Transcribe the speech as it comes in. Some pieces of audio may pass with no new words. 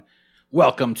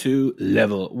Welcome to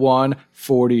level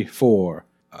 144.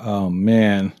 Oh,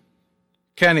 man.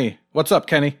 Kenny. What's up,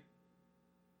 Kenny?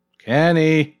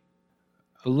 Kenny.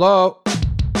 Hello?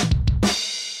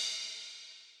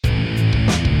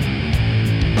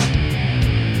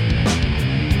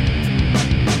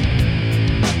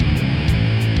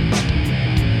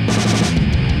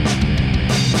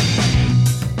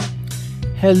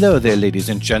 Hello there, ladies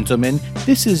and gentlemen.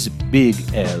 This is Big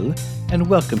L, and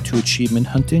welcome to Achievement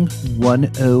Hunting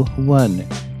 101.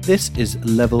 This is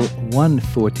level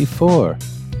 144.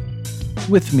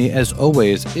 With me, as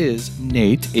always, is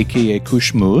Nate, aka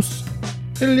Kushmoose.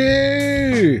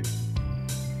 Hello!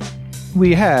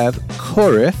 We have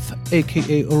Korith,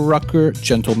 aka Rucker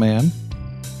Gentleman.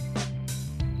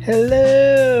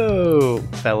 Hello,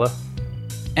 fella.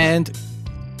 And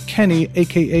Kenny,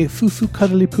 aka Fufu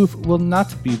Cuddly Poof, will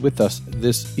not be with us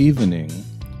this evening.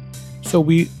 So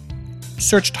we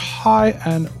searched high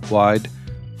and wide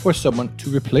for someone to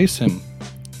replace him.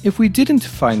 If we didn't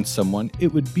find someone,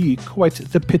 it would be quite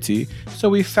the pity, so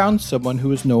we found someone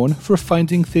who is known for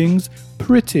finding things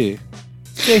pretty.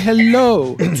 Say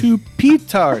hello to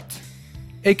P-Tart,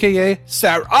 aka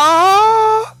Sarah.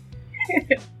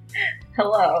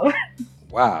 Hello.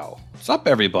 Wow. What's up,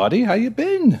 everybody? How you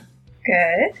been?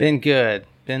 Good. Been good.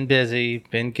 Been busy.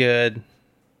 Been good.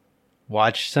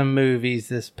 Watched some movies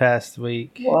this past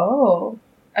week. Whoa.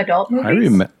 Adult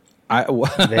movies?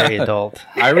 Very adult.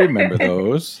 I remember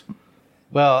those.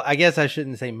 Well, I guess I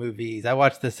shouldn't say movies. I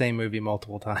watched the same movie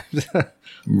multiple times.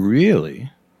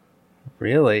 Really?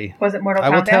 Really? Was it Mortal Kombat?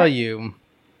 I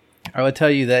will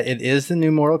tell you that it is the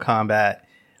new Mortal Kombat.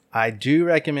 I do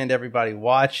recommend everybody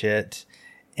watch it.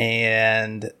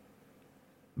 And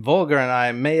Volgar and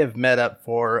I may have met up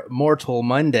for Mortal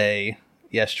Monday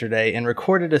yesterday and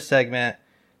recorded a segment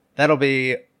that'll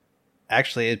be,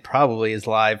 actually it probably is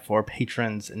live for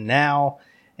patrons now.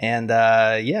 And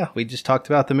yeah, we just talked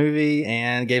about the movie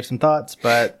and gave some thoughts,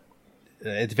 but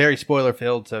it's very spoiler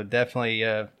filled, so definitely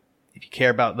if you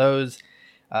care about those,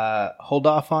 hold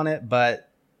off on it. But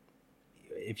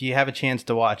if you have a chance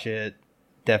to watch it,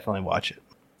 definitely watch it.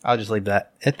 I'll just leave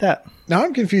that at that. Now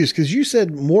I'm confused because you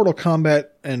said Mortal Kombat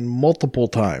and multiple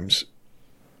times.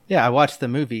 Yeah, I watched the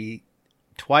movie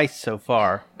twice so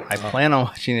far. I plan on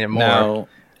watching it more. Now,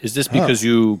 is this because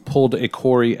you pulled a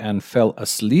Corey and fell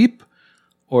asleep?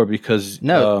 Or because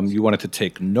you wanted to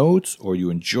take notes? Or you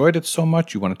enjoyed it so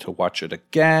much you wanted to watch it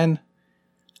again?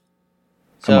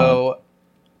 So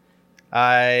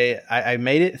I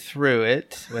made it through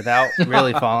it without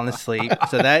really falling asleep.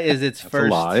 So that is its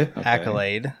first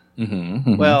accolade. Mm-hmm,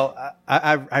 mm-hmm. Well,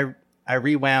 I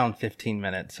rewound 15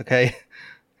 minutes, okay?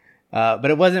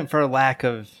 But it wasn't for lack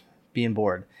of being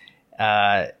bored.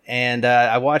 And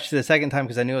I watched it a second time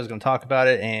because I knew I was going to talk about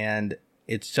it, and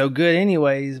it's so good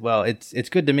anyways. Well, it's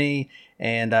good to me,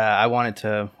 and I wanted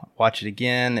to watch it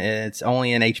again. It's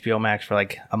only in HBO Max for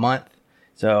like a month.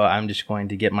 So I'm just going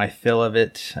to get my fill of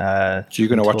it. So you're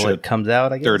going to watch it comes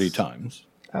out, I guess. 30 times.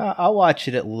 I'll watch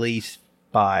it at least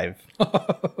 5.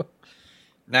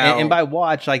 Now, and by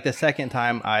watch, like the second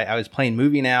time, I was playing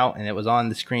Movie Now, and it was on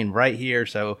the screen right here.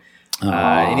 So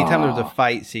anytime there was a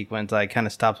fight sequence, I kind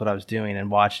of stopped what I was doing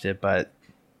and watched it. But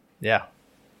yeah.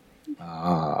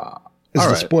 Is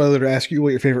it a spoiler to ask you what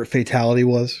your favorite fatality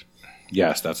was?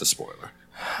 Yes, that's a spoiler.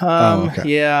 Okay.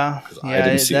 Yeah. I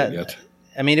didn't see it yet.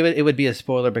 I mean, it would be a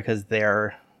spoiler because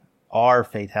there are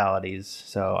fatalities.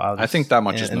 So I think that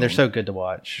much is known. And they're so good to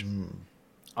watch.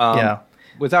 Yeah.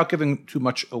 Without giving too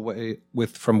much away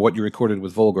from what you recorded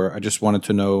with Volgar, I just wanted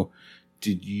to know,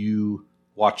 did you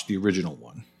watch the original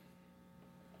one?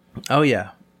 Oh,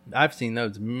 yeah. I've seen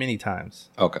those many times.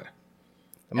 Okay.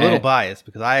 I'm a little biased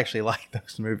because I actually like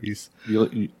those movies.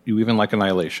 You even like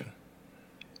Annihilation?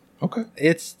 Okay.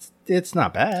 It's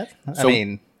not bad.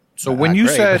 So when you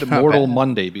said Mortal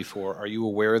Monday before, are you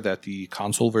aware that the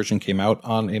console version came out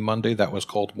on a Monday that was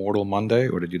called Mortal Monday,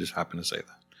 or did you just happen to say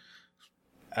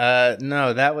that?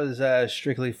 No, that was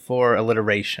strictly for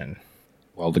alliteration.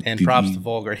 Well, props to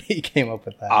Volgar, he came up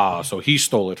with that. So he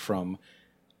stole it from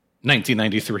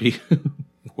 1993,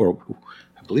 or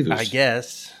I believe it was. I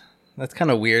guess that's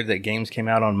kind of weird that games came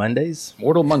out on Mondays.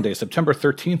 Mortal Monday, September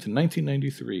 13th,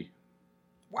 1993.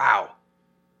 Wow,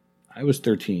 I was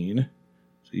 13.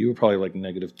 So you were probably like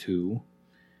 -2.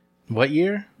 What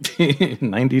year?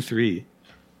 93.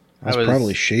 I was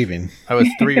probably shaving. I was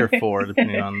 3 or 4,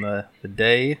 depending on the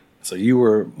day. So you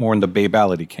were more in the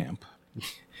Babality camp.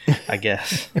 I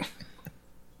guess.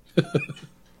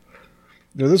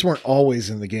 No, those weren't always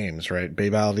in the games, right?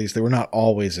 Babalities, they were not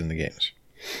always in the games.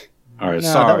 All right,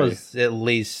 No, sorry. that was at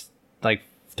least like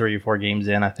 3 or 4 games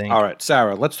in, I think. All right,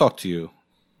 Sarah, let's talk to you.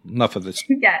 enough of this.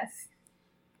 Yes.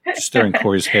 Just staring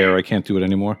Corey's hair. I can't do it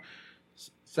anymore.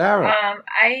 Sarah,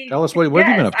 tell us what have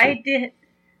you been up to?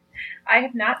 I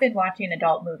have not been watching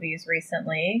adult movies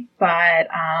recently, but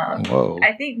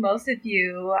I think most of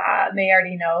you may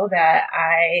already know that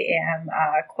I am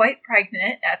quite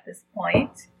pregnant at this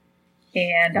point,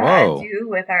 and due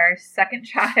with our second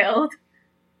child.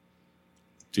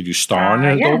 Did you star in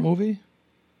an adult movie?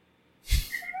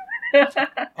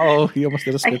 Oh, he almost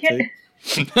did a spit take.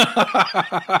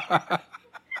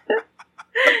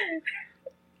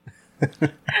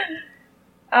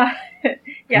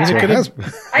 Yeah,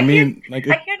 I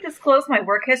can't disclose my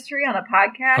work history on a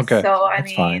podcast. Okay, so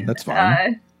that's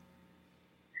fine.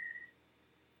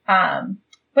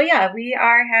 But yeah, we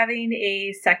are having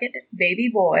a second baby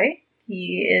boy.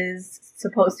 He is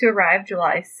supposed to arrive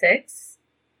July 6th.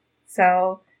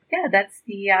 So yeah, that's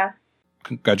the.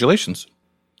 Congratulations.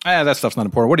 That stuff's not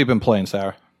important. What have you been playing,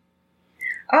 Sarah?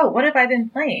 Oh, what have I been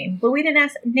playing? Well, we didn't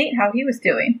ask Nate how he was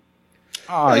doing.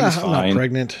 Oh, he's I'm fine. not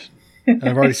pregnant. And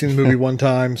I've already seen the movie one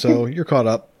time, so you're caught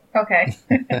up. Okay.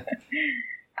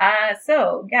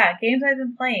 So, yeah, games I've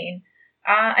been playing.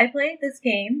 I played this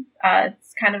game.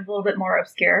 It's kind of a little bit more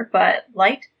obscure, but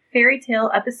Light Fairy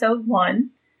Tale Episode 1.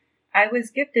 I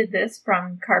was gifted this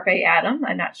from Carpe Adam.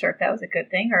 I'm not sure if that was a good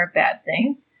thing or a bad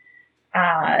thing.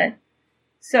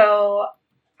 So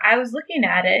I was looking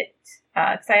at it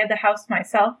because I had the house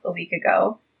myself a week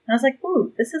ago. And I was like,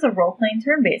 ooh, this is a role-playing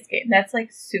turn-based game. That's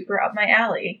like super up my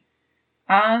alley.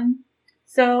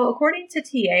 So according to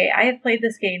TA, I have played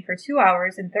this game for 2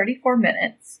 hours and 34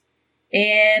 minutes.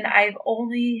 And I've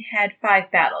only had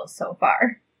 5 battles so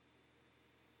far.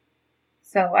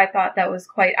 So I thought that was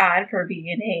quite odd for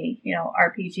being a,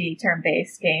 RPG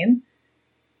turn-based game.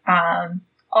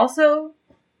 Also,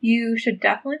 you should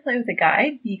definitely play with a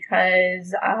guide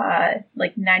because,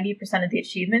 90% of the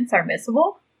achievements are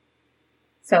missable.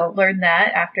 So learn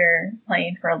that after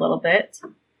playing for a little bit.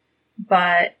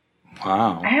 But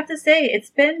wow, I have to say,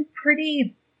 it's been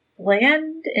pretty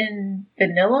bland and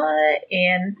vanilla,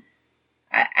 and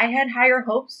I had higher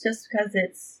hopes just because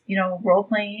it's,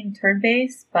 role-playing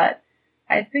turn-based, but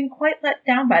I've been quite let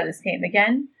down by this game.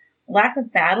 Again, lack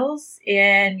of battles,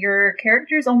 and your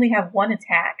characters only have one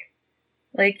attack.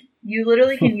 Like, you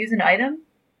literally can use an item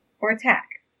or attack.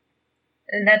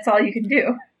 And that's all you can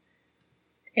do.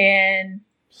 And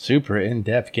super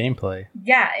in-depth gameplay.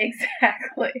 Yeah,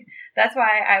 exactly. That's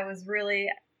why I was really,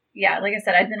 like I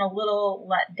said, I've been a little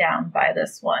let down by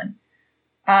this one.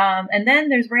 And then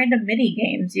there's random mini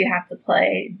games you have to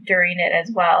play during it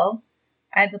as well.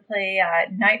 I had to play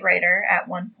Knight Rider at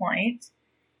one point.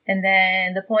 And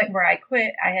then the point where I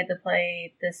quit, I had to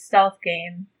play this stealth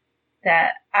game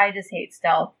that I just hate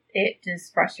stealth. It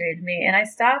just frustrated me. And I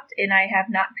stopped, and I have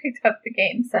not picked up the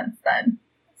game since then.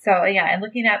 So, yeah, and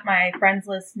looking at my friends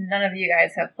list, none of you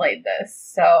guys have played this.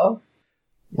 So,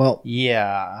 well,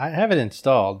 yeah, I have it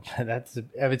installed.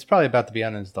 It's probably about to be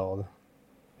uninstalled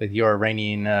with your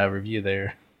reigning review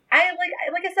there.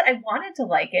 Like I said, I wanted to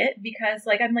like it because,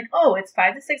 I'm like, oh, it's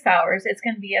 5 to 6 hours. It's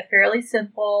going to be a fairly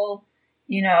simple,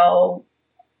 typical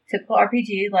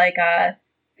RPG like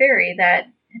Fairy.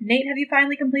 That Nate, have you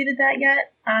finally completed that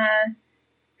yet?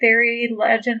 Fairy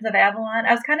Legends of Avalon.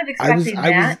 I was kind of expecting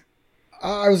that.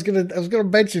 I was gonna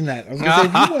mention that. I was gonna say,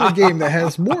 if you want a game that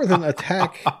has more than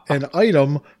attack and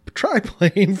item, try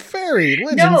playing Fairy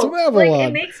Legends of Avalon.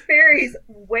 It makes fairies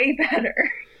way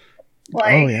better.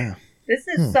 Oh yeah, this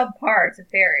is subpar to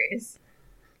fairies.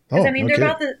 Because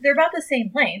they're about the same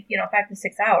length, 5 to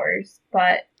 6 hours.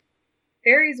 But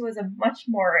fairies was a much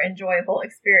more enjoyable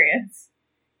experience,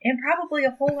 and probably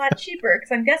a whole lot cheaper.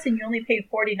 Because I'm guessing you only paid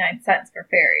 49 cents for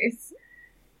fairies.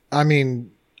 I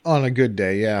mean, on a good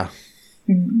day, yeah.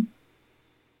 Mm-hmm.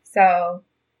 So,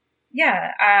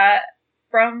 yeah,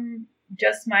 from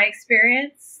just my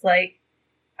experience,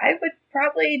 I would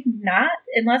probably not,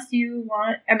 unless you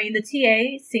want, the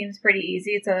TA seems pretty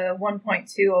easy. It's a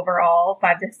 1.2 overall,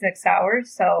 5 to 6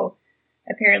 hours, so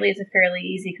apparently it's a fairly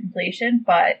easy completion,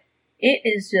 but it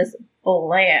is just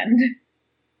bland.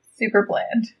 Super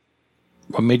bland.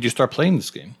 What made you start playing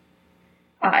this game?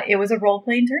 It was a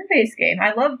role-playing turn-based game.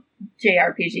 I love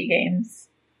JRPG games.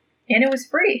 And it was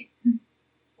free.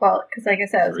 Well, because like I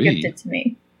said, it was gifted to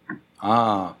me.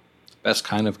 Best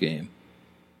kind of game.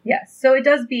 Yes. So it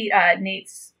does beat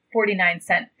Nate's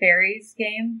 49-cent Fairies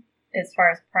game as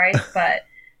far as price. But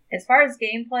as far as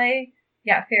gameplay,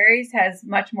 Fairies has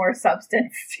much more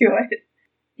substance to it.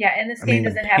 Yeah, and this game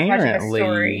doesn't have much of a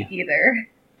story either.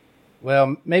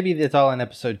 Well, maybe it's all in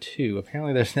episode 2.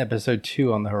 Apparently there's an episode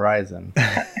 2 on the horizon.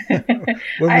 When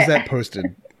was that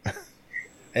posted?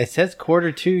 It says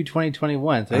quarter 2,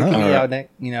 2021, so it can be out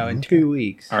in 2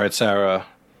 weeks. All right, Sarah.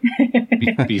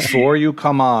 Before you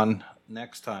come on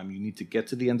next time, you need to get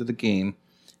to the end of the game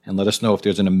and let us know if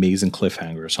there's an amazing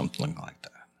cliffhanger or something like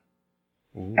that.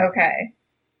 Ooh. Okay.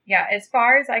 Yeah, as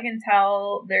far as I can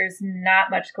tell, there's not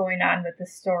much going on with the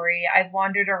story. I've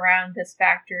wandered around this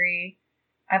factory.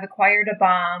 I've acquired a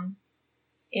bomb,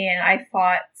 and I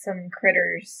fought some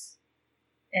critters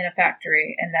in a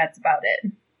factory, and that's about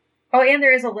it. Oh, and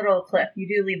there is a little cliff. You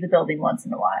do leave the building once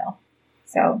in a while.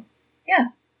 So, yeah.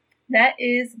 That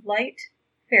is Light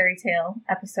Fairy Tale,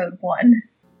 Episode 1.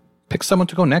 Pick someone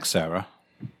to go next, Sarah.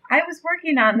 I was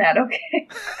working on that, okay?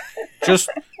 Just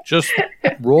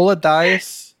roll a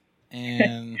dice,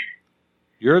 and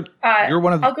you're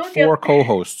one of the 4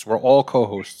 co-hosts. We're all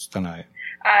co-hosts tonight.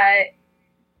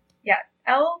 Yeah.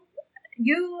 Elle,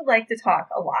 you like to talk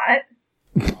a lot.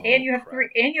 And you have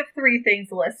three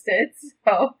things listed, so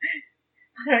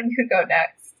why don't you go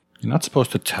next? You're not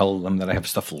supposed to tell them that I have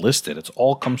stuff listed. It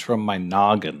all comes from my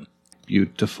noggin.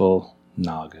 Beautiful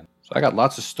noggin. So I got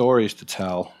lots of stories to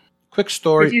tell. Quick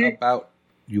story about...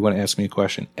 You want to ask me a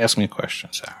question? Ask me a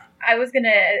question, Sarah. I was going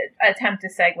to attempt to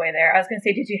segue there. I was going to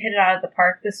say, did you hit it out of the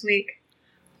park this week?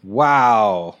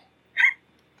 Wow.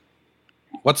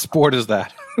 What sport is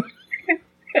that?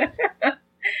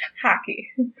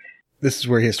 Hockey. This is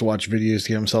where he has to watch videos to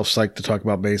get himself psyched to talk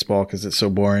about baseball because it's so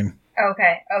boring.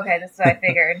 Okay, this is what I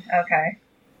figured. Okay.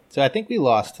 So I think we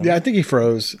lost him. Yeah, I think he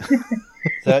froze.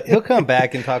 So he'll come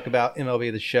back and talk about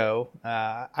MLB The Show.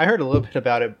 I heard a little bit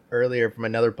about it earlier from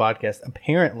another podcast.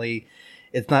 Apparently,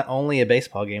 it's not only a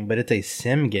baseball game, but it's a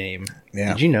sim game.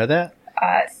 Yeah. Did you know that?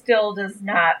 Still does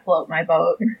not float my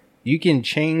boat. You can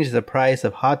change the price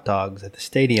of hot dogs at the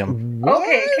stadium. What?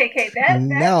 Okay. That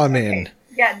now I'm okay. in.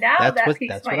 Yeah, now that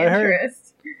piques my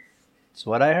interest. That's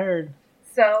what I heard.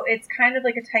 So it's kind of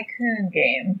like a tycoon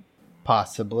game.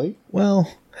 Possibly.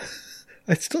 Well,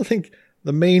 I still think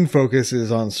the main focus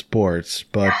is on sports,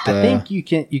 but I think you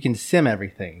can sim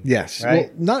everything. Yes, right?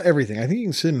 well, not everything. I think you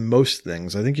can sim most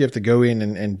things. I think you have to go in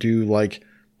and do like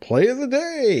play of the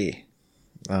day,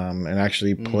 and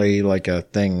actually play like a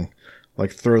thing,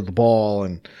 like throw the ball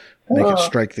and make it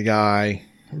strike the guy.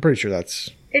 I'm pretty sure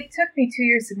that's. It took me 2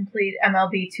 years to complete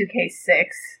MLB 2K6.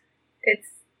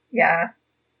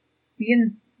 Me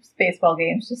and baseball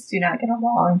games just do not get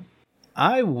along.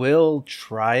 I will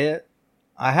try it.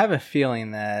 I have a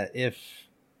feeling that if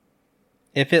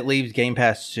it leaves Game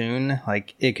Pass soon,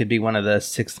 like it could be one of the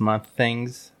 6-month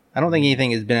things. I don't think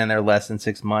anything has been in there less than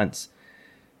 6 months.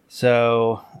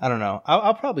 So I don't know.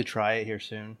 I'll probably try it here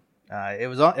soon.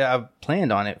 I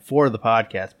planned on it for the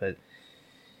podcast, but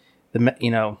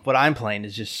what I'm playing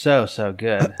is just so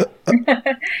good.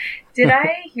 Did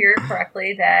I hear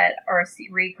correctly or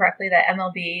read correctly that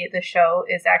MLB The Show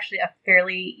is actually a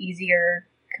fairly easier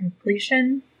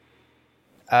completion?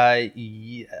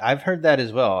 I've heard that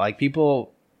as well. Like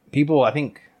people I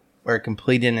think were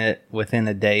completing it within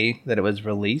a day that it was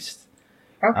released.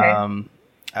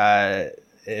 Okay.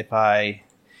 If I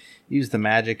use the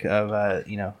magic of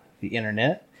the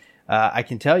internet, I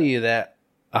can tell you that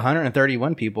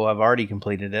 131 people have already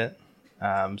completed it.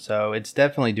 So it's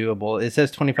definitely doable. It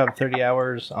says 25 to 30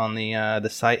 hours on the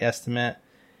site estimate.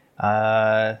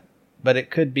 But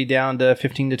it could be down to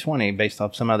 15 to 20 based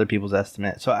off some other people's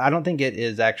estimate. So I don't think it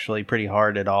is actually pretty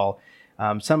hard at all.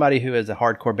 Somebody who is a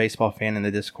hardcore baseball fan in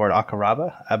the Discord,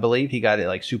 Akaraba, I believe, he got it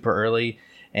like super early,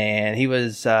 and he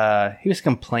was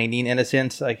complaining in a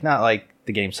sense, like not like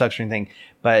the game sucks or anything,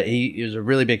 but he was a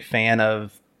really big fan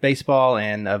of baseball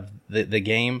and of the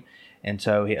game. And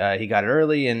so he got it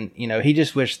early, and he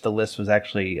just wished the list was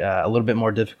actually a little bit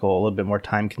more difficult, a little bit more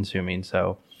time consuming.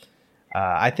 So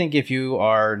I think if you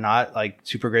are not like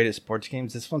super great at sports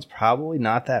games, this one's probably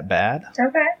not that bad.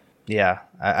 Okay. Yeah,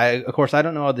 I of course I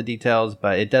don't know all the details,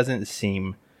 but it doesn't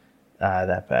seem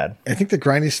that bad. I think the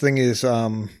grindiest thing is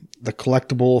the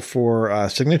collectible for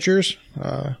signatures.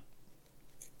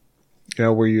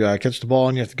 Where you catch the ball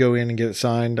and you have to go in and get it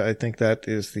signed. I think that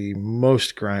is the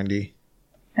most grindy.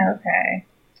 Okay.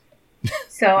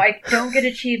 So I don't get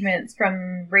achievements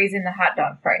from raising the hot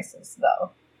dog prices,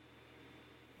 though.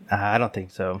 I don't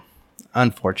think so,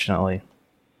 unfortunately.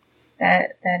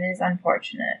 That is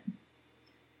unfortunate.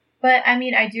 But I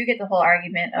mean, I do get the whole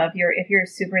argument of if you're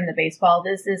super into baseball,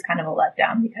 this is kind of a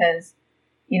letdown because,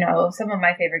 some of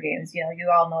my favorite games,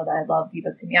 you all know that I love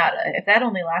Viva Pinata. If that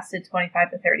only lasted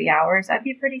 25 to 30 hours, I'd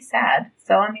be pretty sad.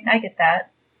 So, I mean, I get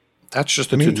that. That's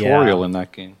just a tutorial in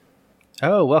that game.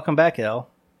 Oh, welcome back, Elle.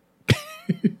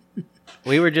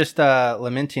 We were just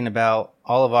lamenting about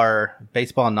all of our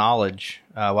baseball knowledge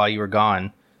while you were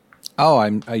gone. Oh,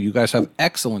 you guys have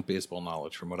excellent baseball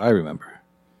knowledge from what I remember.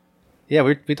 Yeah,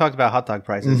 we talked about hot dog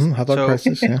prices. Hot dog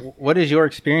prices, yeah. What is your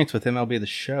experience with MLB The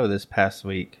Show this past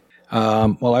week?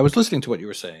 Well, I was listening to what you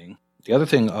were saying. The other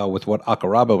thing with what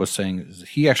Akaraba was saying is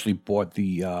he actually bought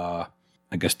the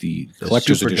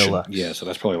collector's Super edition. Deluxe. Yeah, so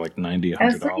that's probably like $90, $100. I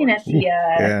was looking at the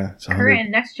it's 100. current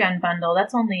next gen bundle.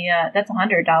 That's only that's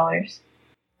 $100.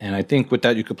 And I think with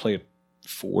that you could play it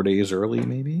 4 days early,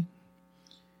 maybe.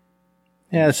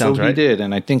 Yeah, that sounds so right. he did,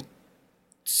 and I think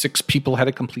 6 people had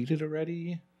it completed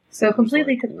already. So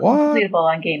completely what? completable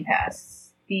on Game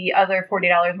Pass. The other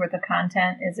 $40 worth of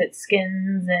content, is it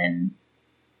skins and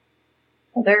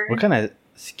other? What kind of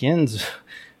skins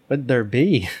would there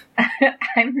be?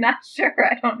 I'm not sure.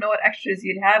 I don't know what extras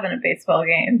you'd have in a baseball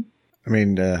game. I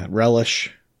mean,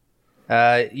 relish,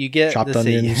 You get chopped let's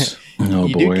see. onions. Oh,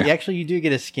 you boy. you do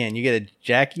get a skin. You get a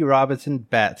Jackie Robinson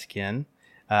bat skin,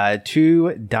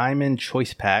 2 diamond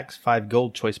choice packs, 5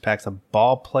 gold choice packs, a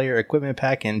ball player equipment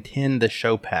pack, and 10 the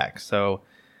show pack. So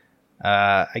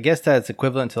I guess that's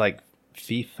equivalent to like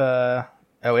FIFA.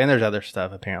 Oh, and there's other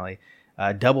stuff apparently.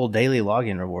 Double daily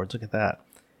login rewards. Look at that.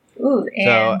 Ooh,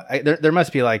 and So there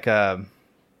must be like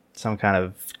some kind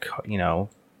of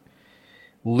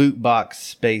loot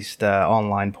box based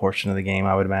online portion of the game,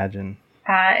 I would imagine.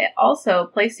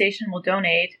 also, PlayStation will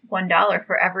donate $1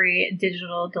 for every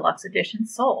digital deluxe edition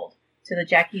sold to the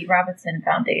Jackie Robinson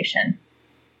Foundation.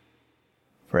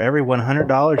 For every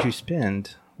 $100 you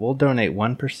spend, we'll donate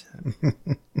 1%.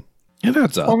 Yeah,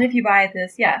 that's up. Only if you buy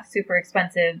this, super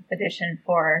expensive edition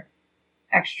for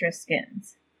extra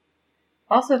skins.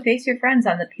 Also, face your friends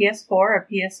on the PS4 or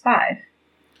PS5.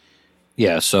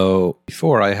 Yeah, so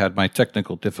before I had my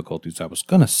technical difficulties, I was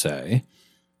going to say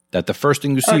that the first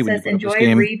thing you see It when says you enjoy this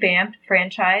game... revamped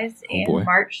franchise in boy.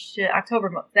 March to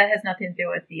October. That has nothing to do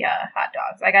with the hot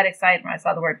dogs. I got excited when I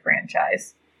saw the word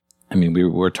franchise. I mean, we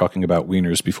were talking about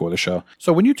wieners before the show.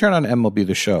 So when you turn on MLB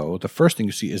The Show, the first thing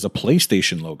you see is a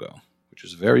PlayStation logo, which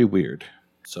is very weird.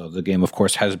 So the game, of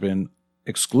course, has been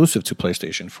exclusive to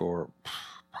PlayStation for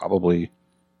probably,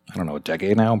 I don't know, a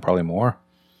decade now, probably more.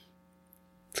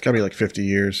 It's got to be like 50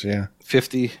 years, yeah.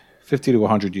 50 to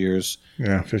 100 years.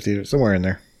 Yeah, 50, somewhere in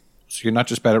there. So you're not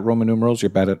just bad at Roman numerals, you're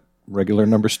bad at regular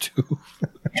numbers too.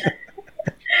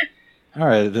 All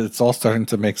right, it's all starting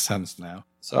to make sense now.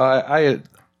 So I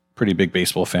pretty big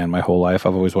baseball fan my whole life.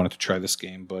 I've always wanted to try this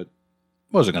game, but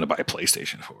wasn't going to buy a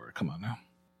PlayStation for it. Come on now.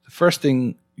 The first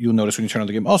thing you'll notice when you turn on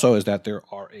the game also is that there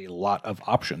are a lot of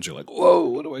options. You're like, whoa,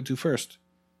 what do I do first?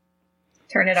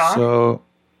 Turn it off. So,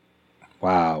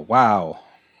 wow.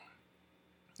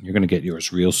 You're going to get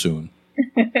yours real soon.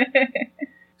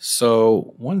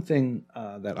 So one thing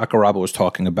that Akaraba was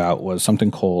talking about was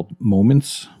something called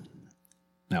Moments.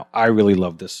 Now, I really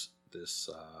love this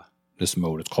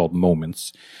mode. It's called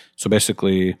Moments. So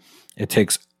basically, it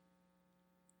takes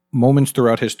moments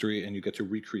throughout history, and you get to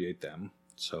recreate them.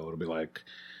 So it'll be like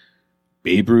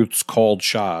Babe Ruth's called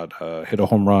shot, hit a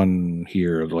home run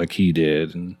here like he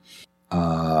did, and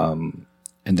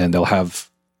then they'll have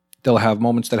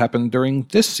moments that happen during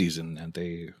this season, and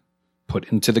they put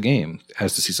into the game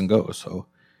as the season goes. So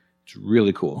it's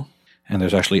really cool. And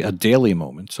there's actually a daily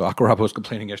moment. So Akaraba was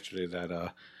complaining yesterday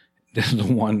that the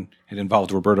one, it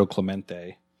involved Roberto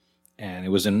Clemente, and it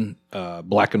was in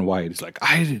black and white. He's like,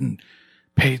 I didn't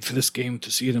pay for this game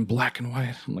to see it in black and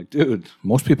white. I'm like, dude,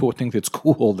 most people would think it's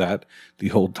cool that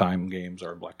the old time games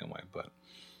are black and white, but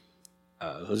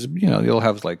you'll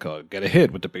have like get a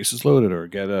hit with the bases loaded or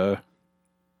get a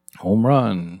home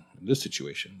run in this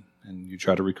situation, and you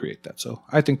try to recreate that. So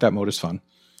I think that mode is fun.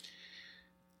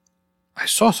 I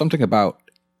saw something about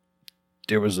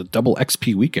there was a double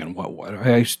XP weekend. What?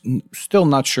 I'm still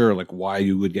not sure like why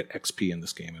you would get XP in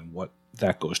this game and what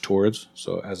that goes towards.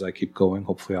 So as I keep going,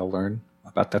 hopefully I'll learn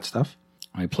about that stuff.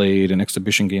 I played an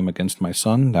exhibition game against my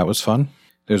son. That was fun.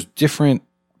 There's different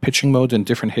pitching modes and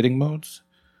different hitting modes.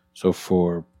 So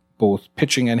for both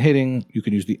pitching and hitting, you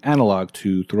can use the analog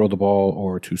to throw the ball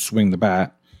or to swing the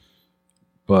bat.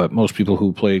 But most people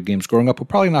who played games growing up will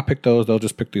probably not pick those. They'll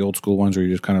just pick the old school ones where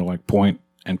you just kind of like point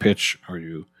and pitch, or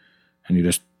you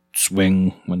just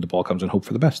swing when the ball comes and hope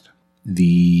for the best.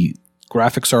 The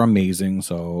graphics are amazing.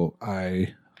 So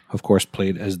I, of course,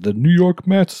 played as the New York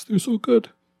Mets. They're so good,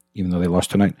 even though they lost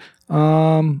tonight.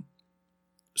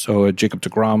 So Jacob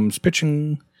deGrom's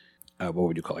pitching, what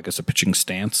would you call it? I guess a pitching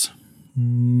stance.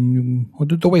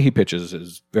 The way he pitches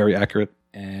is very accurate,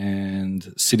 and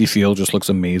Citi Field just looks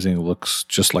amazing. It looks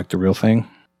just like the real thing.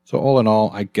 So all in all,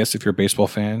 I guess if you're a baseball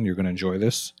fan, you're going to enjoy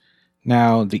this.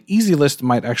 Now, the easy list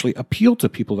might actually appeal to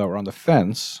people that were on the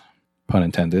fence, pun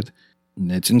intended.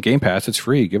 It's in Game Pass. It's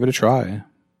free. Give it a try.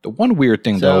 The one weird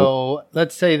thing, though. So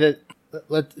let's say that.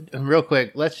 Real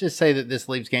quick. Let's just say that this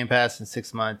leaves Game Pass in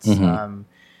 6 months,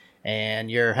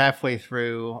 and you're halfway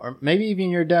through, or maybe even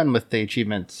you're done with the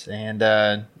achievements, and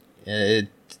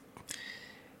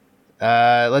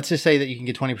let's just say that you can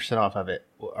get 20% off of it.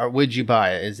 Or would you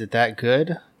buy it? Is it that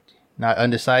good? Not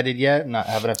undecided yet? Not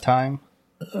have enough time?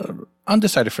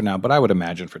 Undecided for now, but I would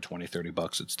imagine for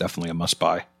 $20-$30, it's definitely a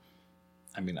must-buy.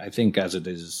 I mean, I think as it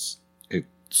is,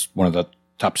 it's one of the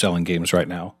top-selling games right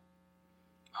now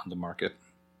on the market.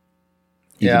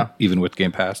 Even with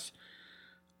Game Pass.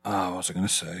 What was I going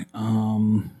to say?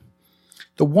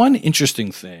 The one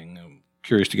interesting thing, I'm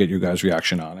curious to get your guys'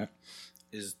 reaction on it,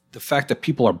 is the fact that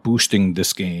people are boosting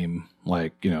this game,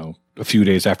 like, a few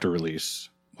days after release.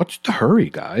 What's the hurry,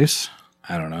 guys?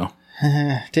 I don't know.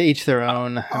 To each their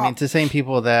own. I mean, it's the same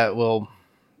people that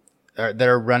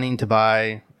are running to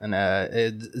buy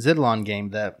a Zidlon game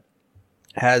that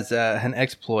has an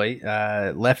exploit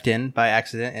left in by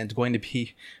accident, and it's going to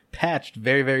be patched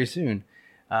very, very soon.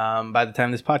 By the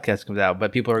time this podcast comes out,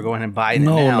 but people are going and buying it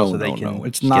now so they can.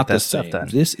 It's not the same. Stuff done.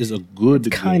 This is a good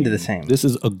game. Kind of the same. This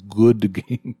is a good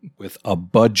game with a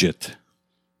budget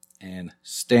and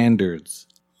standards.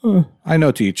 I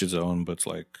know to each his own, but it's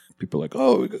like people are like,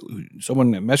 oh,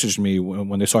 someone messaged me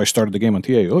when they saw I started the game on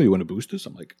TA. Oh, you want to boost this?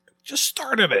 I'm like, just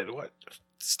started it. What?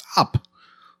 Stop.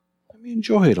 Let me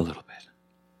enjoy it a little bit.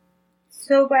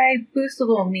 So by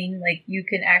boostable, mean like you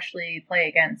can actually play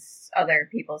against other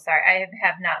people. Sorry, I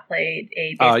have not played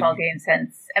a baseball game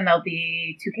since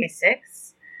MLB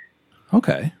 2K6.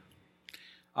 Okay.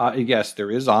 Yes,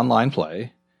 there is online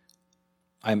play.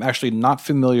 I'm actually not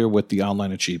familiar with the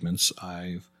online achievements.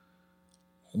 I've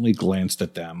only glanced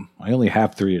at them. I only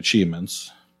have 3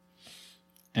 achievements.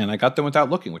 And I got them without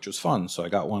looking, which was fun. So I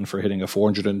got one for hitting a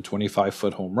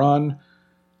 425-foot home run.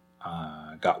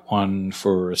 Got one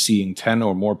for seeing 10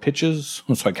 or more pitches.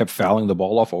 So I kept fouling the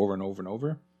ball off over and over and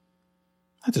over.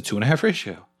 That's a 2.5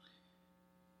 ratio.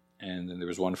 And then there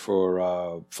was one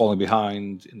for falling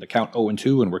behind in the count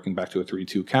 0-2 and working back to a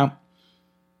 3-2 count.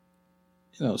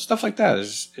 Stuff like that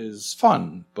is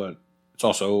fun, but it's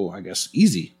also, I guess,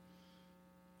 easy.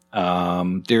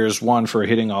 There's one for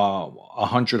hitting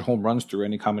 100 home runs through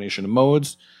any combination of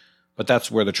modes, but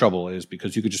that's where the trouble is,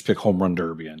 because you could just pick Home Run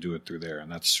Derby and do it through there,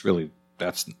 and that's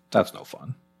no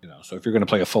fun. So if you're going to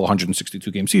play a full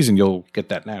 162 game season, you'll get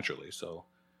that naturally. So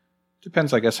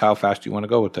depends, I guess, how fast you want to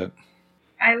go with it.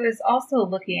 I was also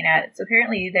looking at, so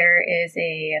apparently there is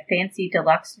a fancy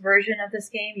deluxe version of this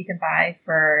game you can buy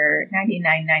for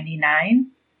 $99.99.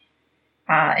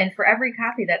 And for every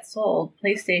copy that's sold,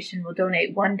 PlayStation will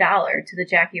donate $1 to the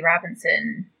Jackie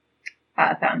Robinson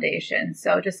Foundation.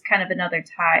 So just kind of another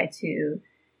tie to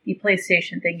the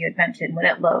PlayStation thing you had mentioned when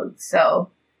it loads.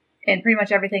 So, and pretty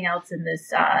much everything else in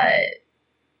this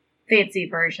fancy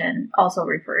version also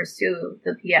refers to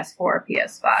the PS4,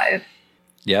 PS5.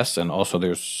 Yes, and also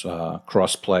there's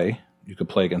cross-play. You could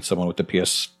play against someone with the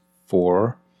PS4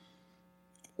 or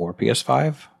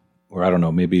PS5. Or I don't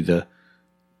know, maybe the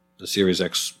Series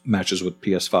X matches with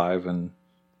PS5 and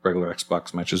regular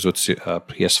Xbox matches with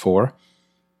PS4.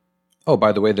 Oh,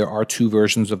 by the way, there are 2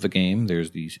 versions of the game.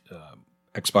 There's the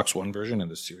Xbox One version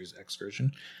and the Series X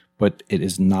version. But it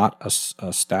is not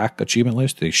a stack achievement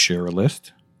list. They share a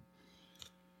list.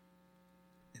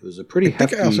 It was a pretty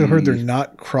hefty... I also heard they're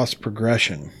not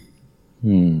cross-progression.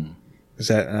 Is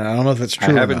that... I don't know if that's true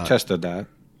or not. I haven't tested that.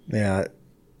 Yeah.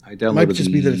 It might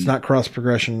just be that it's not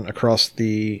cross-progression across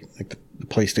the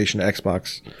PlayStation to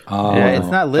Xbox. Yeah, it's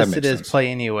not listed as Play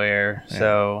Anywhere,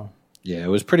 so... Yeah, it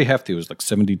was pretty hefty. It was like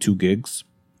 72 gigs.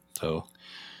 So...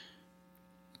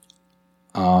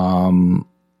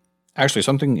 Actually,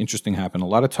 something interesting happened. A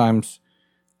lot of times,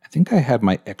 I think I had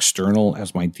my external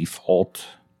as my default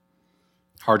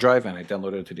hard drive, and I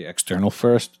downloaded it to the external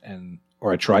first,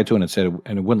 or I tried to, and it said,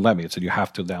 and it wouldn't let me. It said you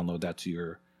have to download that to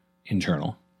your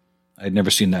internal. I'd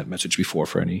never seen that message before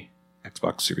for any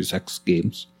Xbox Series X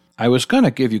games. I was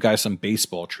gonna give you guys some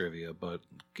baseball trivia, but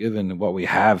given what we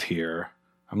have here,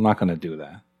 I'm not gonna do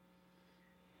that.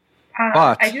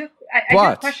 I do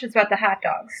have questions about the hot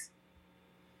dogs.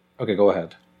 Okay, go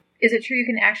ahead. Is it true you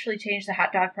can actually change the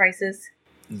hot dog prices?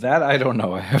 That I don't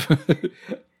know.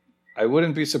 I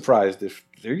wouldn't be surprised if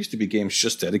there used to be games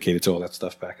just dedicated to all that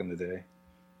stuff back in the day.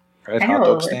 Right? Hot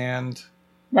dog stand.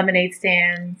 Lemonade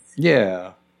stands.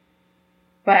 Yeah.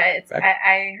 But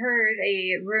I heard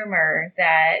a rumor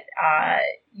that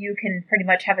you can pretty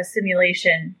much have a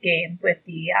simulation game with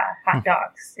the hot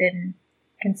dogs in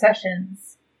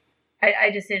concessions.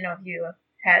 I just didn't know if you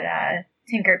had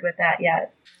tinkered with that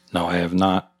yet. No, I have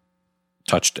not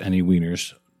touched any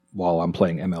wieners while I'm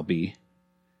playing MLB.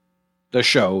 the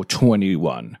show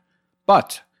 21.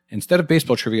 But instead of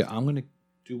baseball trivia, I'm going to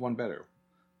do one better.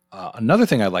 Another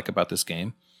thing I like about this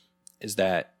game is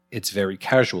that it's very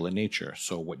casual in nature.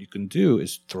 So what you can do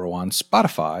is throw on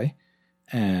Spotify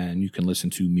and you can listen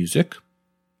to music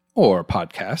or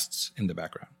podcasts in the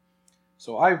background.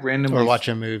 So I randomly... Or watch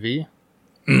a movie.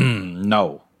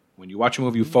 No. When you watch a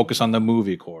movie, you focus on the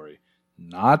movie, Corey.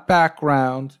 Not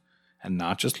background and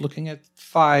not just looking at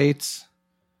fights.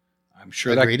 I'm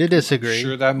sure Agree to disagree. I'm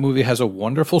sure that movie has a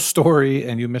wonderful story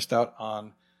and you missed out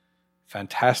on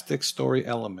fantastic story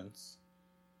elements.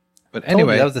 But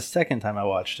anyway, that was the second time I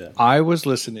watched it. I was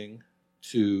listening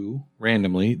to,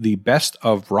 randomly, the best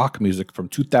of rock music from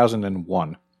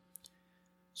 2001.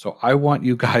 So I want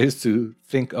you guys to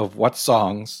think of what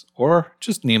songs, or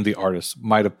just name the artists,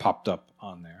 might have popped up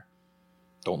on there.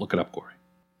 Don't look it up, Corey.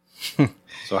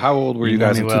 So how old were you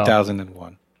guys in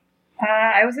 2001?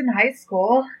 I was in high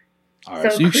school. All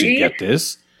right, so you should get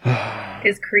this.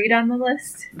 Is Creed on the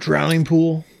list? Drowning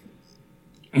Pool.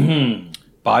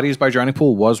 Bodies by Drowning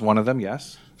Pool was one of them,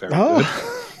 yes. Very good.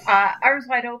 Arms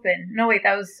Wide Open. No, wait,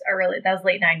 that was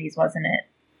late 90s, wasn't it?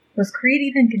 Was Creed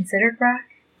even considered rock?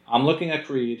 I'm looking at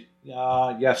Creed.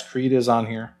 Yes, Creed is on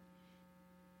here.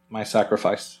 My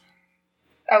Sacrifice.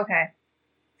 Okay.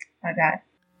 My bad.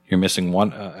 You're missing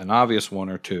one, an obvious one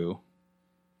or two.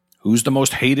 Who's the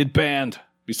most hated band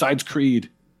besides Creed?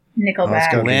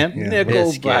 Nickelback.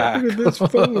 Nickelback.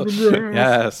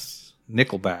 Yes.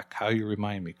 Nickelback. How you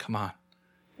remind me. Come on.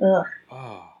 Ugh.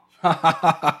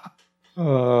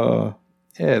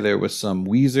 Yeah, there was some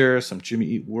Weezer, some Jimmy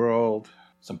Eat World,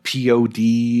 some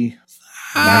POD.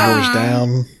 Numbers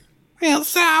Down. Feel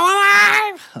so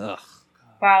alive. Ugh.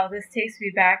 Wow, this takes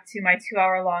me back to my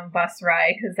 2-hour-long bus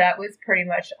ride, because that was pretty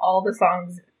much all the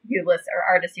songs you list or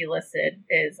artists you listed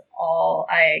is all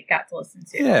I got to listen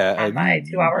to on my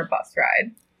 2-hour bus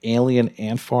ride. Alien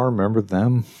Ant Farm, remember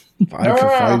them? Five for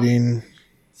Fighting.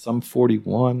 Sum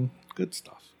 41. Good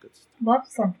stuff.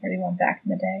 Loved Sum 41 back in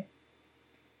the day.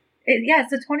 It's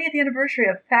the 20th anniversary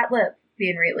of Fat Lip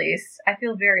being released. I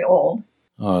feel very old.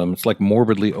 It's like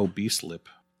morbidly obese lip.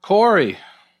 Corey!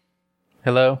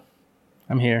 Hello.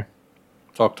 I'm here.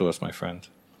 Talk to us, my friend.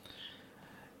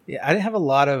 Yeah, I didn't have a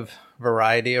lot of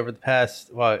variety over the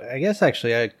past... Well, I guess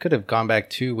actually I could have gone back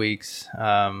 2 weeks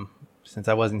since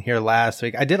I wasn't here last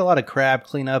week. I did a lot of crab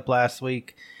cleanup last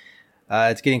week.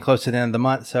 It's getting close to the end of the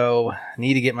month, so I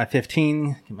need to get my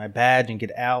 15, get my badge, and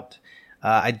get out.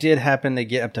 I did happen to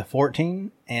get up to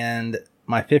 14, and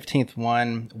my 15th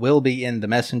one will be in The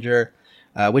Messenger,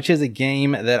 which is a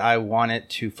game that I wanted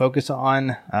to focus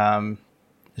on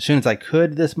as soon as I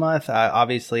could this month. I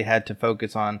obviously had to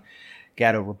focus on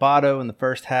Gato Roboto in the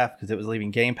first half because it was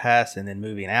leaving Game Pass, and then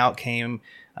Moving Out came.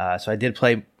 So I did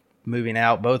play Moving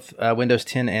Out, both Windows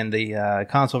 10 and the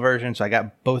console version, so I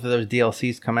got both of those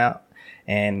DLCs come out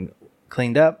and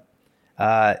cleaned up.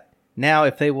 Now,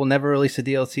 if they will never release a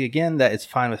DLC again, that is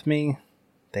fine with me.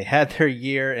 They had their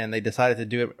year, and they decided to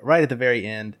do it right at the very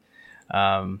end,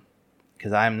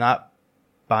 because I'm not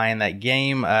buying that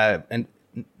game. And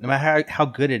no matter how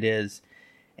good it is,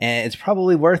 and it's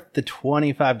probably worth the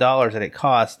 $25 that it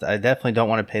cost, I definitely don't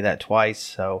want to pay that twice.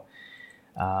 So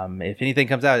if anything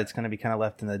comes out, it's going to be kind of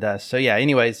left in the dust. So yeah,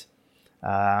 anyways,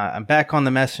 I'm back on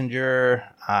The Messenger.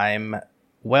 I'm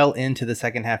well into the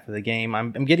second half of the game.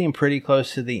 I'm getting pretty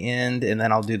close to the end, and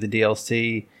then I'll do the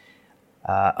DLC.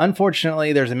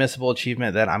 Unfortunately, there's a missable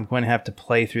achievement that I'm going to have to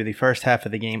play through the first half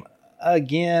of the game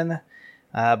again,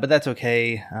 but that's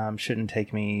okay. Shouldn't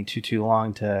take me too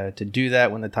long to do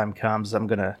that when the time comes. I'm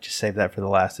going to just save that for the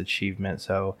last achievement.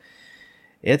 So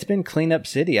it's been Cleanup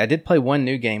City. I did play one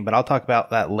new game, but I'll talk about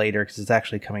that later because it's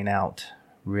actually coming out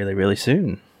really, really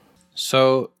soon.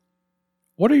 So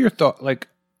what are your thoughts? Like,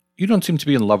 you don't seem to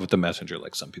be in love with The Messenger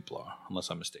like some people are, unless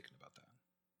I'm mistaken about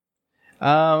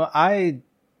that.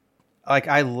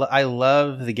 I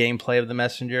love the gameplay of The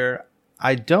Messenger.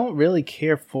 I don't really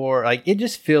care for, it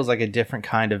just feels like a different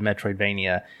kind of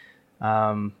Metroidvania.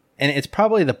 And it's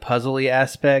probably the puzzly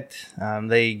aspect.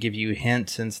 They give you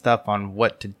hints and stuff on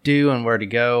what to do and where to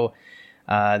go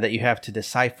that you have to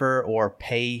decipher or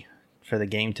pay for the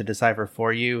game to decipher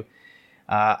for you.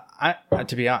 I'm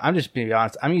just being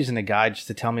honest. I'm using a guide just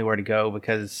to tell me where to go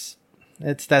because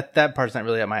it's that part's not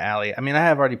really up my alley. I mean, I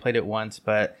have already played it once,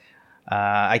 but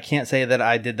I can't say that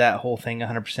I did that whole thing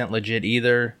 100% legit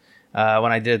either. When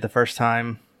I did it the first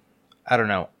time, I don't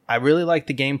know. I really like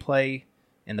the gameplay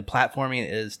and the platforming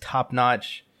is top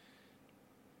notch.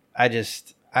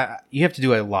 You have to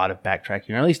do a lot of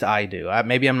backtracking, or at least I do.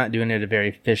 Maybe I'm not doing it in a very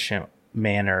efficient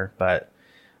manner, but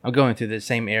I'm going through the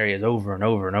same areas over and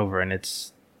over and over, and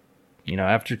it's,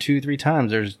 after 2-3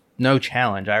 times, there's no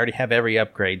challenge. I already have every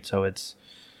upgrade, so it's,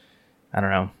 I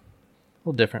don't know, a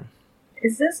little different.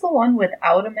 Is this the one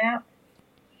without a map?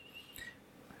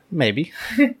 Maybe.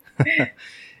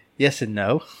 Yes and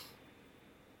no.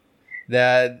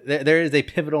 There is a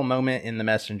pivotal moment in the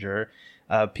Messenger.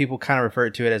 People kind of refer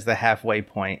to it as the halfway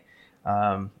point.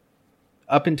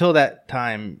 Up until that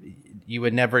time, you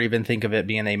would never even think of it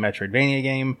being a Metroidvania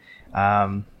game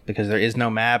because there is no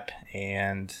map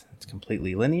and it's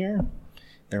completely linear.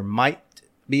 There might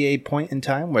be a point in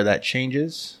time where that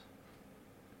changes,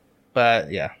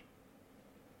 but yeah,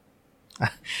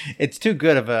 it's too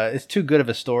good of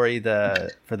a story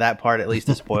for that part at least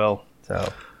to spoil.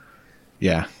 So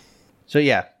Yeah. So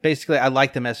yeah, basically I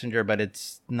like the Messenger, but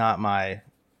it's not my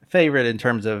favorite in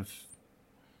terms of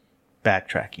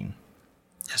backtracking.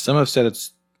 Some have said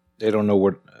they don't know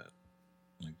where,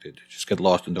 like they just get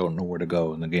lost and don't know where to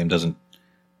go, and the game doesn't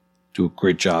do a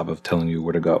great job of telling you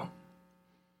where to go.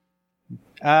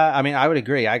 I mean, I would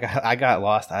agree. I got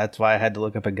lost. That's why I had to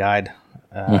look up a guide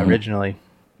originally.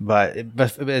 But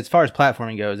as far as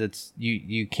platforming goes, it's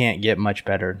you can't get much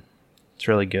better. It's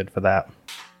really good for that.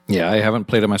 Yeah, I haven't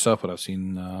played it myself, but I've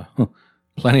seen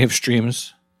plenty of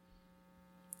streams.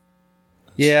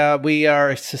 Yeah, we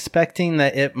are suspecting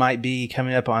that it might be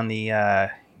coming up on the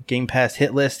Game Pass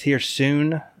hit list here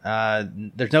soon.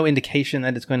 There's no indication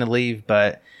that it's going to leave,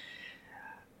 but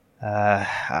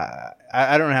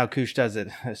I don't know how Koosh does it.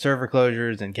 Server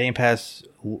closures and Game Pass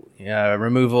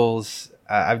removals.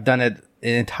 I've done it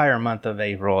an entire month of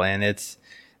April, and it's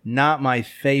not my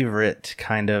favorite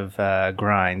kind of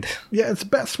grind. Yeah, it's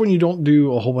best when you don't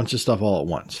do a whole bunch of stuff all at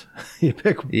once. You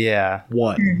pick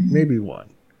one, maybe one.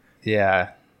 Yeah.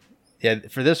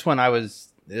 For this one, I was,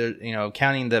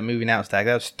 counting the moving out stack.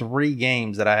 That was 3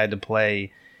 games that I had to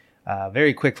play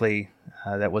very quickly.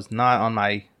 That was not on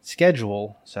my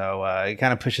schedule, so it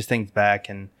kind of pushes things back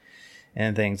and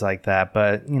things like that.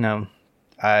 But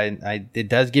it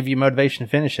does give you motivation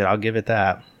to finish it. I'll give it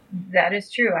that. That is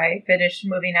true. I finished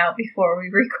moving out before we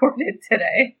recorded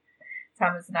today.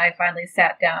 Thomas and I finally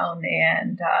sat down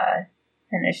and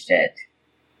finished it.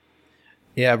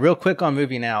 Yeah, real quick on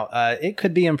moving out. It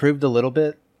could be improved a little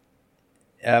bit,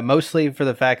 mostly for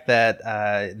the fact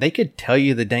that they could tell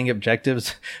you the dang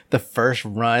objectives the first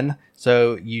run,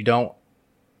 so you don't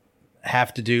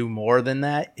have to do more than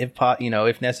that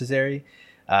if necessary.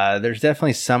 There's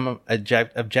definitely some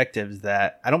objectives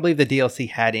that I don't believe the DLC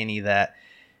had any that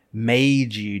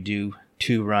made you do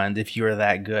 2 runs if you were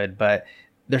that good, but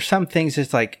there's some things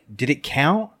that's like, did it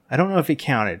count? I don't know if it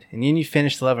counted. And then you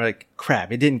finish the level like,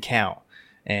 crap, it didn't count.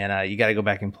 And you got to go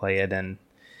back and play it. And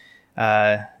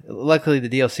luckily the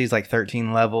DLC is like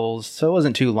 13 levels, so it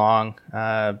wasn't too long.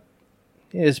 It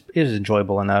was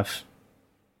enjoyable enough.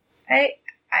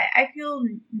 I feel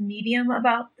medium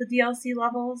about the DLC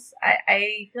levels.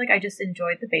 I feel like I just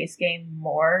enjoyed the base game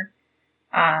more.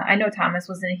 I know Thomas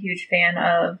wasn't a huge fan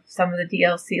of some of the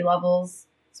DLC levels,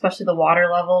 especially the water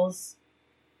levels.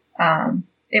 And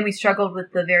we struggled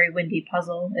with the very windy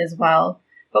puzzle as well.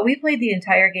 But we played the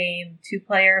entire game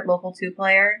 2-player, local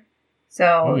 2-player.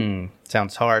 So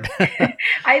sounds hard.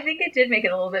 I think it did make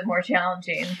it a little bit more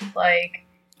challenging. Like,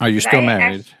 are you still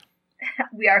married?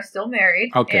 We are still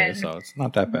married. Okay, so it's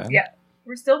not that bad. Yeah,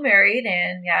 we're still married,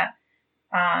 and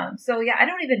so yeah, I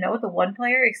don't even know what the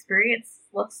 1-player experience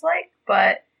looks like,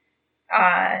 but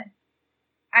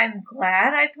I'm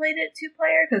glad I played it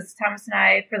 2-player because Thomas and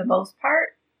I, for the most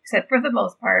part,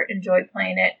 enjoyed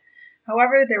playing it.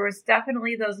 However, there was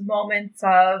definitely those moments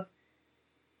of,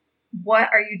 what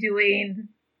are you doing?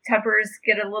 Tempers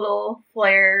get a little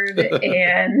flared,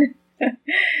 and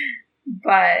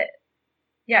but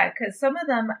yeah, because some of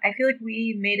them, I feel like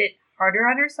we made it harder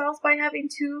on ourselves by having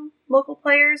 2 local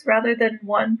players rather than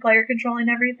 1 player controlling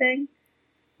everything.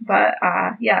 But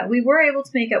yeah, we were able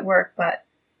to make it work. But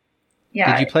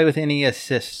yeah, did you play with any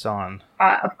assists on?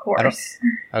 Of course.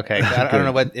 Okay, I don't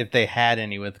know if they had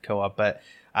any with co-op, but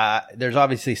there's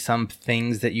obviously some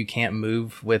things that you can't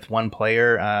move with 1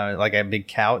 player, like a big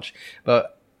couch.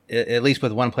 But at least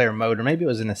with 1-player mode, or maybe it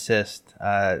was an assist,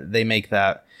 they make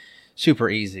that super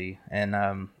easy. And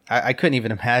I couldn't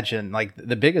even imagine, like,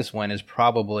 the biggest one is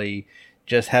probably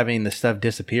just having the stuff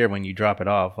disappear when you drop it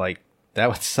off. Like, that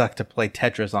would suck to play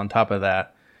Tetris on top of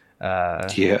that.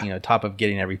 Top of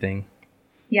getting everything.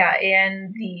 Yeah,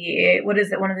 and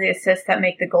one of the assists that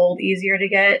make the gold easier to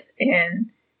get.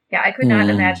 And yeah, I could not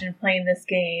imagine playing this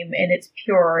game in its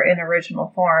pure and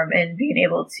original form and being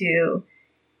able to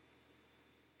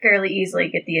fairly easily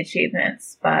get the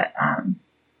achievements. But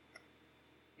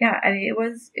yeah, I mean, it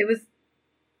was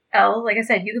like I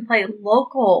said, you can play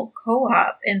local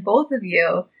co-op, and both of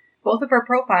you both of our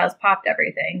profiles popped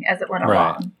everything as it went Right.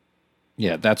 along.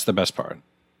 Yeah, that's the best part.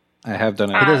 I have done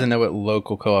He it. doesn't know what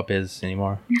local co-op is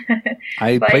anymore.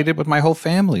 I but- played it with my whole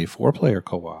family, 4-player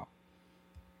co-op.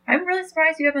 I'm really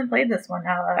surprised you haven't played this one,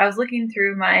 Nala. I was looking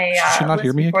through my Should you not list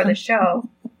hear me before again? the show.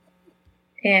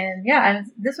 And yeah,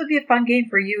 and this would be a fun game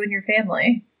for you and your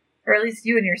family. Or at least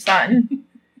you and your son.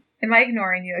 Am I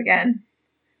ignoring you again?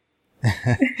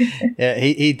 Yeah,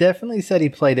 he definitely said he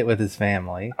played it with his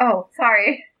family. Oh,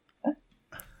 sorry.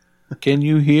 Can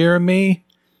you hear me?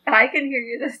 I can hear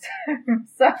you this time. I'm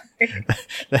sorry.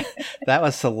 That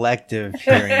was selective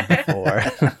hearing before.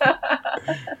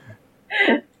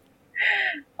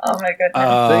 Oh my goodness.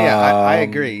 So yeah, I Um,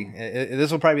 agree.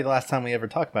 This will probably be the last time we ever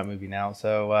talk about movie now.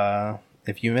 So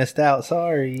if you missed out,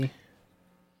 sorry.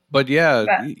 But yeah,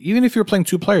 But- even if you're playing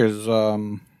 2 players,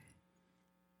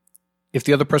 if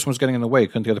the other person was getting in the way,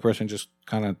 couldn't the other person just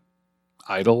kind of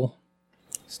idle?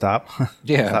 Stop.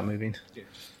 Yeah. Stop moving.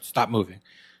 Stop moving.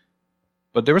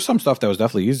 But there was some stuff that was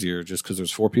definitely easier just because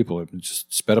there's 4 people. It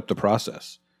just sped up the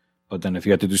process. But then if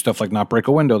you had to do stuff like not break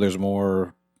a window, there's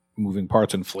more moving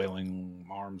parts and flailing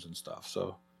arms and stuff.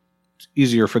 So it's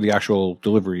easier for the actual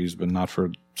deliveries, but not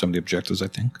for some of the objectives, I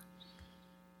think,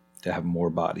 to have more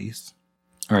bodies.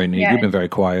 All right, Nate, Yeah. you've been very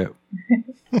quiet.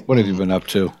 What have you been up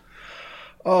to?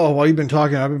 Oh, while you've been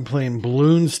talking, I've been playing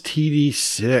Bloons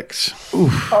TD6.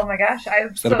 Oh my gosh, I'm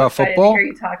that so about excited football? to hear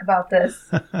you talk about this.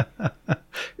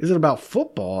 Is it about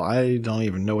football? I don't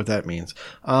even know what that means.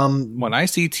 When I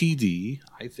see TD,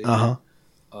 I think Uh-huh.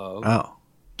 of Oh.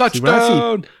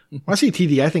 touchdown. When I see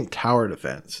TD, I think tower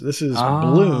defense. This is Ah.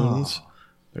 Bloons.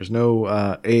 There's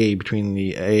no A between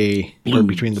the A or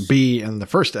between the B and the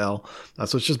first L.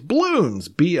 So it's just Bloons.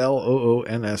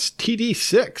 BLOONS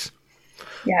TD6.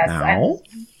 Yes, Now, I'm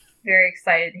very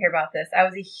excited to hear about this. I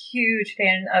was a huge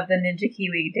fan of the Ninja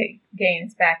Kiwi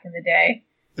games back in the day.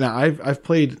 now I've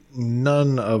played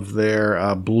none of their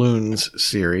Bloons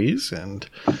series, and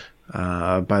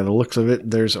by the looks of it,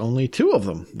 there's only 2 of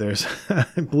them. There's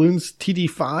Bloons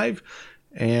TD5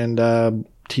 and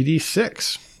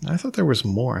TD6. I thought there was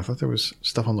more. I thought there was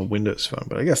stuff on the Windows Phone,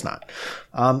 but I guess not.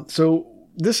 So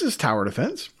this is tower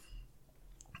defense,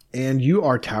 and you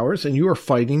are towers, and you are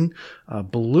fighting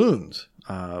balloons,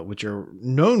 which are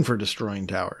known for destroying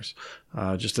towers.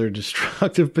 Just their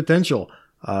destructive potential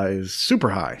is super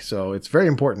high. So it's very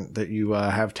important that you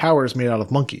have towers made out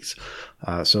of monkeys.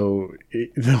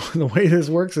 The way this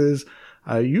works is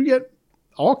you get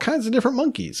all kinds of different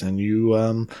monkeys, and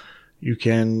you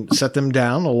can set them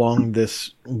down along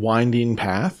this winding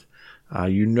path.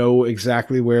 You know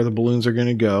exactly where the balloons are going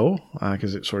to go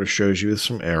because it sort of shows you with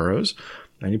some arrows.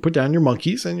 And you put down your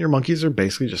monkeys, and your monkeys are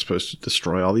basically just supposed to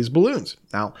destroy all these balloons.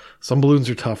 Now, some balloons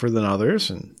are tougher than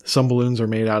others, and some balloons are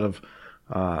made out of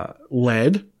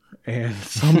lead, and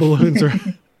some balloons are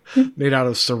made out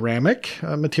of ceramic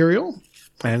material,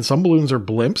 and some balloons are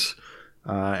blimps.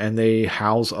 And they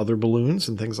house other balloons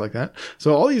and things like that.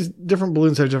 So all these different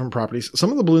balloons have different properties. Some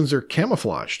of the balloons are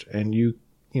camouflaged, and you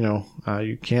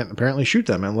can't apparently shoot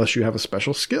them unless you have a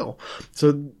special skill.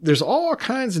 So there's all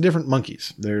kinds of different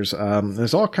monkeys. There's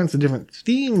all kinds of different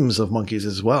themes of monkeys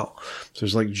as well. So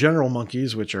there's like general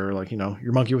monkeys, which are like,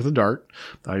 your monkey with a dart,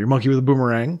 your monkey with a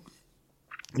boomerang,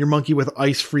 your monkey with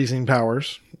ice freezing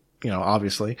powers,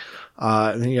 obviously.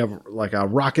 And then you have like a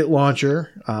rocket launcher,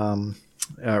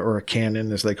 or a cannon,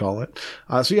 as they call it.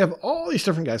 So you have all these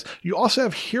different guys. You also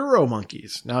have hero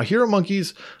monkeys. Now, hero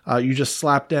monkeys, you just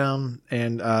slap down,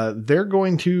 and they're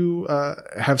going to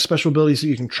have special abilities that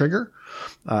you can trigger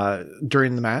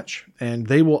during the match, and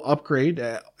they will upgrade.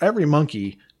 Every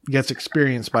monkey gets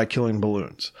experience by killing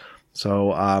balloons.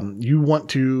 So you want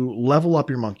to level up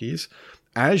your monkeys.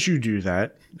 As you do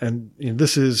that, and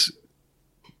this is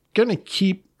going to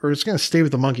keep, or it's going to stay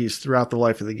with the monkeys throughout the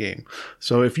life of the game.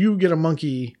 So if you get a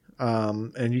monkey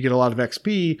and you get a lot of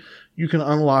XP, you can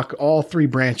unlock all 3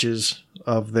 branches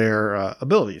of their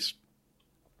abilities.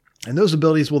 And those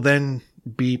abilities will then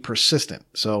be persistent.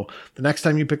 So the next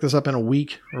time you pick this up in a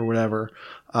week or whatever,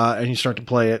 and you start to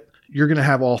play it, you're going to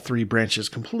have all 3 branches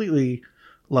completely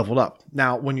leveled up.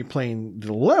 Now, when you're playing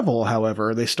the level,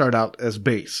 however, they start out as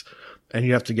base. And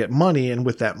you have to get money, and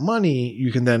with that money,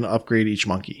 you can then upgrade each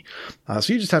monkey.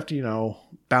 So you just have to,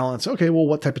 balance, okay, well,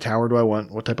 what type of tower do I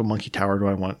want? What type of monkey tower do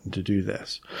I want to do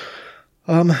this?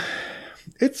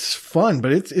 It's fun,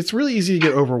 but it's really easy to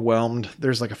get overwhelmed.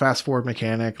 There's like a fast forward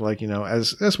mechanic, like,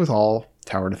 as with all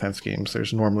tower defense games,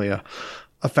 there's normally a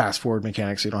fast forward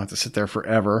mechanic, so you don't have to sit there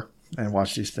forever and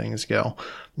watch these things go.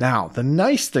 Now, the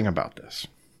nice thing about this,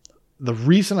 the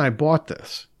reason I bought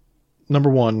this, number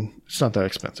 1, it's not that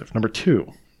expensive. Number 2,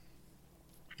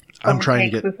 I'm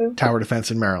trying to Foo-foo. get tower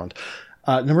defense in Maryland.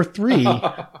 Number 3,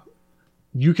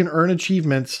 you can earn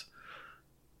achievements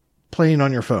playing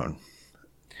on your phone.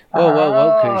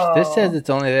 Whoa, Kush. This says it's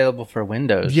only available for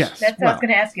Windows. Yes. That's what I was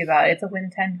going to ask you about. It's a Win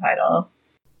 10 title.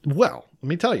 Well, let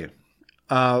me tell you.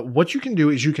 What you can do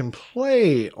is you can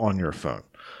play on your phone.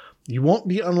 You won't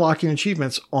be unlocking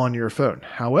achievements on your phone.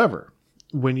 However,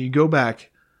 when you go back,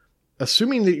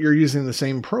 assuming that you're using the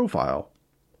same profile,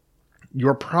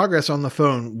 your progress on the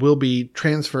phone will be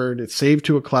transferred. It's saved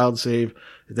to a cloud save.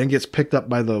 It then gets picked up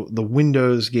by the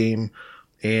Windows game,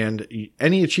 and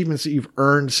any achievements that you've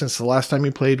earned since the last time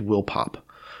you played will pop.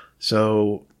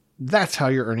 So that's how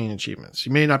you're earning achievements.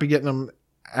 You may not be getting them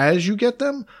as you get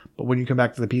them, but when you come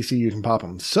back to the PC, you can pop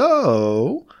them.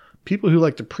 So people who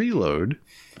like to preload,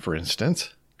 for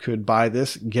instance, could buy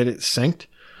this, get it synced,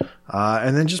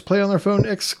 and then just play on their phone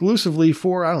exclusively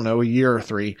for, I don't know, a year or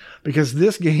 3, because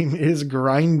this game is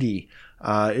grindy.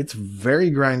 It's very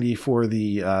grindy for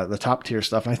the top tier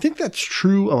stuff. And I think that's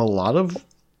true of a lot of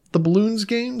the Bloons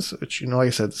games, which, like I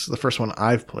said, it's the first one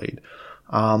I've played.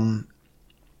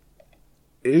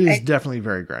 It is definitely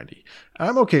very grindy.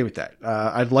 I'm okay with that.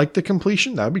 I'd like the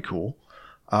completion. That would be cool.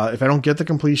 If I don't get the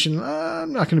completion,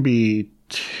 I'm not going to be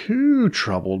too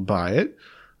troubled by it.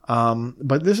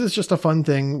 But this is just a fun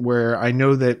thing where I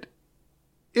know that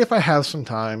if I have some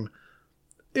time,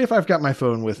 if I've got my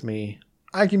phone with me,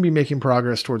 I can be making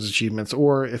progress towards achievements,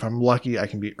 or if I'm lucky, I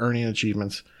can be earning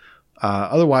achievements.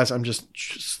 Otherwise, I'm just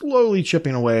slowly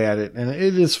chipping away at it, and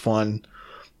it is fun.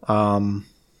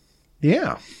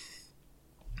 Yeah.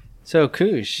 So,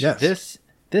 Kush, yes.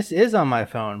 This is on my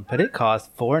phone, but it costs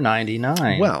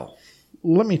 $4.99. Well,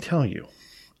 let me tell you,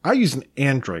 I use an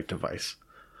Android device.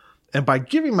 And by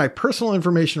giving my personal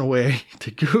information away to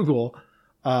Google,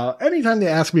 anytime they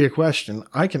ask me a question,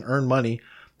 I can earn money.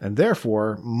 And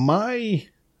therefore, my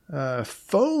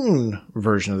phone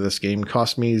version of this game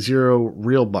cost me 0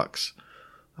 real bucks.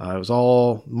 It was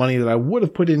all money that I would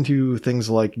have put into things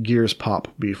like Gears Pop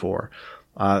before.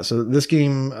 So this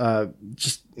game,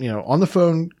 just, on the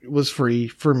phone was free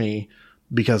for me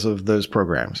because of those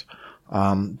programs.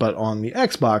 But on the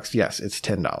Xbox, yes, it's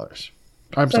 $10.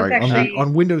 I'm sorry.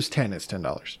 On Windows 10, it's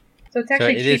 $10. So it's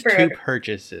actually it cheaper. is 2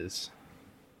 purchases.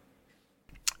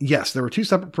 Yes, there were 2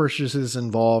 separate purchases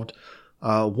involved.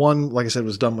 One, like I said,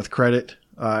 was done with credit,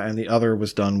 and the other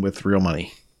was done with real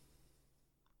money.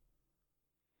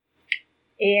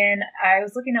 And I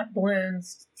was looking up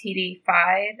Bloons TD5,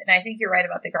 and I think you're right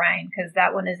about the grind, because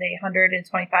that one is a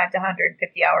 125 to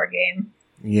 150 hour game.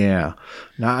 Yeah.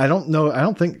 Now, I don't know. I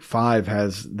don't think 5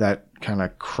 has that kind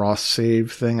of cross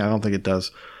save thing. I don't think it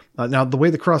does. Now, the way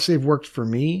the cross save worked for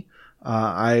me,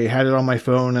 I had it on my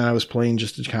phone and I was playing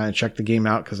just to kind of check the game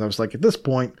out, because I was like, at this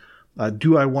point,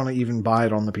 do I want to even buy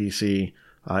it on the PC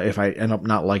if I end up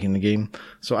not liking the game?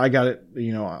 So I got it,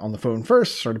 on the phone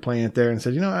first, started playing it there and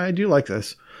said, I do like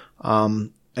this.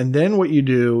 And then what you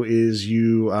do is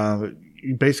you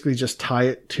basically just tie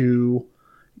it to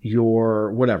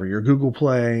your Google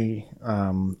Play,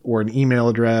 or an email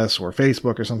address or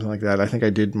Facebook or something like that. I think I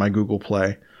did my Google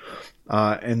Play.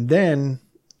 And then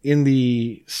in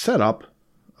the setup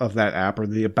of that app, or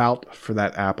the about for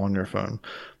that app on your phone,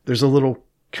 there's a little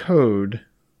code.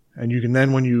 And you can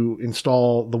then, when you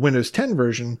install the Windows 10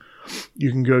 version,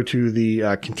 you can go to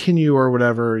the continue or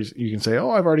whatever. You can say,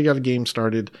 I've already got a game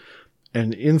started.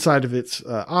 And inside of its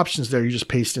options there, you just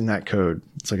paste in that code.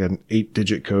 It's like an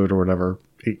 8-digit code or whatever.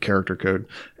 8-character code,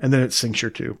 and then it syncs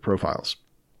your 2 profiles.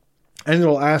 And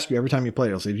it'll ask you every time you play,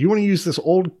 it'll say, do you want to use this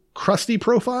old crusty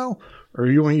profile, or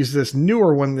do you want to use this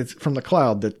newer one that's from the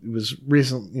cloud that was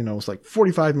recent, it's like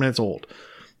 45 minutes old.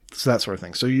 So that sort of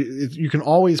thing. So you can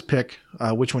always pick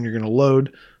which one you're going to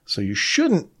load, so you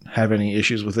shouldn't have any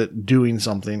issues with it doing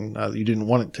something that you didn't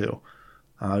want it to.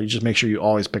 You just make sure you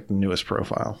always pick the newest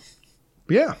profile.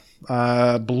 But yeah.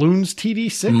 Bloons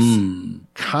TD6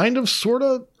 kind of sort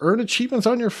of earn achievements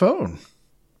on your phone.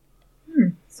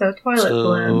 So toilet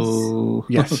balloons.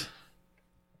 Yes.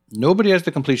 Nobody has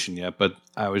the completion yet, but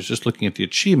I was just looking at the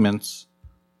achievements,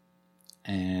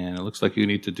 and it looks like you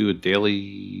need to do a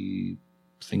daily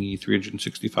thingy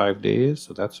 365 days.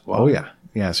 So that's why. Oh yeah.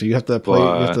 Yeah. So you have to play, you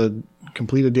have to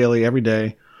complete a daily every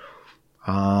day.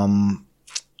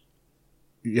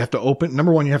 You have to open,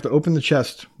 number one, you have to open the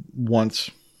chest once,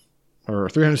 or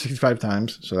 365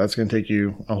 times. So that's going to take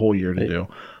you a whole year to do.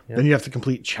 Yep. Then you have to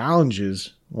complete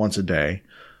challenges once a day.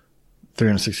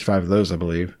 365 of those, I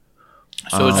believe.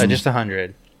 So it's just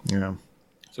 100. Yeah.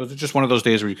 So it's just one of those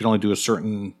days where you can only do a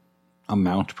certain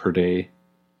amount per day.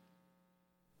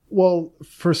 Well,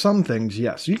 for some things,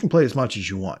 yes. You can play as much as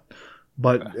you want.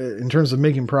 But in terms of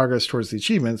making progress towards the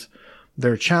achievements,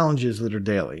 there are challenges that are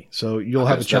daily. So you'll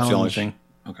have a challenge. That's the only thing.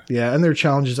 Okay. Yeah, and there are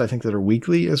challenges I think that are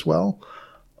weekly as well.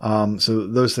 So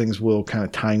those things will kind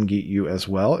of time gate you as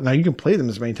well. Now you can play them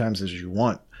as many times as you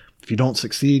want. If you don't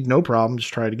succeed, no problem.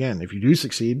 Just try it again. If you do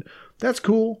succeed, that's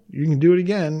cool. You can do it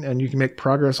again, and you can make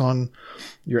progress on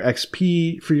your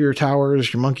XP for your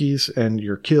towers, your monkeys, and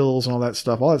your kills and all that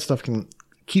stuff. All that stuff can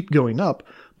keep going up,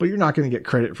 but you're not going to get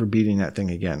credit for beating that thing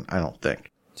again, I don't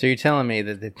think. So you're telling me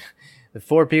that the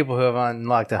 4 people who have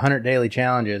unlocked 100 daily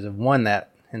challenges have won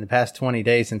that in the past 20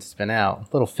 days since it's been out.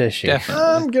 A little fishy. Definitely.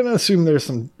 I'm going to assume there's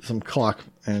some clock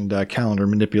and calendar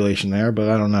manipulation there, but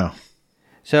I don't know.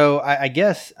 So I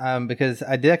guess because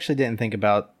I actually didn't think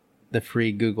about the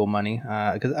free Google money,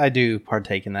 because I do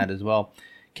partake in that as well.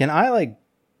 Can I like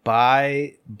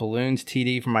buy Bloons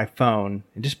TD for my phone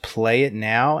and just play it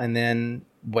now and then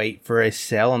wait for a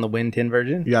sale on the Win 10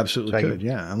 version? You absolutely could,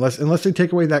 yeah. Unless they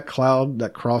take away that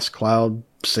cross cloud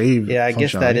save. Yeah, I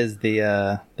guess that is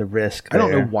the risk there. I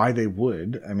don't know why they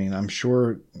would. I mean, I'm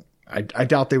sure I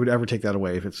doubt they would ever take that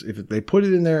away. If they put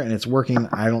it in there and it's working,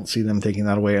 I don't see them taking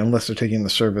that away unless they're taking the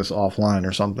service offline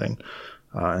or something.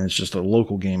 And it's just a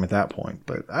local game at that point.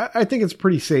 But I think it's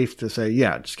pretty safe to say,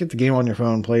 yeah, just get the game on your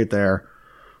phone, play it there.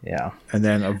 Yeah. And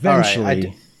then eventually...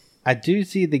 Right. I do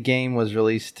see the game was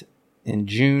released in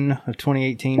June of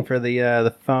 2018 for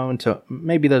the phone, so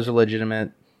maybe those are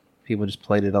legitimate. People just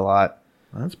played it a lot.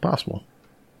 That's possible.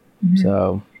 Mm-hmm.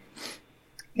 So...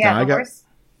 Yeah, now worst...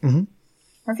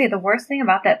 Let's see, the worst thing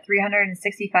about that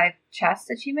 365 chest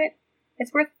achievement,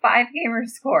 it's worth 5 gamer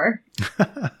score.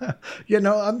 Yeah,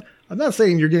 no, I'm not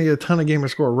saying you're going to get a ton of gamer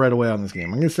score right away on this game.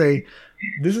 I'm going to say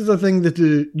this is a thing that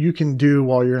you can do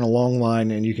while you're in a long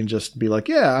line, and you can just be like,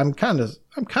 yeah, I'm kind of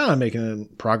making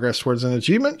progress towards an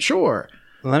achievement. Sure.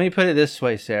 Let me put it this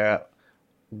way, Sarah.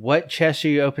 What chests are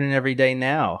you opening every day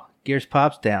now? Gears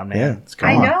Pop's down, man. Yeah, it's gone.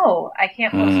 I know. I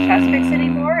can't post chest picks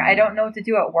anymore. I don't know what to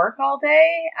do at work all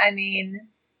day. I mean,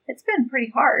 it's been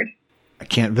pretty hard. I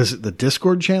can't visit the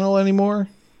Discord channel anymore.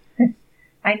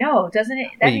 I know, doesn't it?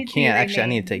 Well, you can't. Actually, I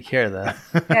need to take care of that.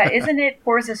 Yeah, isn't it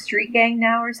Forza Street Gang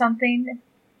now or something?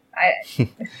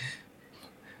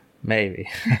 Maybe.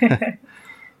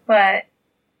 But,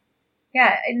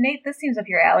 yeah, Nate, this seems up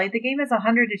your alley. The game has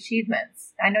 100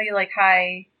 achievements. I know you like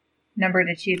high-numbered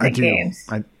achievement games.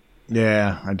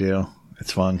 Yeah, I do.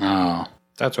 It's fun. Oh,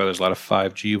 that's why there's a lot of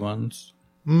 5G ones.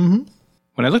 Mm-hmm.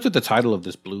 When I looked at the title of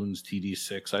this Bloons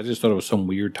TD6, I just thought it was some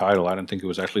weird title. I didn't think it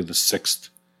was actually the 6th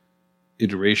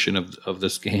iteration of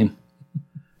this game.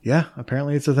 Yeah,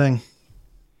 apparently it's a thing.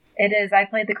 It is. I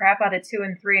played the crap out of 2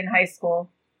 and 3 in high school.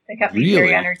 They kept me Really?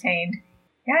 very entertained.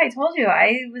 Yeah, I told you.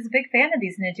 I was a big fan of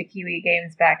these Ninja Kiwi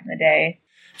games back in the day.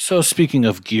 So speaking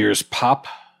of Gears Pop,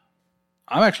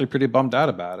 I'm actually pretty bummed out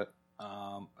about it.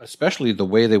 Especially the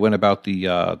way they went about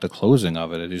the closing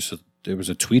of it. There was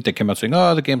a tweet that came out saying,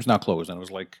 "Oh, the game's not closed," and it was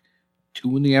like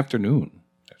 2 p.m.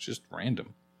 That's just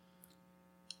random.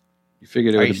 You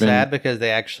figured it would have been sad because they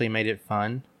actually made it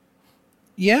fun?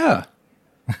 Yeah.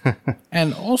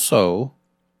 And also,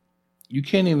 you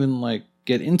can't even like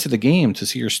get into the game to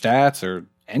see your stats or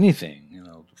anything.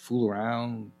 Fool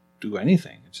around, do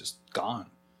anything. It's just gone.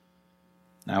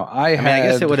 Now I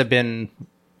guess it would have been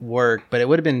work, but it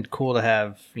would have been cool to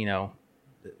have,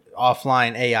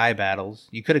 offline AI battles.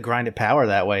 You could have grinded power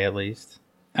that way at least.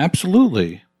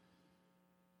 Absolutely.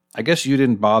 I guess you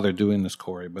didn't bother doing this,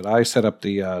 Corey, but I set up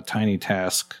the tiny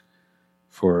task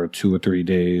for 2 or 3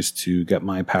 days to get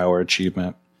my power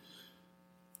achievement.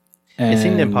 And it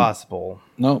seemed impossible.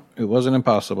 No, it wasn't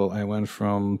impossible. I went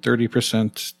from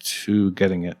 30% to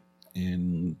getting it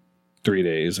in 3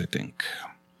 days, I think.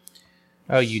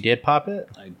 Oh, you did pop it?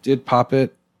 I did pop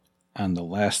it on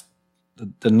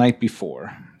the night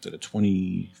before, to the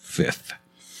 25th.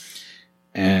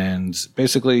 And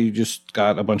basically you just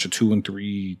got a bunch of 2 and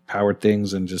 3 powered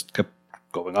things and just kept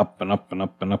going up and up and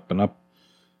up and up and up.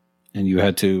 And you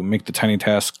had to make the tiny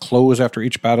task close after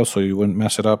each battle so you wouldn't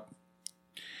mess it up.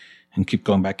 And keep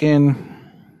going back in.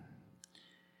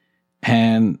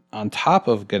 And on top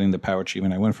of getting the power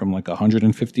achievement, I went from like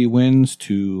 150 wins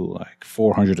to like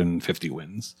 450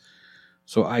 wins.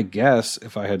 So I guess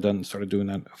if I had started doing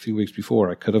that a few weeks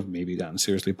before, I could have maybe gotten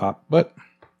seriously popped. But,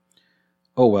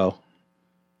 oh well.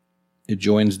 It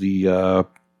joins the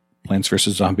Plants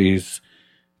vs. Zombies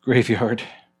graveyard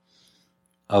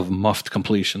of muffed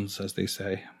completions, as they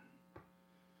say.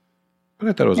 But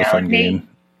I thought it was a fun game.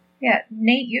 Yeah,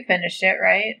 Nate, you finished it,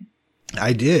 right?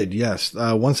 I did, yes.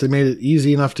 Once they made it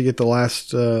easy enough to get the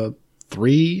last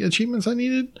 3 achievements I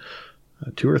needed,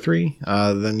 2 or 3,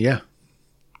 then yeah.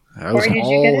 I was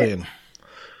all in.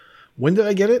 When did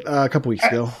I get it? A couple weeks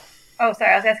ago. Oh,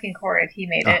 sorry. I was asking Corey if he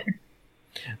made it.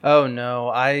 Oh no,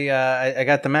 I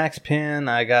got the max pin.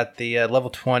 I got the level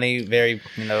 20. Very,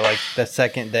 like the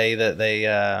second day that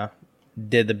they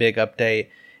did the big update,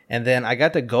 and then I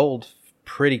got the gold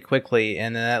pretty quickly,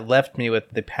 and then that left me with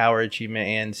the power achievement.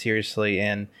 And seriously,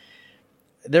 and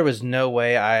there was no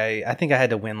way. I think I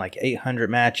had to win like 800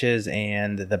 matches,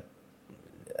 and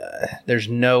there's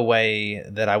no way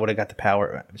that I would have got the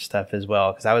power stuff as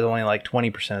well, because I was only like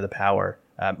 20% of the power.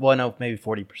 Well, no, maybe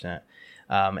 40%.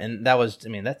 And that was,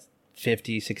 that's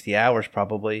 50, 60 hours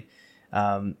probably.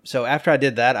 So after I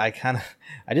did that, I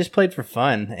just played for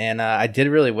fun, and I did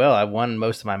really well. I won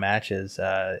most of my matches.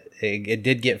 It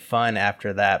did get fun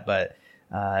after that, but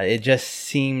it just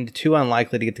seemed too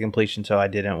unlikely to get the completion, so I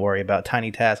didn't worry about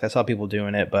Tiny Task. I saw people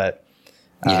doing it, but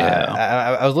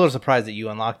I was a little surprised that you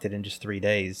unlocked it in just 3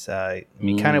 days.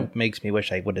 Kind of makes me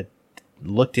wish I would have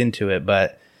looked into it,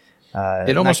 but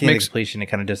it almost makes completion. It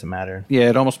kind of doesn't matter. Yeah,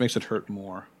 it almost makes it hurt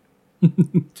more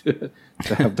to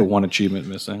have the one achievement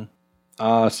missing.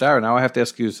 Sarah, now I have to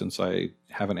ask you, since I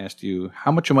haven't asked you,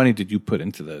 how much money did you put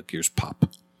into the Gears Pop?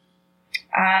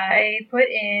 I put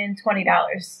in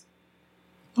 $20.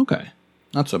 Okay,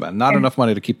 not so bad. Not enough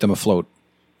money to keep them afloat,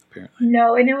 apparently.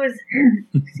 No, and it was,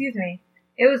 excuse me,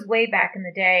 it was way back in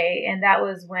the day, and that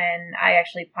was when I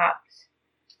actually popped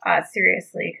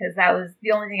seriously, because that was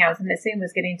the only thing I was missing,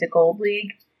 was getting to Gold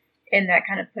League, and that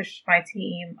kind of pushed my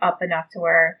team up enough to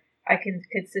where I can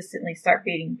consistently start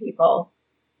beating people.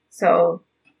 So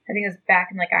I think it was back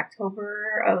in like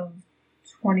October of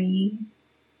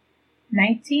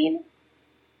 2019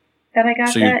 that I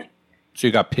got that. So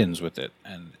you got pins with it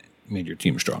and made your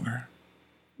team stronger.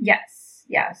 Yes.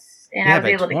 And yeah, I was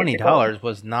able to get $20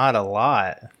 was not a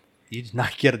lot. You did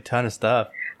not get a ton of stuff.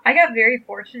 I got very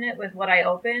fortunate with what I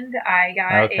opened. I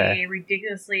got I got a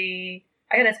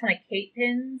ton of Kate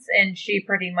pins, and she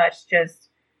pretty much just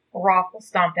raffle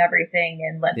stomped everything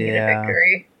and led me to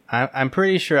victory. I'm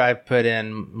pretty sure I put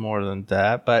in more than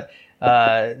that, but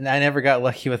I never got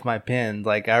lucky with my pins.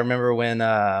 Like, I remember when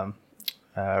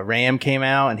Ram came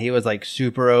out, and he was like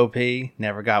super OP.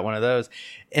 Never got one of those.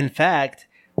 In fact,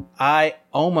 I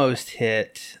almost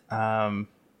hit...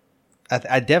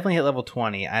 I definitely hit level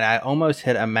 20, and I almost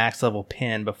hit a max level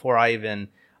pin before I even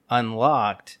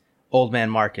unlocked Old Man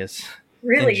Marcus.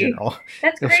 Really? In general.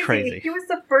 That's crazy. He was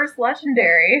the first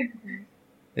legendary.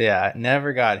 Yeah,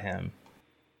 never got him.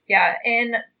 Yeah,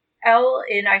 and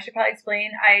I should probably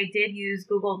explain, I did use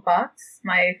Google Bucks,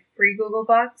 my free Google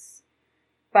Bucks,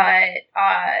 but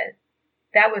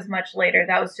that was much later.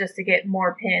 That was just to get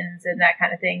more pins and that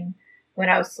kind of thing when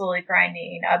I was slowly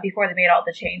grinding, before they made all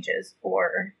the changes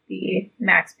for the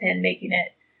max pin, making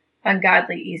it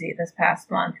ungodly easy this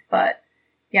past month. But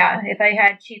yeah, if I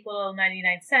had cheap little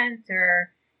 99-cent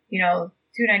or,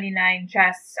 $2.99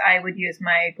 chests, I would use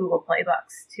my Google Play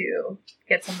Bucks to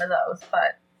get some of those.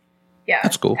 But yeah,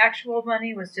 that's cool. Actual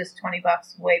money was just $20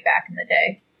 way back in the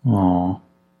day. Aww.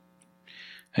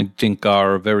 I think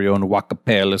our very own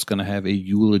Wakapel is going to have a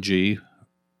eulogy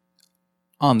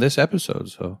on this episode,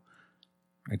 so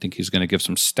I think he's going to give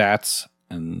some stats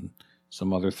and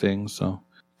some other things. So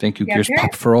thank you, Gears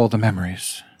Pop, for all the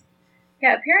memories.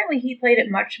 Yeah, apparently he played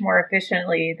it much more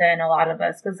efficiently than a lot of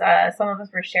us, because some of us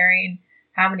were sharing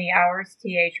how many hours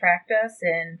TA tracked us,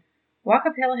 and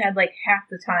Wakapel had like half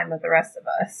the time of the rest of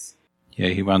us. Yeah,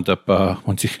 he wound up,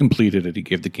 once he completed it, he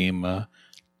gave the game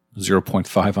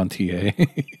 0.5 on TA.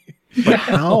 But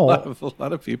how? a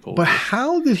lot of people. But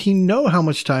how did he know how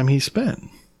much time he spent?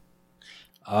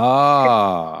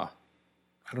 I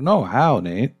don't know how,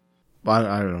 Nate.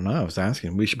 I don't know. I was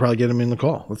asking. We should probably get him in the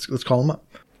call. Let's call him up.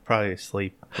 Probably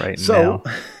asleep now. So,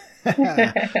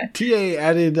 TA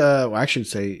added, I should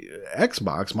say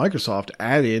Microsoft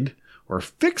added or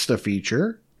fixed a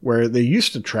feature where they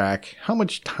used to track how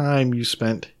much time you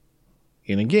spent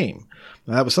in a game.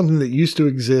 Now, that was something that used to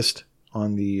exist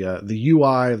on the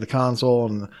UI of the console,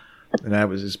 and that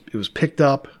it was picked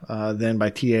up then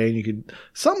by TA, and you could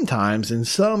sometimes in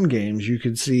some games you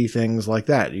could see things like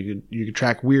that. You could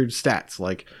track weird stats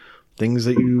like things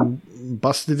that you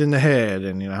busted in the head,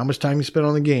 and how much time you spent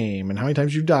on the game, and how many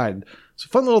times you died. So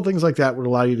fun little things like that would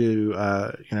allow you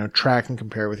to track and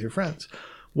compare with your friends.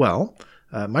 Well,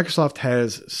 Microsoft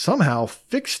has somehow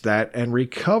fixed that and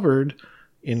recovered,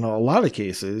 in a lot of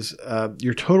cases,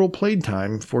 your total played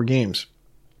time for games.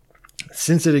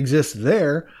 Since it exists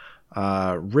there,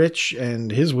 Rich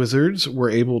and his wizards were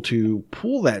able to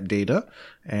pull that data,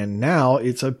 and now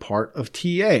it's a part of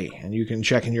TA, and you can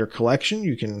check in your collection.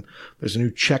 There's a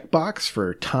new checkbox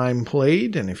for time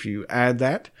played, and if you add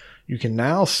that, you can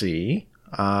now see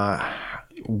how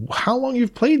long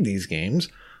you've played these games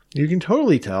you can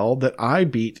totally tell that I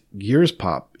beat Gears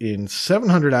Pop in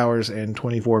 700 hours and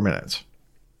 24 minutes.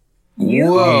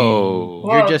 Whoa.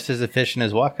 You're just as efficient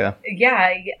as Waka. Yeah,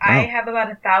 I Wow. have about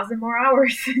 1,000 more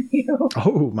hours than you.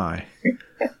 Oh, my.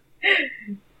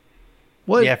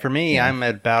 What? Yeah, for me, I'm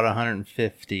at about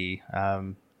 150.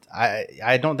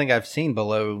 I don't think I've seen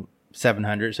below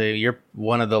 700, so you're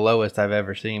one of the lowest I've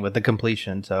ever seen with the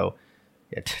completion. So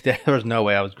yeah, there was no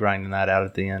way I was grinding that out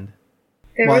at the end.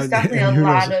 There Well, was definitely a who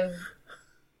lot knows? of.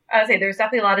 I would say there was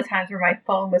definitely a lot of times where my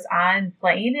phone was on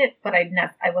playing it, but I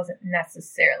wasn't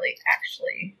necessarily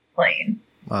actually playing.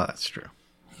 Well, that's true.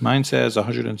 Mine says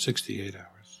 168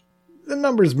 hours. The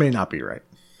numbers may not be right.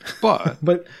 But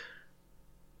But,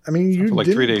 I mean, you For like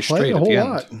didn't 3 days play straight a at whole the end.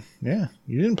 lot. Yeah,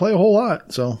 you didn't play a whole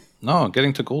lot, so... no,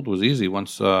 getting to gold was easy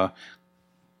once I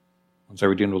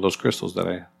redeemed all those crystals that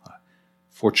I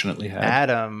fortunately had.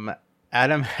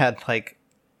 Adam had like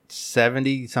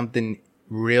 70 something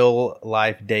real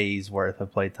life days worth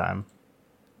of playtime.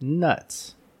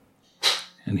 Nuts.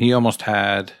 And he almost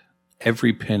had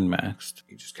every pin maxed.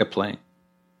 He just kept playing.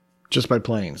 Just by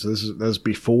playing. So that was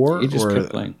before? He just or... kept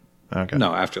playing. Okay.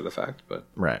 No, after the fact. But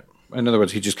Right. in other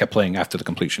words, he just kept playing after the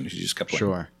completion. He just kept playing.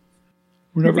 Sure.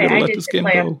 We're never Okay, going I to let did this game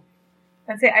play go.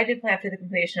 I'd say I did play after the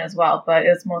completion as well, but it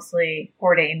was mostly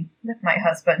hoarding with my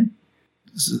husband.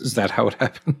 Is that how it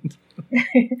happened?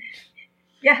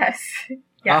 Yes.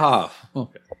 Yes. Ah,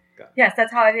 okay. Yes,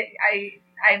 that's how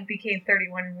I became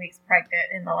 31 weeks pregnant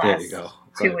in the last There you go.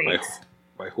 2 weeks.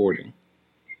 By hoarding.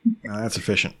 That's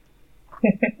efficient.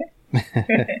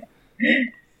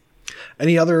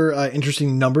 Any other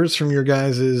interesting numbers from your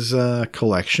guys'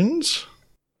 collections?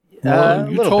 Well,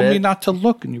 you little told me bit. not to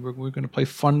look, and we were going to play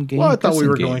fun games. Well, I thought we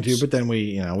were going to, but then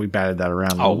we batted that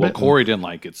around a Oh, little well, bit. Corey didn't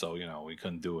like it, so, we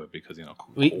couldn't do it because, You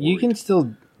Corey. can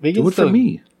still do it for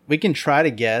me. We can try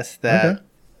to guess that Okay.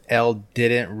 Elle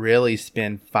didn't really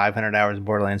spend 500 hours in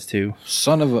Borderlands 2.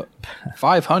 Son of a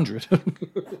 500. Am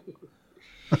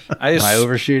I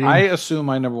overshooting? I assume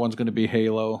my number one's going to be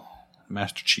Halo,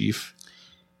 Master Chief.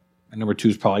 My number two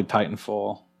is probably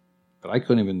Titanfall, but I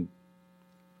couldn't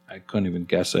even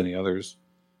guess any others.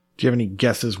 Do you have any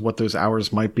guesses what those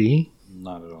hours might be?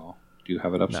 Not at all. Do you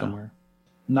have it up somewhere?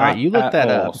 All right, you look at that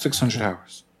all. up. 600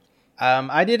 hours.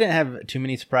 I didn't have too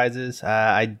many surprises.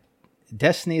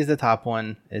 Destiny is the top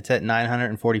one. It's at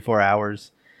 944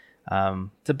 hours.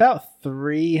 It's about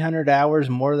 300 hours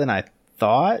more than I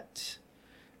thought.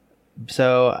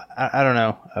 So I don't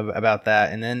know about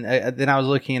that. And then I was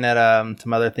looking at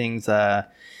some other things.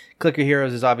 Clicker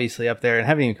Heroes is obviously up there, and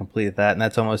haven't even completed that, and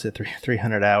that's almost at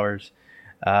 300 hours.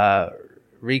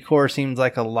 Recore seems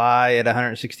like a lie at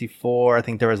 164. I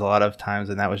think there was a lot of times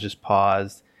when that was just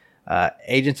paused.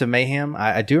 Agents of Mayhem,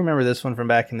 I do remember this one from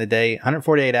back in the day.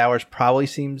 148 hours probably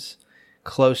seems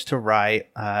close to right.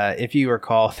 If you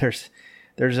recall,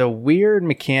 there's a weird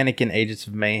mechanic in Agents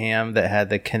of Mayhem that had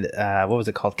the what was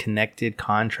it called, connected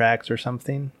contracts or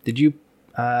something. Did you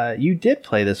did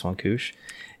play this one, Koosh?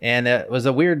 And it was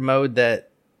a weird mode that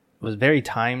was very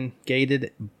time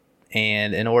gated,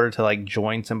 and in order to like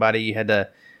join somebody, you had to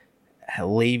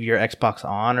leave your Xbox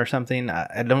on or something.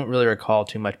 I don't really recall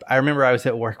too much. I remember I was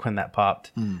at work when that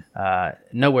popped.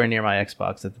 Nowhere near my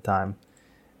Xbox at the time.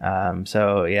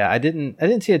 So yeah, I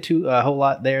didn't see a whole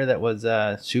lot there that was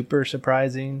super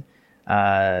surprising.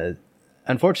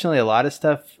 Unfortunately, a lot of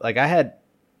stuff, like I had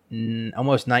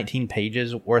almost 19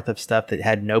 pages worth of stuff that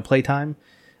had no playtime.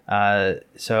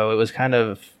 So it was kind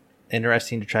of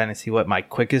interesting to try and see what my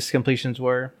quickest completions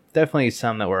were. Definitely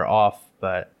some that were off,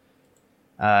 but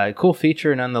cool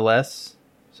feature nonetheless.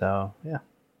 So yeah.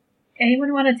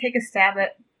 Anyone want to take a stab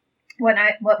at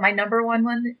what my number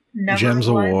one? Gems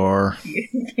of War.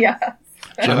 Yeah.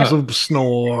 Gems of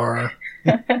Snore.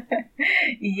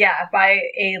 Yeah, by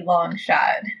a long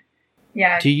shot.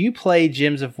 Yeah. Do you play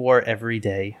Gems of War every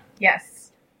day?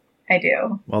 Yes, I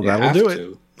do. Well, You that'll have do it.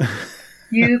 to.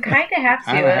 You kind of have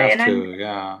to. I have and to,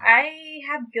 yeah. I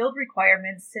have guild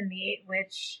requirements to meet,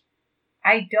 which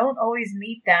I don't always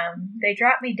meet them. They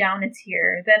drop me down a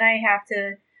tier. Then I have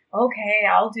to, okay,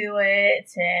 I'll do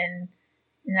it. And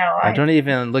no, I don't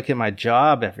even look at my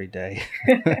job every day.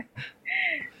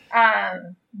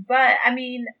 But I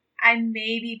mean, I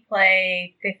maybe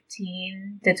play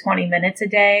 15 to 20 minutes a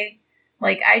day.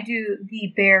 Like I do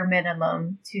the bare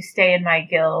minimum to stay in my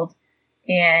guild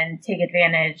and take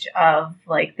advantage of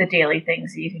like the daily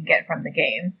things that you can get from the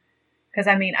game. Because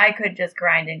I mean, I could just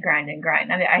grind and grind and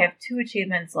grind. I mean, I have 2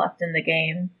 achievements left in the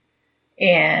game,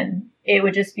 and it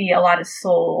would just be a lot of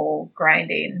soul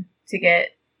grinding to get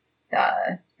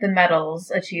the medals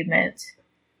achievement.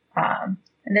 And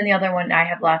then the other one I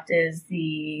have left is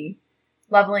the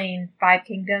leveling 5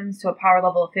 kingdoms to a power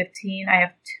level of 15. I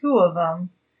have 2 of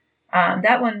them.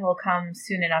 That one will come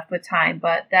soon enough with time,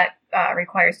 but that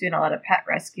requires doing a lot of pet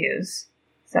rescues.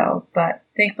 So, but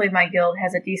thankfully my guild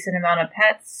has a decent amount of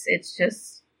pets. It's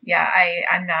just, yeah,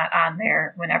 I'm not on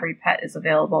there when every pet is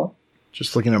available.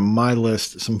 Just looking at my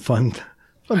list, some fun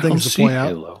things to point out.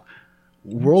 Halo.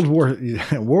 World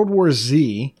War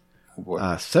Z,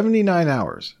 79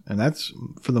 hours. And that's,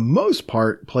 for the most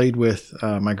part, played with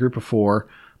my group of 4.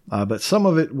 But some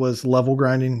of it was level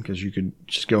grinding because you could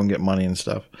just go and get money and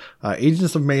stuff.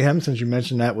 Agents of Mayhem, since you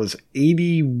mentioned that, was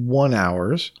 81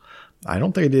 hours. I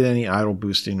don't think I did any idle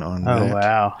boosting on that. Oh,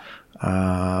 wow.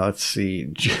 Let's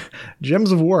see.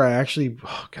 Gems of War, I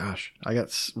got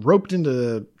roped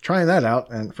into trying that out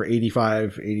and for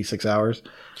 86 hours.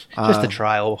 Just a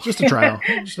trial. Just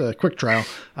a quick trial.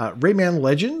 Rayman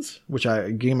Legends, which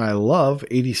a game I love,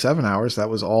 87 hours. That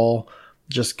was all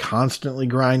just constantly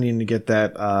grinding to get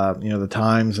that, the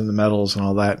times and the medals and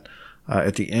all that.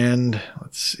 At the end,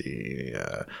 let's see,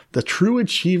 the True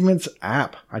Achievements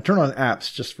app. I turn on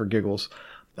apps just for giggles.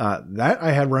 That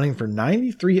I had running for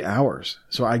 93 hours.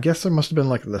 So I guess there must have been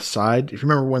like the side. If you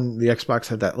remember when the Xbox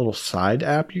had that little side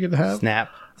app you could have. Snap.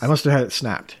 I must have had it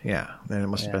snapped. Yeah. Then it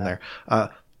must have been there.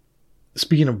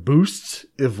 Speaking of boosts,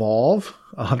 Evolve,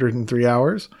 103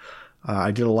 hours.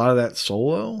 I did a lot of that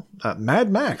solo. Mad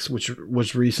Max, which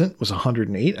was recent, was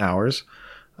 108 hours.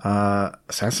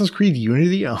 Assassin's Creed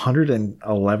Unity,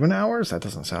 111 hours. That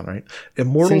doesn't sound right.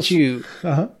 Immortals.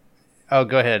 Oh,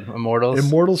 go ahead.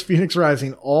 Immortals, Phoenix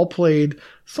Rising, all played.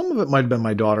 Some of it might have been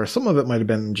my daughter. Some of it might have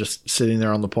been just sitting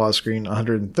there on the pause screen.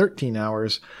 113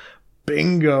 hours.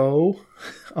 Bingo,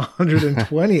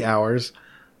 120 hours.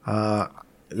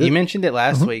 You mentioned it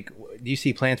last week. Do you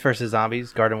see Plants vs.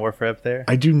 Zombies Garden Warfare up there?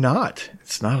 I do not.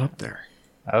 It's not up there.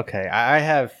 Okay. I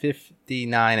have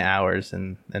 59 hours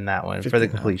in that one 59. For the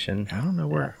completion. I don't know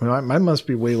where. Mine must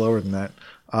be way lower than that.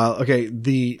 Okay.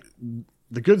 The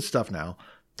good stuff now.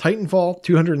 Titanfall,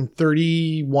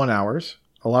 231 hours.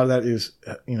 A lot of that is,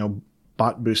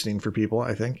 bot boosting for people,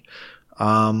 I think.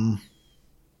 Battleborn,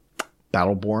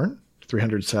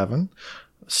 307.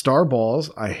 Star Balls,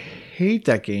 I hate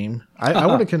that game. I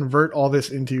want to convert all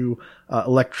this into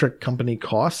electric company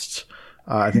costs.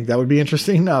 I think that would be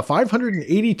interesting.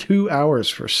 582 hours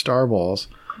for Star Balls.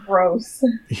 Gross.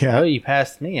 Yeah. Oh, you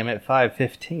passed me. I'm at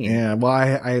 515. Yeah, well,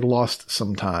 I lost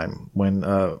some time when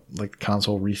like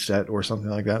console reset or something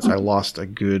like that. So I lost a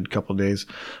good couple of days.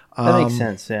 That makes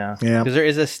sense, yeah. Yeah. Because there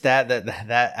is a stat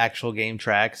that actual game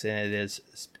tracks, and it is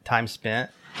time spent.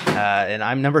 And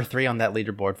I'm number 3 on that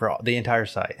leaderboard for the entire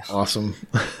site. Awesome.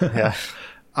 Yeah.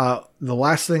 The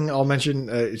last thing I'll mention,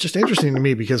 it's just interesting to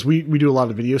me because we do a lot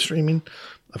of video streaming,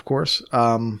 of course.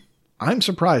 I'm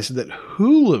surprised that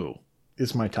Hulu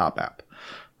is my top app.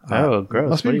 Oh, gross.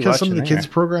 Must be because some of the kids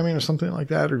programming or something like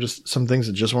that, or just some things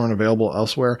that just weren't available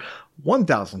elsewhere.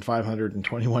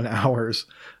 1,521 hours,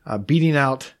 beating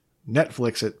out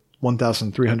Netflix at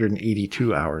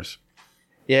 1,382 hours.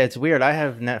 Yeah, it's weird. I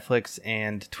have Netflix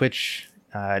and Twitch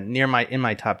in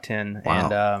my top 10.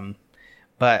 Wow. And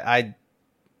but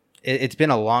it's been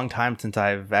a long time since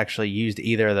I've actually used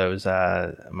either of those.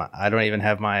 I don't even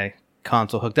have my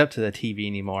console hooked up to the TV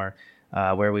anymore,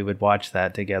 where we would watch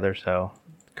that together. So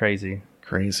crazy.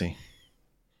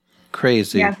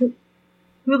 Yeah,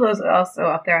 Hulu's also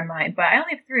up there on mine, but I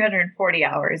only have 340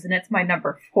 hours, and it's my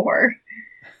number 4.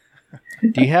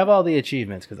 Do you have all the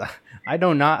achievements? Because I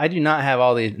do not have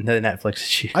all the Netflix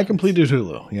achievements. I completed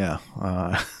Hulu. Yeah.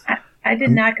 I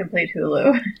did not complete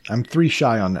Hulu. I'm 3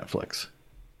 shy on Netflix.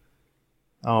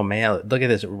 Oh man, look at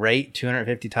this. Rate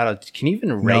 250 titles. Can you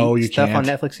even rate stuff on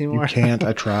Netflix anymore? You can't.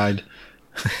 I tried.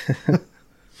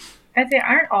 I'd say,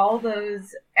 aren't all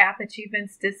those app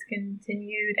achievements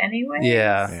discontinued anyway?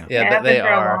 Yeah, they have been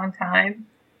for a long time.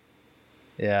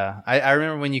 Yeah, I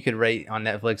remember when you could rate on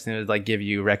Netflix and it would like give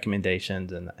you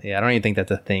recommendations, and I don't even think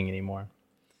that's a thing anymore.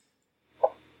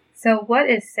 So what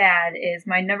is sad is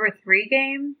my number 3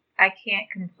 game I can't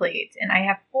complete, and I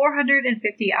have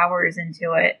 450 hours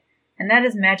into it, and that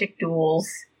is Magic Duels.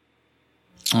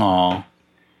 Aw.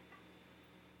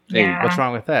 Hey, what's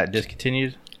wrong with that?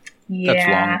 Discontinued? Yeah. That's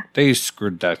long. They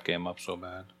screwed that game up so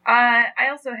bad. I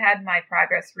also had my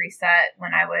progress reset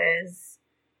when I was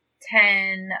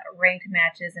 10 ranked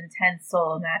matches and 10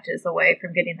 solo matches away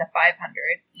from getting the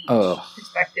 500 each,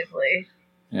 respectively.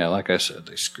 Yeah, like I said,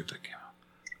 they screwed that game up.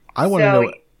 I want to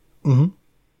know. Mm-hmm.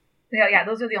 Yeah,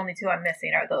 those are the only 2 I'm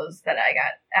missing, are those that I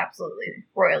got absolutely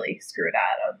royally screwed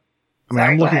out of.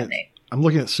 I'm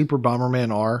looking at Super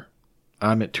Bomberman R.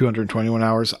 I'm at 221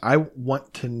 hours. I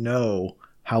want to know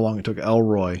how long it took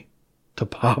Elroy to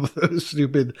pop those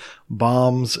stupid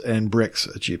bombs and bricks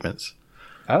achievements.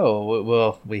 Oh,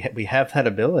 well, we have that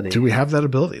ability. Do we have that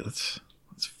ability? Let's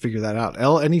figure that out.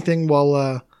 Elle, anything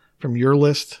from your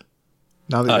list?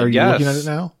 Now that are you looking at it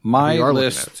now?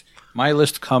 My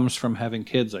list comes from having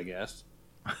kids, I guess.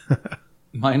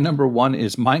 My number one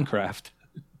is Minecraft.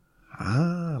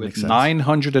 With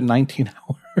 919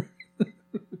 hours.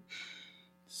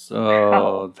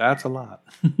 So that's a lot.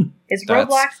 Is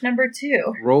Roblox number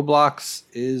 2? Roblox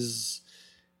is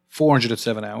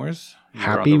 407 hours. You're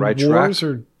Happy on the right Wars track.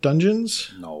 or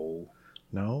Dungeons? No.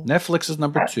 No. Netflix is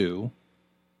number 2.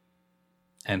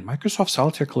 And Microsoft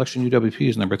Solitaire Collection UWP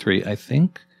is number 3. I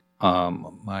think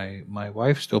my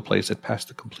wife still plays it past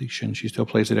the completion. She still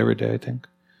plays it every day, I think.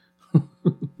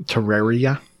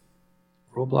 Terraria.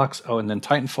 Roblox. Oh, and then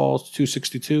Titanfall's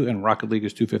 262 and Rocket League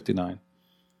is 259.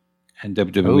 And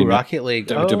WWE. Rocket League.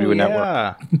 WWE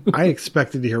Network. Yeah. I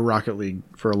expected to hear Rocket League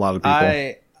for a lot of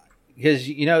people. Because,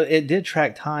 it did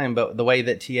track time, but the way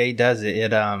that TA does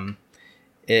it,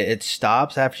 it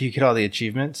stops after you get all the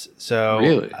achievements. So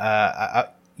really,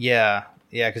 yeah,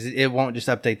 because it won't just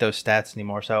update those stats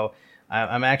anymore. So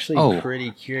I'm actually pretty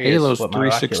curious. Halo's what my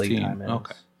Rocket League 316. time is.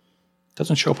 Okay,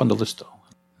 doesn't show up on the list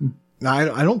though. Now,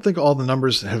 I don't think all the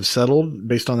numbers have settled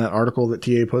based on that article that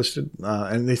TA posted.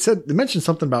 And they mentioned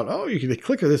something about, you can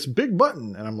click this big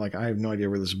button. And I'm like, I have no idea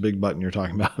where this big button you're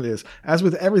talking about is. As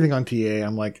with everything on TA,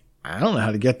 I'm like, I don't know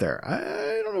how to get there.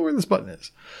 I don't know where this button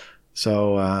is.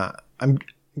 So I'm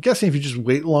guessing if you just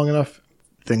wait long enough,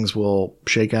 things will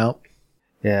shake out.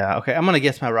 Yeah, okay. I'm going to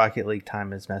guess my Rocket League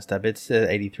time is messed up. It's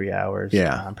 83 hours.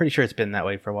 Yeah. I'm pretty sure it's been that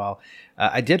way for a while.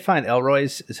 I did find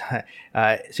Elroy's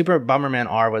Super Bomberman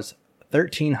R was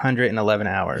 1,311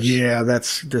 hours. Yeah,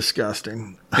 that's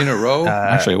disgusting. In a row?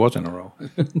 Actually, it was in a row.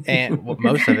 And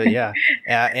most of it, yeah.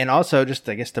 And also, just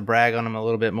I guess to brag on him a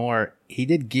little bit more, he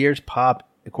did Gears Pop,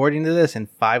 according to this, in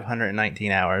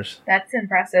 519 hours. That's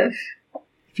impressive.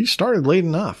 If you started late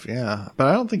enough, yeah. But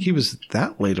I don't think he was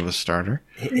that late of a starter.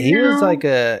 He was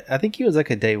I think he was like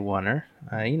a day oneer.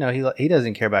 He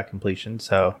doesn't care about completion,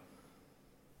 so.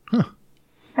 Huh.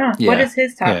 Yeah. What is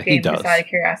his top game, does. just out of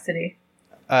curiosity?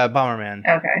 Bomberman.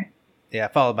 Okay. Yeah,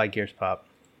 followed by Gears Pop.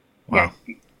 Wow.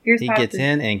 Yeah, Gears He Pop gets is,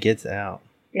 in and gets out.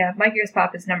 Yeah, my Gears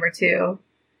Pop is number 2.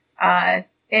 And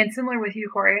similar with you,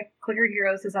 Corey, Clicker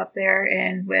Heroes is up there,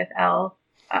 and with L,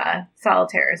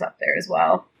 Solitaire is up there as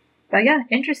well. But yeah,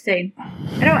 interesting.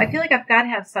 I feel like I've got to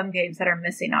have some games that are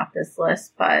missing off this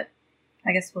list, but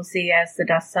I guess we'll see as the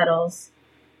dust settles.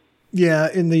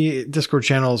 Yeah, in the Discord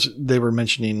channels, they were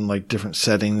mentioning like different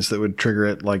settings that would trigger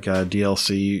it, like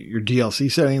DLC. Your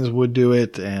DLC settings would do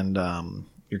it, and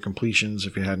your completions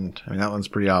if you hadn't. I mean, that one's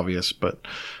pretty obvious, but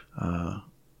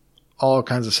all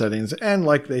kinds of settings. And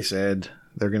like they said,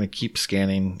 they're going to keep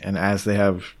scanning, and as they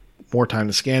have more time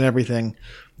to scan everything,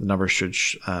 the numbers should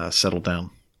settle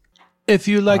down. If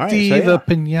you like All right, Diva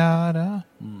Pinata.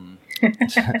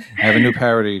 I have a new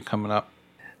parody coming up.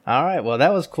 All right. Well,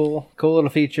 that was cool. Cool little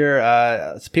feature.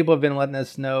 So people have been letting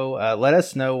us know. Let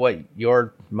us know what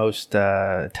your most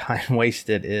time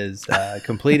wasted is.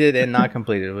 Completed and not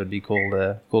completed. It would be cool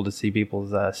to see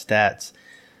people's stats.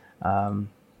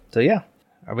 So yeah,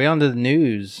 are we on to the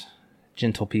news,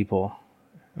 gentle people?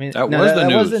 I mean, That was the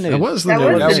news. That was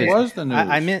the news.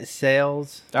 I meant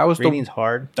sales. That was reading's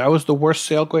hard. That was the worst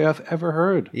Sailway I've ever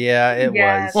heard. Yeah, it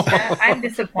was. I'm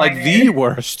disappointed. Like the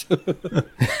worst.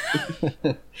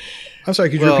 I'm sorry,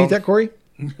 could you repeat that, Corey?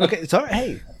 Okay, sorry.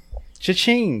 Hey,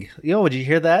 cha-ching. Yo, did you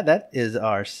hear that? That is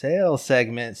our sale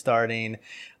segment starting.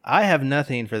 I have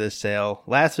nothing for this sale.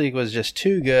 Last week was just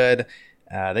too good.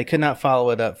 They could not follow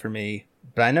it up for me.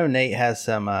 But I know Nate has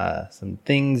some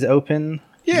things open.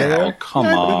 Yeah. Oh, come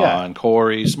on,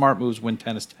 Corey. Smart Moves Win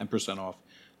 10 is 10% off.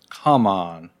 Come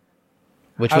on.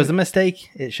 Which was a mistake.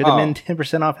 It should have been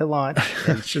 10% off at launch.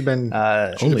 It should have been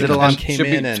only Zidalon came should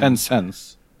in be and 10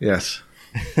 cents. Yes.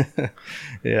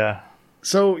 yeah.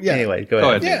 So, yeah. Anyway, go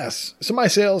ahead. Yes. So my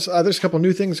sales, there's a couple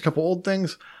new things, a couple old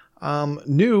things.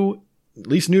 New, at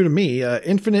least new to me,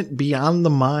 Infinite Beyond the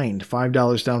Mind,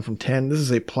 $5 down from 10. This is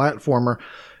a platformer.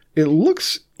 It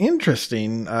looks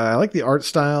interesting. I like the art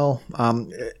style.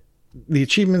 The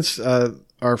achievements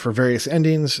are for various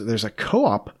endings. There's a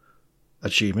co-op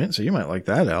achievement, so you might like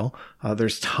that, El.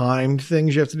 There's timed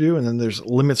things you have to do, and then there's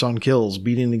limits on kills,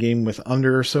 beating the game with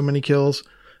under so many kills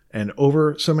and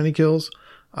over so many kills.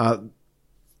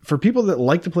 For people that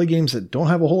like to play games that don't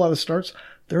have a whole lot of starts,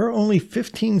 there are only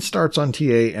 15 starts on TA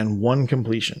and 1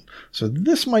 completion. So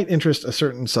this might interest a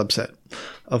certain subset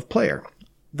of player.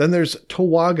 Then there's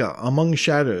Towaga Among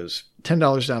Shadows,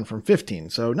 $10 down from 15.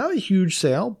 So not a huge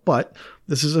sale, but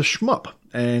This is a shmup,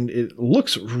 and it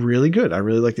looks really good. I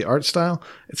really like the art style.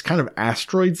 It's kind of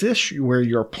Asteroids-ish, where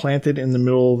you're planted in the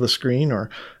middle of the screen or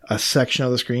a section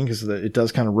of the screen, because it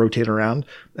does kind of rotate around.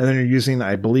 And then you're using,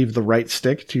 I believe, the right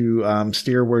stick to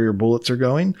steer where your bullets are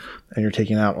going, and you're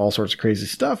taking out all sorts of crazy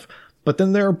stuff. But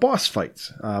then there are boss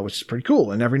fights, which is pretty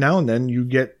cool. And every now and then you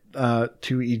get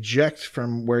to eject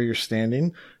from where you're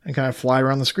standing and kind of fly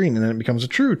around the screen, and then it becomes a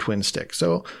true twin stick.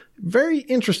 So very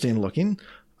interesting looking.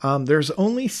 There's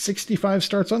only 65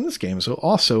 starts on this game, so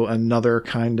also another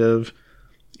kind of,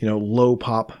 low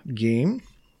pop game.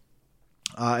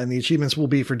 And the achievements will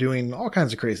be for doing all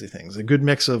kinds of crazy things. A good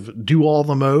mix of do all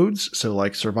the modes, so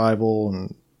like survival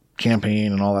and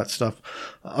campaign and all that stuff.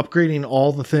 Upgrading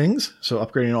all the things, so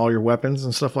upgrading all your weapons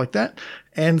and stuff like that.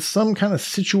 And some kind of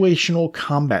situational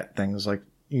combat things, like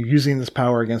using this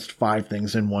power against 5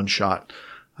 things in one shot.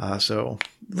 So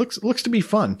looks to be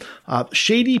fun.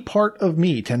 Shady Part of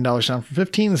Me, $10 down from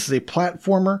 $15. This is a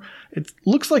platformer. It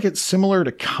looks like it's similar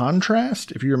to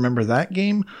Contrast, if you remember that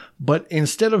game, but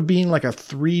instead of being like a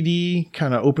 3D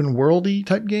kind of open worldy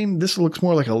type game, this looks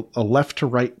more like a left to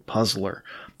right puzzler.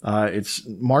 It's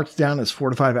marked down as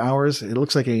 4 to 5 hours. It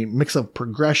looks like a mix of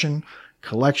progression,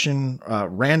 collection,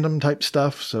 random type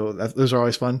stuff. So those are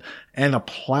always fun. And a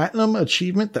platinum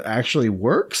achievement that actually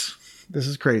works. This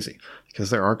is crazy because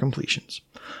there are completions.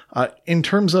 In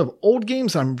terms of old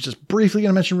games, I'm just briefly going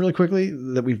to mention really quickly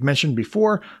that we've mentioned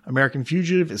before. American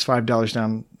Fugitive is $5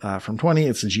 down from $20.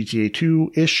 It's a GTA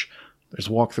 2-ish. There's a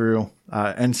walkthrough.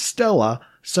 And Stella,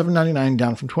 $7.99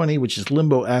 down from $20, which is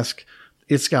Limbo-esque.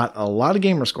 It's got a lot of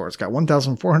gamer score. It's got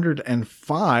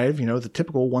 1,405, the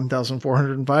typical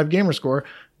 1,405 gamer score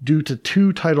due to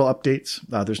 2 title updates.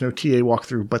 There's no TA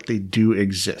walkthrough, but they do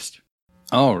exist.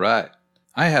 All right.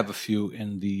 I have a few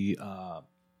in the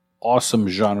awesome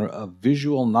genre of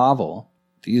visual novel.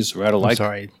 These read alike. I'm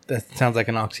sorry, that sounds like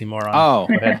an oxymoron. Oh,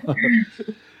 go ahead.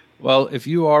 Well, if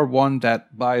you are one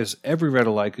that buys every read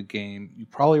alike game, you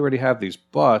probably already have these.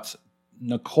 But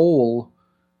Nicole,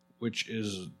 which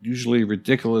is usually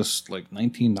ridiculous, like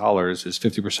 $19, is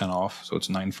 50% off, so it's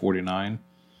 $9.49.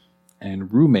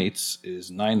 And Roommates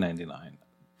is $9.99.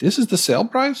 This is the sale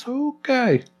price?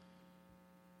 Okay.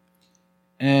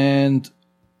 And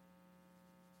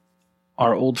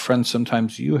our old friend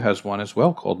Sometimes You has one as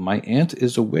well called My Aunt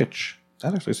is a Witch.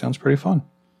 That actually sounds pretty fun.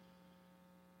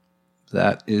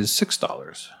 That is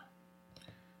 $6.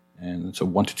 And it's a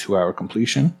 1 to 2 hour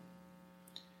completion.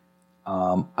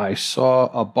 I saw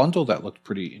a bundle that looked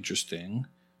pretty interesting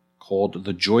called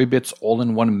the Joybits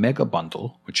All-in-One Mega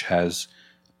Bundle, which has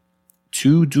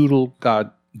 2 Doodle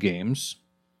God games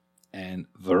and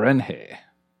Varenhe.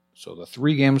 So the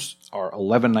 3 games are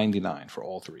 $11.99 for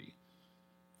all 3.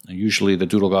 And usually the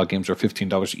Doodle God games are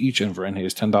 $15 each, and Varenhe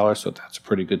is $10, so that's a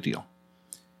pretty good deal.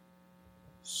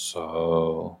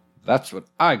 So that's what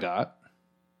I got.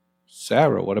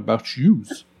 Sarah, what about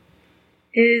yous?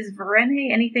 Is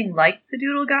Varenhe anything like the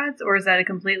Doodle Gods, or is that a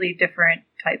completely different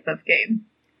type of game?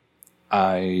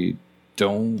 I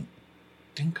don't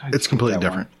think it's completely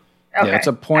different. Okay. Yeah, it's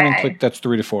a point and click that's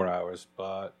 3 to 4 hours,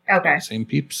 but okay. Same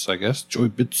peeps, I guess.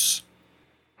 Joybits.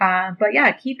 But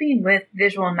yeah, keeping with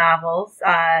visual novels,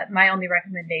 my only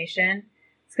recommendation,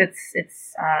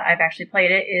 it's I've actually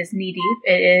played it, is Knee Deep.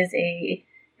 It is a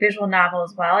visual novel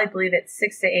as well. I believe it's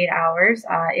 6 to 8 hours.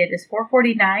 It is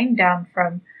 $4.49 down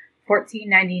from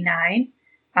 $14.99.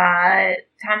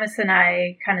 Thomas and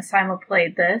I kind of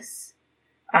simul-played this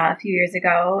a few years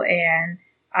ago, and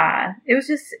it was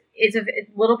just, it's a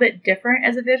little bit different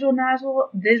as a visual novel.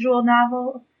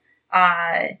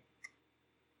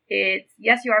 It's,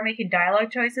 yes, you are making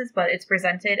dialogue choices, but it's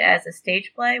presented as a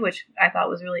stage play, which I thought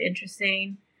was really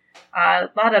interesting. A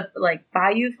lot of like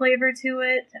Bayou flavor to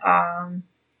it.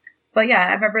 But yeah,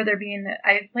 I remember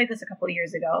I played this a couple of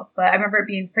years ago, but I remember it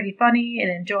being pretty funny and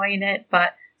enjoying it.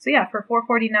 But so yeah, for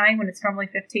 $4.49 when it's normally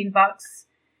 $15,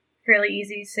 fairly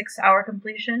easy 6 hour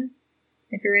completion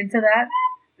if you're into that,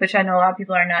 which I know a lot of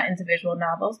people are not into visual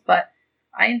novels, but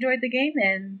I enjoyed the game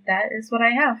and that is what I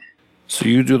have. So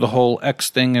you do the whole X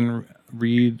thing and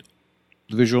read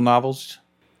the visual novels?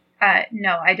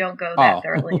 No, I don't go that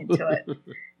thoroughly into it.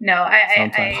 No, I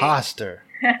Imposter.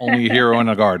 Only a Hero in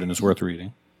a Garden is worth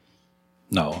reading.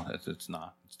 No, it's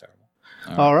not. It's terrible.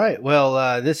 All right.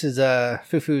 Well, this is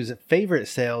Fufu's favorite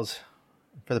sales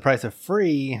for the price of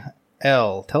free.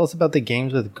 L, tell us about the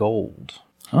games with gold.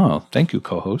 Oh, thank you,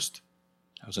 co-host.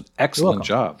 That was an excellent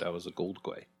job. That was a gold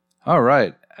guy. All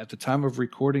right. At the time of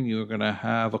recording, you're going to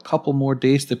have a couple more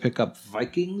days to pick up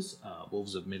Vikings,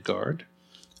 Wolves of Midgard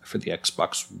for the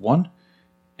Xbox One,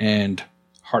 and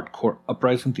Hardcore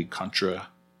Uprising, the Contra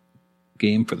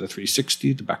game for the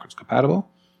 360, the backwards compatible.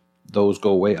 Those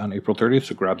go away on April 30th,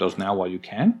 so grab those now while you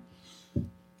can.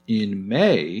 In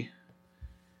May,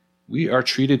 we are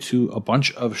treated to a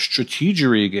bunch of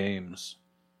strategery games.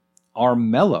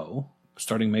 Armello,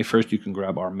 starting May 1st, you can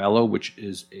grab Armello, which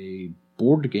is a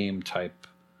board game type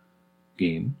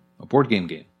game, a board game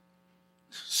game.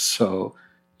 So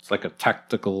it's like a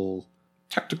tactical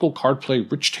card play,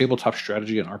 rich tabletop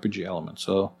strategy and RPG elements.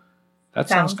 So that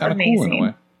sounds kind of cool in a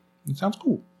way. It sounds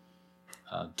cool.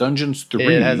 Dungeons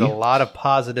 3. It has a lot of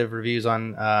positive reviews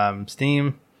on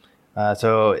Steam.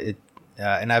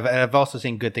 And I've also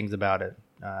seen good things about it.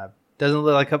 Doesn't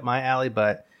look like up my alley,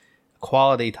 but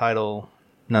quality title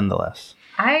nonetheless.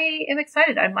 I am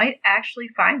excited. I might actually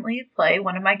finally play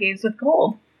one of my games with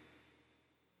gold.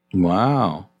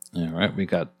 Wow. All right, we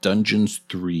got Dungeons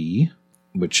 3,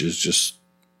 which is just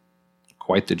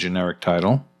quite the generic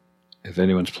title. If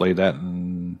anyone's played that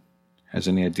and has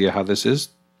any idea how this is,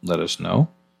 let us know.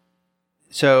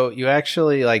 So you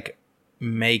actually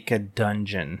make a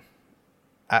dungeon.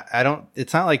 I don't.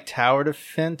 It's not like tower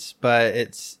defense, but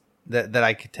it's that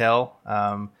I could tell.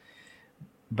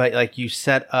 But you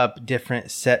set up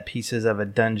different set pieces of a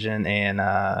dungeon, and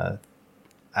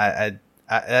that's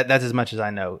as much as I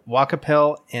know.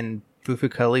 Wakapel and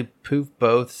Fufu Cuddly Poof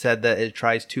both said that it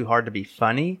tries too hard to be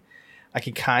funny. I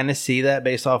can kind of see that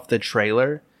based off the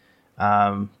trailer.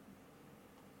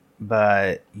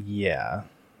 But yeah,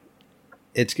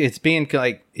 it's being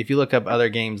if you look up other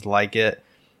games like it,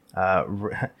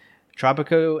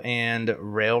 Tropico and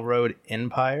Railway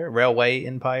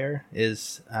Empire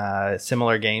is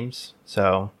similar games.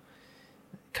 So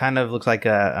kind of looks like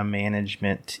a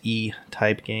management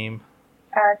type game.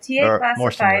 TA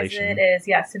classifies it as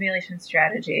simulation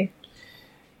strategy.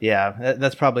 Yeah,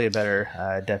 that's probably a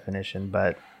better definition,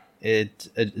 but it's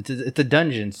a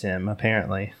dungeon sim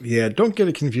apparently. Yeah, don't get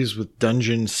it confused with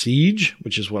Dungeon Siege,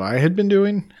 which is what I had been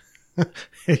doing.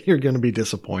 You're going to be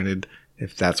disappointed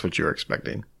if that's what you're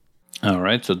expecting. All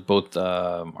right, so both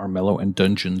Armello and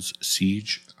Dungeons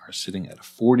Siege are sitting at a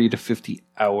 40 to 50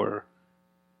 hour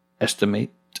estimated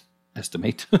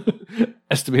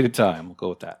time. We'll go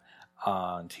with that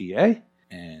on TA.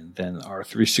 And then our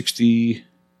 360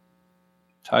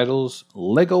 titles,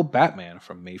 Lego Batman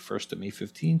from May 1st to May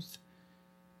 15th.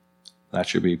 That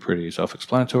should be pretty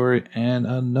self-explanatory. And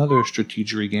another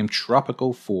strategery game,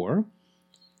 Tropico 4,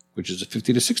 which is a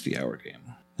 50 to 60 hour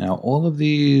game. Now, all of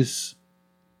these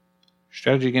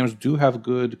strategy games do have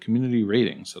good community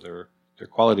ratings, so they're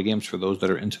quality games for those that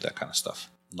are into that kind of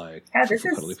stuff. Like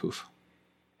Cuddly Poof.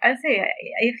 I'd say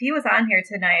if he was on here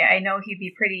tonight, I know he'd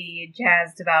be pretty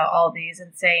jazzed about all these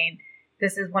and saying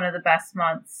this is one of the best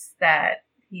months that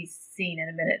he's seen in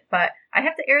a minute. But I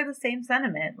have to air the same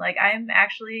sentiment. I'm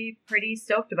actually pretty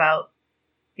stoked about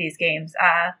these games.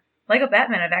 Lego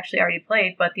Batman I've actually already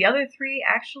played, but the other three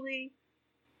actually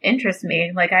interest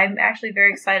me. I'm actually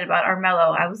very excited about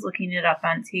Armello. I was looking it up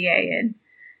on TA, and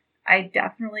I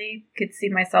definitely could see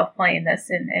myself playing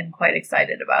this and quite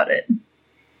excited about it.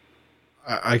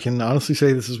 I can honestly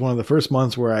say this is one of the first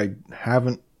months where I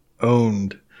haven't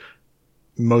owned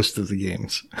most of the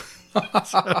games.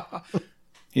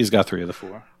 He's got 3 of the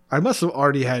 4. I must have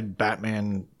already had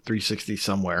Batman 360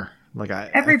 somewhere.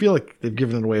 I feel like they've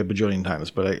given it away a bajillion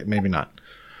times, but maybe not.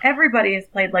 Everybody has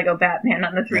played Lego Batman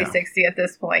on the 360 at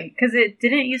this point, because it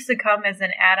didn't used to come as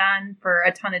an add-on for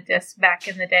a ton of discs back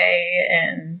in the day,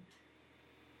 and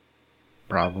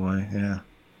probably, yeah.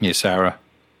 Yeah, Sarah.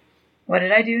 What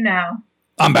did I do now?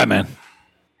 I'm Batman.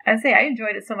 I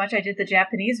enjoyed it so much I did the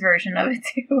Japanese version of it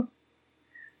too.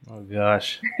 Oh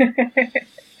gosh.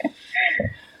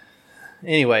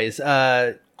 Anyways,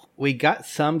 we got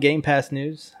some Game Pass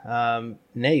news.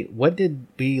 Nate, what did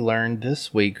we learn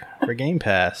this week for Game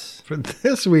Pass? For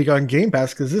this week on Game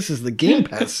Pass, because this is the Game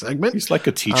Pass segment. He's like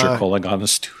a teacher calling on a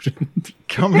student.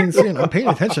 Coming soon. I'm paying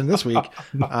attention this week.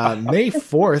 May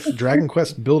 4th, Dragon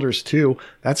Quest Builders 2.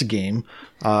 That's a game.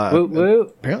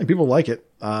 Apparently people like it.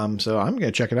 So I'm going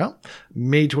to check it out.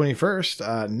 May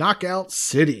 21st, Knockout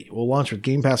City will launch with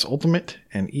Game Pass Ultimate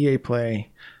and EA Play.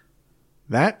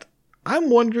 That, I'm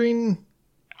wondering,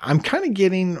 I'm kind of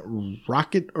getting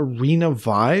Rocket Arena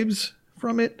vibes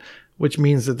from it, which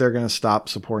means that they're going to stop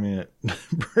supporting it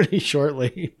pretty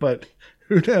shortly, but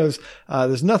who knows?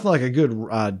 There's nothing like a good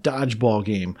dodgeball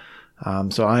game.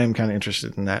 So I am kind of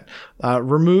interested in that.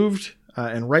 Removed,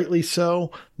 and rightly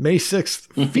so, May 6th,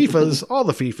 FIFAs, all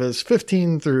the FIFAs,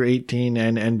 15 through 18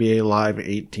 and NBA Live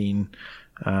 18.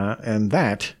 And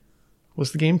that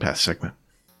was the Game Pass segment.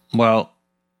 Well,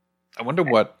 I wonder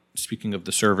what, speaking of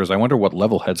the servers, I wonder what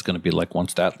Levelhead's going to be like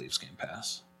once that leaves Game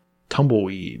Pass.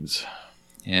 Tumbleweeds.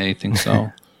 Yeah, you think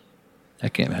so?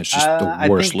 That game has just the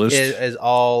worst list. It is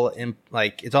all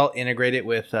it's all integrated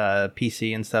with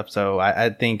PC and stuff, so I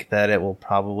think that it will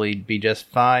probably be just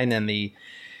fine, and the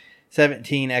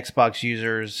 17 Xbox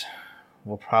users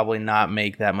will probably not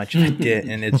make that much of a dent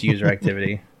in its user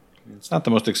activity. It's not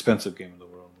the most expensive game in the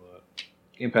world, but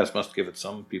Game Pass must give it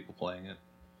some people playing it.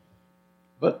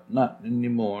 But not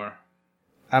anymore.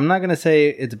 I'm not going to say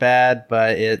it's bad,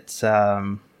 but it's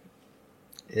no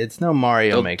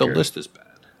Mario Maker. The list is bad,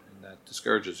 and that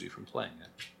discourages you from playing it.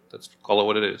 Let's call it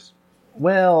what it is.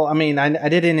 Well, I mean, I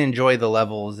didn't enjoy the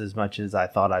levels as much as I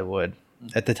thought I would.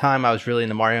 At the time, I was really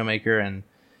into Mario Maker, and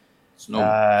no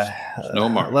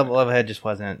Mario. Level Head just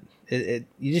wasn't.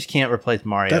 You just can't replace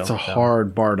Mario. That's a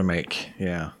hard bar to make.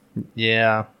 Yeah.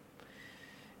 Yeah,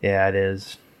 it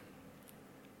is.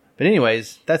 But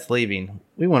anyways, that's leaving.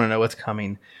 We want to know what's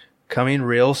coming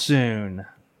real soon.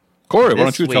 Corey, why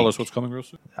don't you tell us what's coming real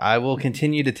soon? I will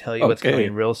continue to tell you what's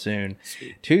coming real soon.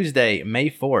 Sweet. Tuesday, May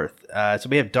 4th. So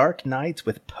we have Dark Knights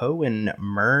with Poe and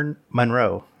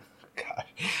Monroe. God.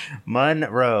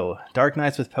 Monroe. Dark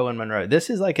Knights with Poe and Monroe. This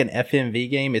is like an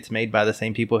FMV game. It's made by the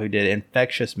same people who did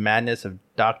Infectious Madness of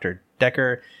Dr.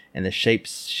 Decker and the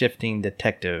Shape-Shifting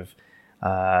Detective.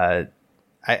 I've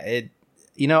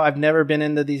never been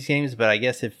into these games, but I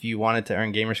guess if you wanted to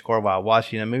earn gamer score while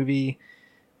watching a movie,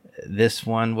 this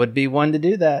one would be one to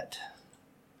do that.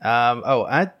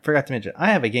 I forgot to mention,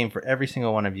 I have a game for every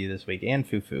single one of you this week, and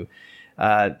Fufu.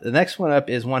 The next one up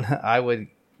is one I would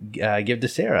give to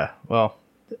Sarah. Well,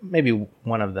 maybe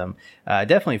one of them.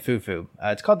 Definitely Fufu.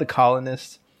 It's called The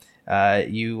Colonists.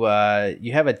 You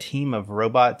have a team of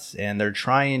robots, and they're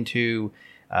trying to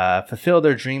fulfill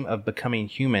their dream of becoming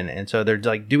human, and so they're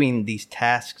like doing these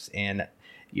tasks, and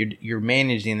you're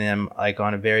managing them like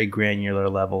on a very granular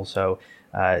level. So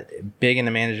big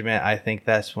into management. I think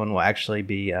this one will actually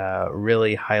be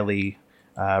really highly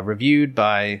reviewed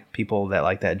by people that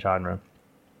like that genre.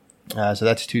 So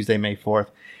that's Tuesday, May 4th,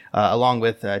 along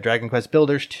with Dragon Quest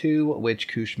Builders 2, which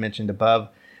Kush mentioned above.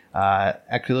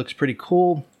 Actually looks pretty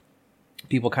cool.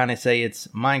 People kind of say it's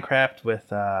Minecraft with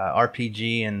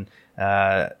RPG and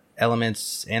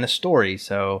elements and a story.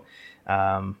 So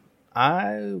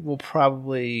I will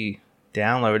probably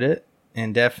download it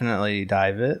and definitely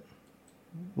dive it.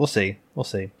 We'll see.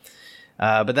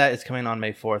 But that is coming on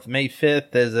May 4th. May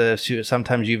 5th, there's a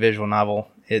sometimes you visual novel.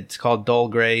 It's called Dull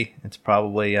Gray. It's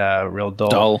probably real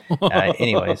dull.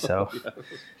 Anyway, so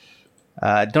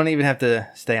don't even have to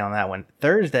stay on that one.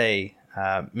 Thursday,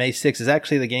 May 6th is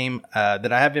actually the game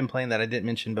that I have been playing that I didn't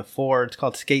mention before. It's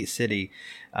called Skate City.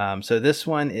 So this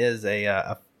one is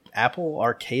a Apple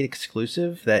Arcade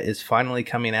exclusive that is finally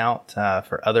coming out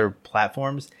for other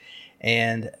platforms,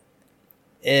 and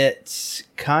it's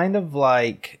kind of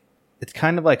like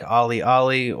Ollie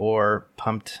Ollie or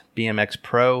Pumped BMX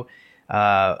Pro,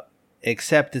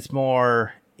 except it's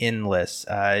more endless.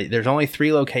 There's only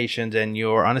 3 locations, and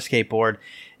you're on a skateboard,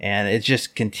 and it's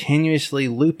just continuously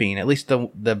looping. At least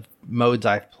the modes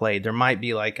I've played. There might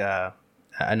be like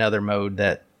another mode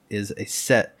that is a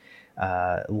set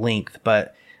length,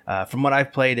 but from what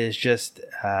I've played is just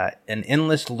an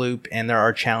endless loop, and there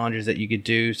are challenges that you could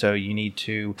do. So you need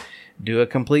to do a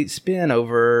complete spin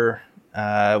over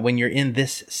when you're in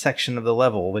this section of the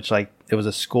level, which like it was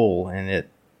a school, and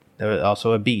there was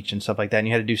also a beach and stuff like that, and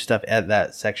you had to do stuff at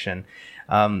that section.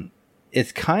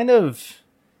 It's kind of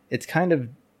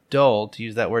dull, to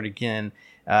use that word again,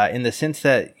 in the sense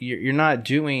that you're not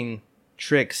doing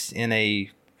tricks in a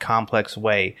complex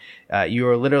way. You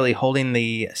are literally holding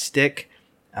the stick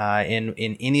in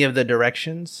any of the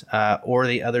directions, or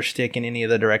the other stick in any of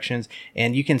the directions,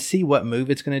 and you can see what move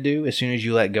it's going to do as soon as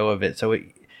you let go of it. So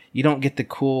you don't get the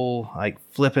cool like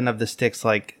flipping of the sticks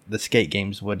like the skate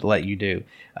games would let you do.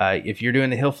 If you're doing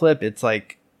the hill flip, it's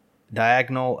like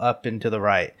diagonal up and to the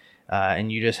right,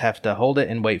 and you just have to hold it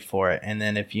and wait for it. And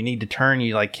then if you need to turn,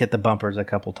 you like hit the bumpers a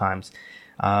couple times.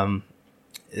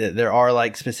 There are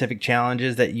like specific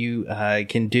challenges that you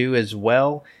can do as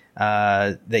well,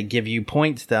 that give you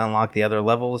points to unlock the other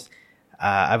levels.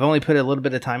 I've only put a little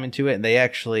bit of time into it, and they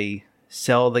actually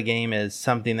sell the game as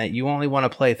something that you only want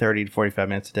to play 30 to 45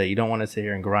 minutes a day. You don't want to sit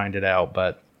here and grind it out,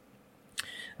 but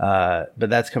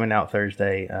that's coming out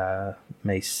Thursday,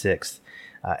 May 6th.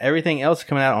 Everything else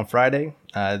coming out on Friday.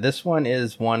 This one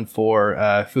is one for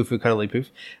Fufu Cuddly Poof.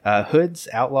 Hoods,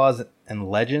 Outlaws, and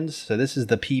Legends. So this is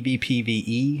the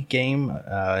PvPvE game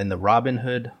in the Robin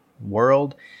Hood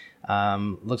world.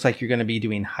 Looks like you're going to be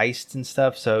doing heists and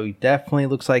stuff. So definitely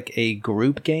looks like a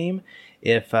group game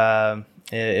if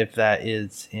that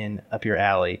is up your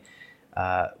alley.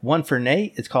 One for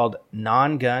Nate. It's called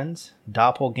Non-Guns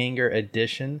Doppelganger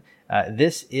Edition.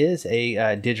 This is a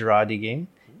Digerati game.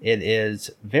 It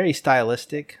is very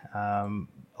stylistic.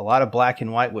 A lot of black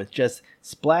and white with just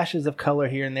splashes of color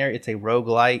here and there. It's a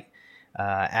roguelite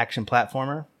action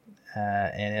platformer,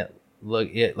 and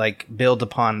it like builds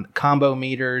upon combo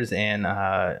meters and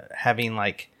having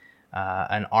like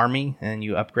an army, and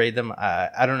you upgrade them.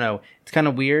 I don't know. It's kind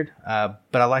of weird, but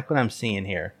I like what I'm seeing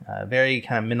here. Very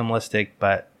kind of minimalistic,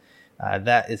 but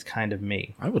that is kind of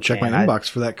me. I will check my inbox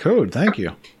for that code. Thank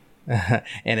you.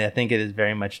 And I think it is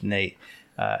very much Nate.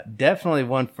 Definitely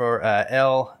one for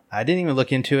L. I didn't even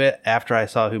look into it after I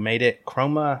saw who made it.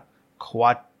 Chroma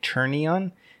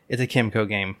Quaternion. It's a Kimco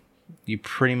game. You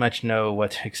pretty much know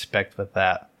what to expect with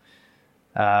that.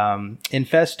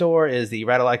 Infestor is the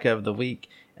Ratalaika of the week.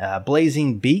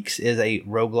 Blazing Beaks is a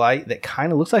roguelite that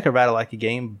kind of looks like a Ratalaika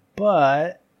game,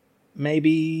 but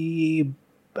maybe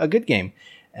a good game.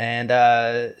 And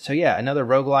so yeah, another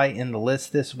roguelite in the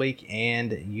list this week,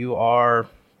 and you are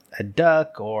a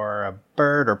duck or a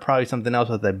bird or probably something else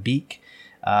with a beak,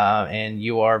 and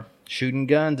you are shooting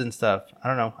guns and stuff. I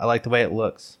don't know. I like the way it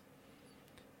looks.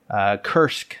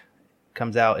 Kursk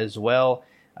comes out as well.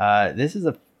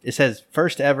 It says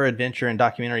first ever adventure and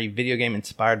documentary video game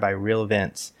inspired by real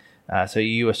events. So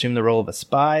you assume the role of a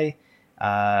spy,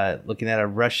 looking at a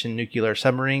Russian nuclear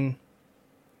submarine.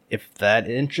 If that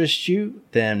interests you,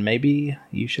 then maybe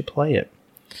you should play it.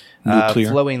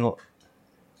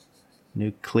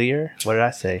 Nuclear? What did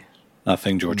I say?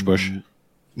 Nothing, George Bush.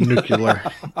 Nuclear.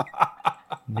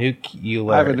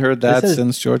 Nuclear. I haven't heard that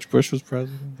since George Bush was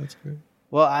president. That's great.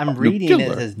 Well, I'm reading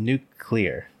it as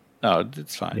nuclear. Oh,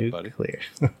 it's fine, buddy.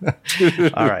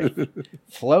 All right.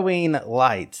 Flowing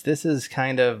Lights. This is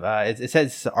kind of, it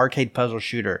says it's an arcade puzzle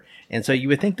shooter. And so you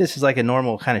would think this is like a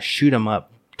normal kind of shoot 'em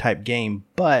up type game,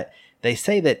 but they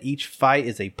say that each fight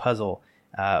is a puzzle,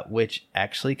 which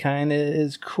actually kind of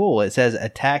is cool. It says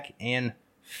attack and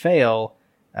fail,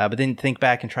 but then think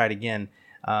back and try it again.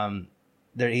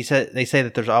 They say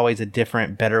that there's always a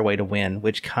different, better way to win,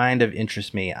 which kind of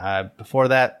interests me. Before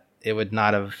that, it would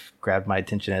not have grabbed my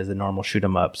attention as a normal shoot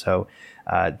 'em up. So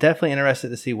definitely interested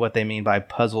to see what they mean by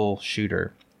puzzle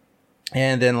shooter.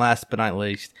 And then last but not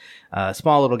least,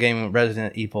 small little game,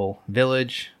 Resident Evil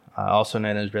Village, also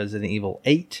known as Resident Evil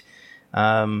 8.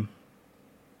 Yeah,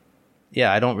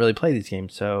 I don't really play these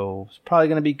games, so it's probably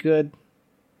going to be good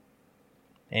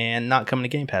and not coming to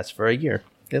Game Pass for a year,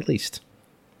 at least.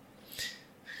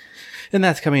 And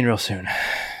that's coming real soon.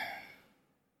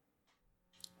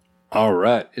 All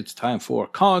right, it's time for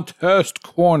Contest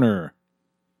Corner.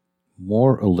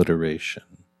 More alliteration.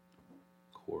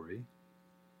 Corey.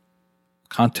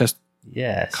 Contest.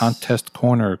 Yes. Contest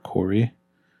Corner, Corey.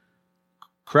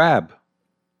 Crab.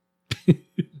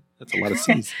 That's a lot of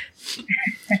C's.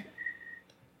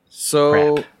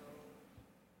 So, Crap.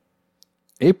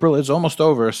 April is almost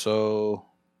over, so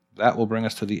that will bring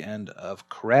us to the end of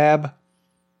Crab.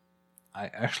 I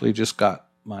actually just got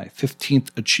my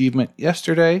 15th achievement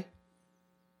yesterday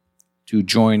to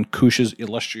join Kush's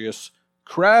illustrious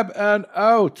Crab and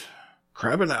Out.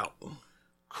 Crabbing out.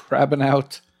 Crabbing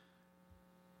Out.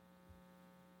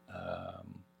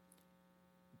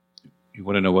 You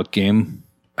want to know what game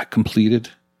I completed?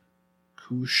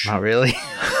 Kush. Not really.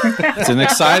 It's an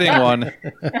exciting one.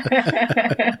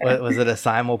 Was it a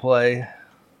simul play?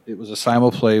 It was a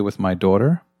simul play with my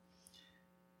daughter.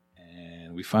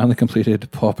 And we finally completed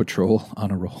Paw Patrol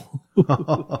on a roll.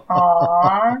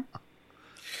 Aww.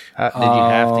 Did you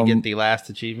have to get the last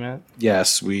achievement?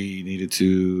 Yes, we needed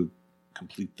to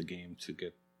complete the game to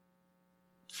get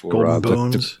for Golden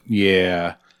Bones.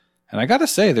 Yeah. And I got to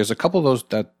say, there's a couple of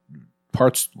those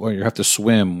parts where you have to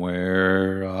swim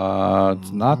where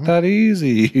it's not that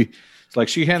easy. It's like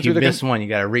she hands If you me the miss one, you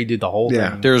got to redo the whole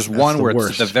Yeah. thing. There's one the where it's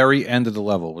worst. at the very end of the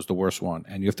level was the worst one,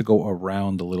 and you have to go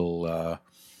around the little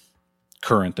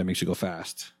current that makes you go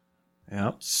fast.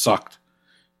 Yep. Sucked.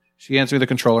 She hands me the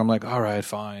controller. I'm like, all right,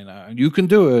 fine, you can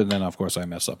do it. And then of course I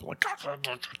mess up. I'm like,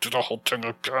 do the whole thing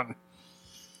again.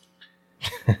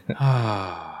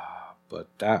 But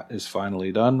that is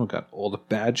finally done. We got all the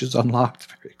badges unlocked.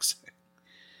 Very exciting.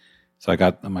 So I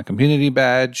got my community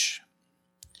badge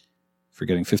for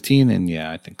getting 15, and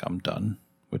yeah, I think I'm done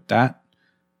with that.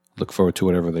 Look forward to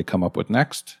whatever they come up with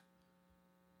next.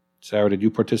 Sarah, did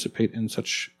you participate in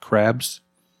such crabs?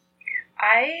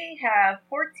 I have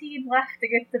 14 left to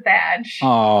get the badge.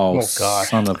 Oh gosh.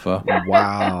 Son of a...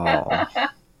 Wow.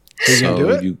 So you So do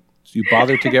it? you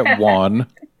bothered to get one.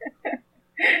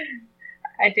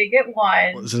 I did get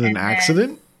one. Was it an and then-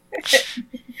 accident?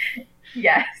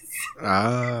 Yes.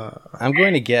 I'm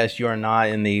going to guess you are not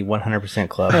in the 100%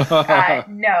 club.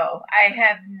 No, I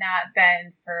have not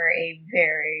been for a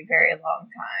very, very long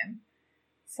time.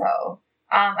 So,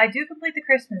 I do complete the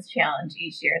Christmas challenge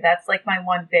each year. That's like my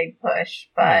one big push.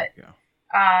 But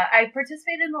I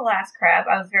participated in the last crab.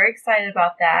 I was very excited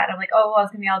about that. I'm like, oh, I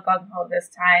was going to be all gung-ho this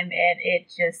time. And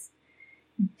it just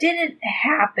didn't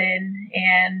happen.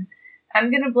 And I'm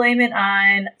going to blame it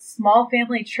on small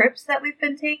family trips that we've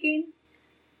been taking.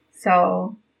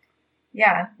 So,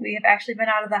 yeah, we have actually been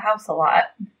out of the house a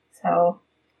lot. So,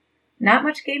 not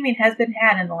much gaming has been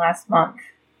had in the last month.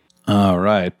 All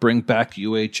right. Bring back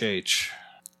UHH.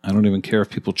 I don't even care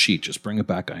if people cheat. Just bring it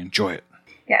back. I enjoy it.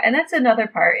 Yeah, and that's another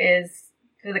part is,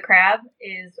 for the crab,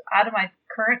 is out of my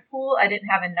current pool, I didn't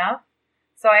have enough.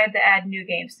 So I had to add new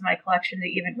games to my collection to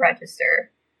even register.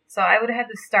 So I would have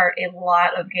had to start a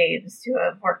lot of games to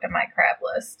have worked on my crab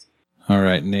list. All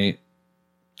right, Nate.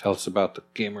 Tell us about the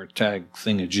gamer tag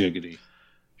thingajiggity.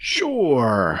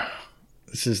 Sure.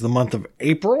 This is the month of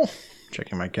April.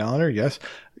 Checking my calendar, yes.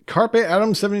 Carpe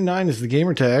Adam 79 is the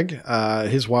gamer tag.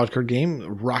 His wildcard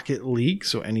game, Rocket League.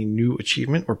 So any new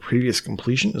achievement or previous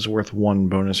completion is worth 1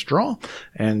 bonus draw.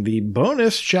 And the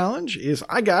bonus challenge is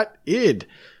I Got ID.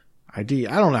 I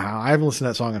don't know how. I haven't listened to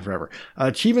that song in forever.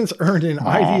 Achievements earned in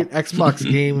ID at Xbox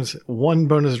games. 1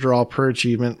 bonus draw per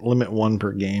achievement. Limit 1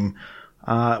 per game.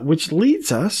 Which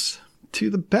leads us to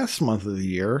the best month of the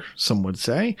year, some would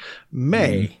say,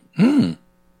 May.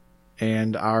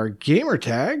 And our gamer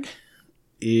tag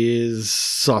is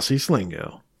Saucy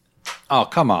Slingo. Oh,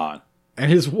 come on.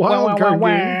 And his wildcard game,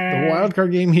 the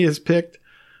wildcard game he has picked,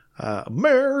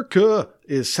 America,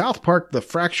 is South Park: The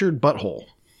Fractured Butthole.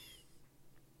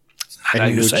 How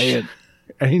you say it?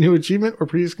 Any new achievement or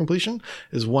previous completion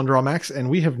is 1 draw max, and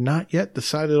we have not yet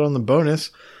decided on the bonus.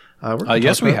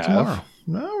 Yes, we have. Tomorrow.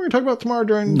 No, we're going to talk about tomorrow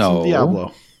during some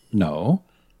Diablo. No.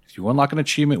 If you unlock an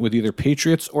achievement with either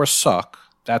Patriots or Suck,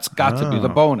 that's got to be the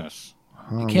bonus.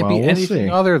 It can't be anything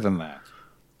other than that.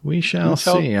 We shall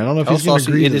see. I don't know if he's going to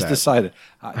agree to that. It is decided.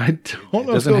 I don't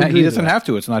know if he doesn't have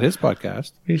to. It's not his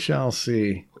podcast. We shall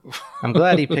see. I'm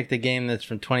glad he picked a game that's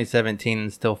from 2017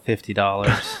 and still $50.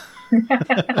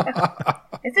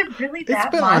 Is it really that much?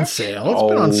 It's been on sale. It's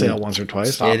been on sale once or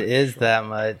twice. It is that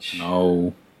much.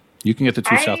 No. You can get the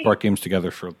 2 South Park games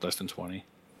together for less than 20.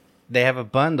 They have a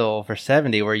bundle for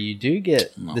 70 where you do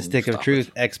get the Stick of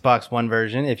Truth Xbox One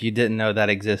version if you didn't know that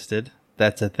existed.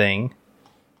 That's a thing.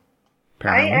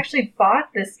 Apparently. I actually bought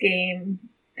this game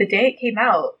the day it came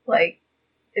out. Like,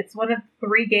 it's one of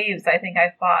 3 games I think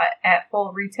I bought at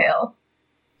full retail.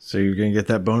 So you're going to get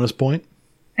that bonus point?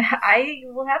 I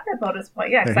will have that bonus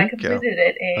point, yeah, because I completed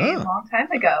it a long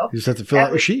time ago. You just have to fill out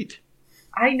your sheet.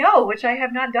 I know, which I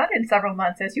have not done in several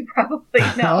months, as you probably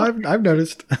know. I've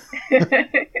noticed.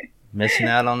 Missing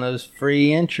out on those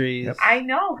free entries. Yep. I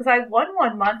know, because I won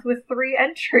 1 month with 3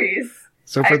 entries.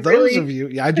 So for those of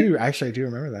you, I do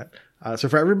remember that. So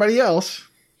for everybody else,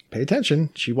 pay attention.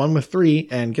 She won with 3,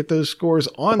 and get those scores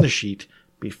on the sheet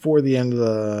before the end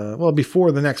of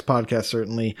before the next podcast,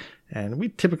 certainly. And we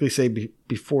typically say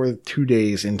before 2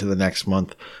 days into the next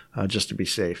month, just to be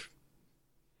safe.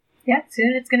 Yeah,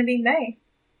 soon it's going to be May.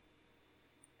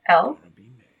 L.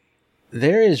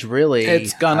 There is really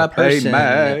it's gonna be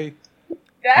May.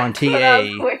 On TA.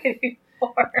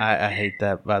 I hate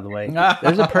that, by the way.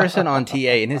 There's a person on TA,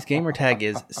 and his gamer tag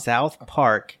is South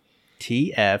Park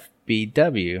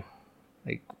TFBW.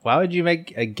 Like, why would you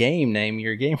make a game name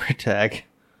your gamer tag?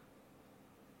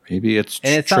 Maybe it's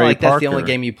and it's Trey not like Parker. That's the only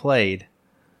game you played.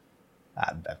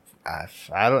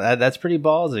 I don't. That's pretty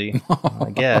ballsy, I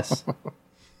guess.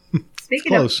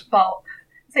 Speaking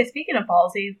of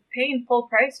ballsy, paying full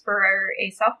price for a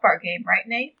South Park game, right,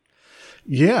 Nate?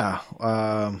 Yeah.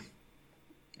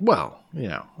 Well,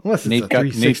 unless it's a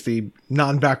 360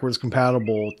 non-backwards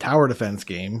compatible tower defense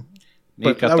game.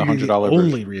 Nate got the $100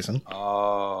 only reason.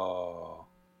 Oh,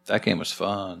 that game was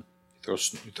fun. You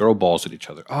throw balls at each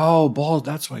other. Oh, balls.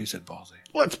 That's why you said ballsy.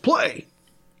 Let's play.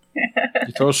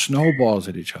 You throw snowballs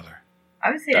at each other. I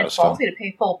would say it's ballsy to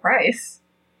pay full price.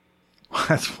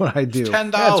 That's what I do. It's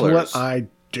 $10. That's what I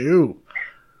do.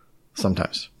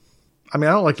 Sometimes. I mean,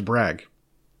 I don't like to brag.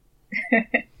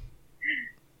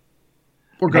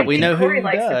 But we know who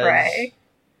likes to brag.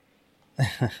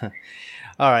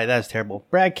 All right, that's terrible.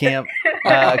 Brag Camp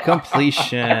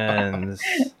completions.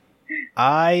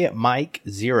 Mike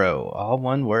Zero, all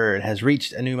one word, has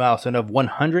reached a new milestone of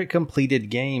 100 completed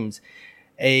games.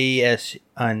 AS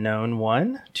Unknown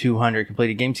 1, 200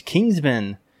 completed games.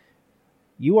 Kingsman,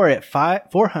 you are at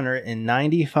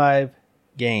 495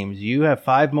 games. You have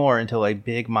 5 more until a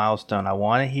big milestone. I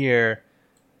want to hear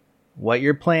what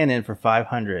you're planning for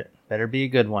 500. Better be a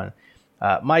good one.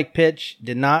 Mike Pitch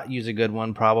did not use a good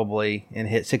one, probably, and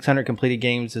hit 600 completed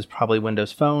games is probably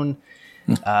Windows Phone.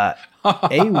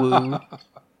 Awu.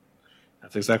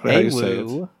 That's exactly how you say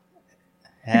it.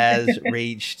 Has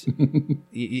reached,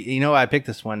 you know why I picked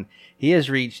this one? He has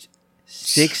reached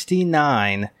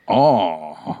 69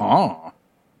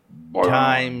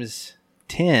 times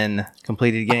 10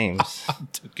 completed games.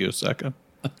 Took you a second.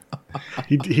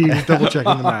 He's double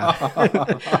checking the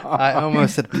math. I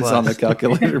almost said plus. It's on the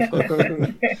calculator.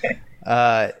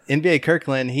 NBA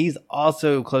Kirkland, he's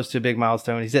also close to a big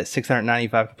milestone. He's at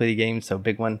 695 completed games, so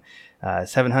big one.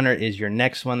 700 is your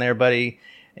next one there, buddy.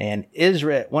 And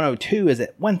Isra 102 is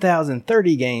at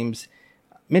 1,030 games.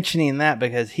 Mentioning that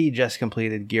because he just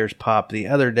completed Gears Pop the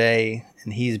other day,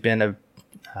 and he's been a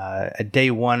day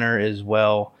oneer as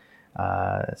well.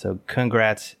 So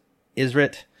congrats,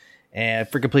 Isrit. And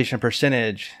for completion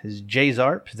percentage, is Jay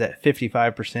Zarp is at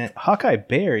 55%, Hawkeye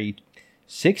Berry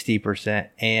 60%,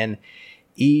 and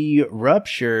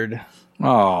Eruptured.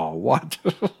 Oh, what?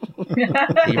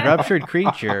 Eruptured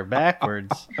Creature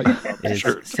backwards is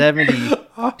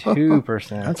 72%.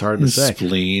 That's hard to say.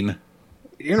 Spleen.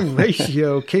 In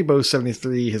ratio,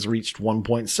 Kbo73 has reached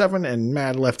 1.7 and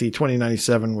Mad Lefty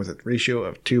 2097 with a ratio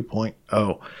of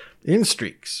 2.0. In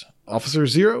streaks, Officer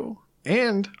 0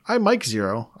 and I Mike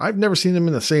 0. I've never seen them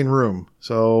in the same room,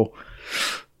 so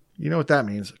you know what that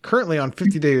means. Currently on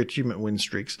 50-day achievement win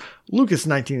streaks, Lucas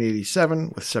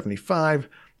 1987 with 75,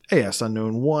 AS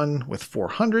Unknown 1 with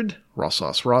 400, Ross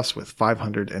with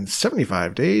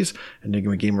 575 days,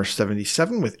 Enigma Gamer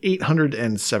 77 with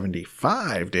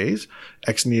 875 days,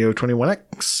 XNeo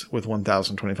 21X with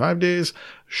 1,025 days,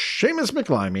 Seamus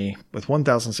McLimey with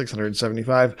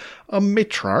 1,675, a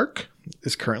Matriarch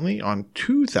is currently on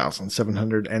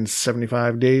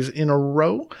 2,775 days in a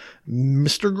row.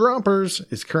 Mr. Grompers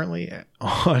is currently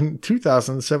on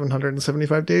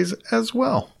 2,775 days as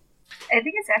well. I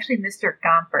think it's actually Mr.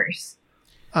 Gompers.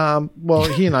 Well,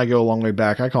 he and I go a long way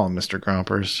back. I call him Mr.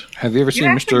 Grompers. Have you ever seen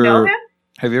actually know him?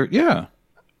 Have you? Yeah.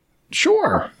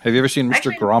 Sure. Have you ever seen Mr.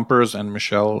 Actually- Grompers and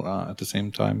Michelle at the same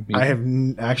time? I have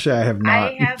actually. I have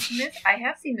not. I have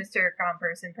seen Mr.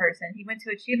 Gompers in person. He went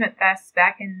to Achievement Fest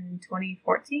back in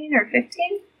 2014 or 15.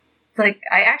 Like,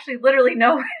 I actually literally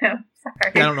know him. Sorry.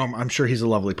 I don't know. I'm sure he's a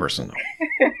lovely person, though.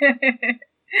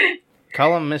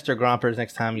 Call him Mr. Grompers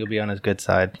next time. You'll be on his good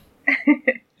side.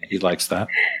 He likes that.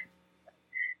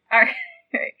 All right.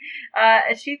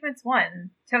 Achievements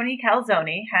 1. Tony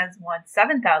Calzone has won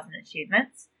 7,000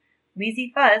 achievements.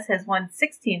 Wheezy Fuzz has won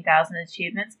 16,000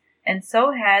 achievements, and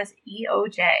so has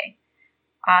EOJ.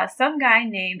 Some guy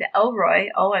named Elroy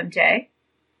OMJ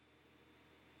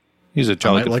He's a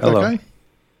jolly I good like fellow. that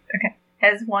guy.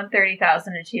 has won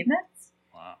 30,000 achievements.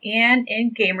 Wow. And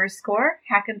in Gamerscore,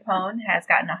 Hack and Pone has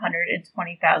gotten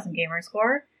 120,000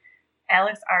 Gamerscore.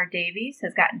 Alex R. Davies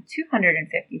has gotten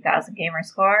 250,000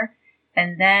 Gamerscore.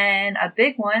 And then a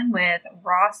big one with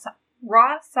Raw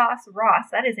Sauce Ross.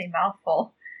 That is a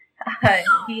mouthful.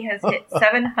 He has hit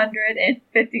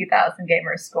 750,000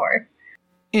 Gamerscore.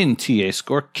 In TA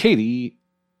score, Katie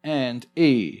and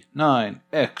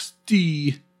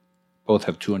A9XD both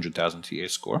have 200,000 TA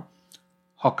score.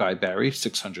 Hawkeye Barry,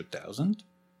 600,000.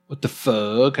 What the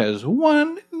Fuck has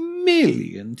 1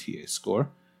 million TA score.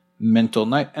 Mental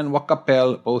Knight and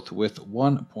Wakapel both with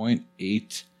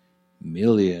 1.8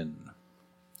 million.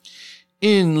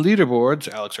 In leaderboards,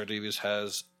 Alex R. Davies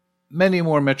has many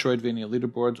more Metroidvania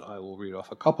leaderboards. I will read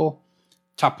off a couple.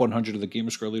 Top 100 of the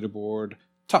Gamerscore leaderboard,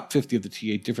 top 50 of the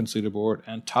TA Difference leaderboard,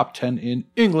 and top 10 in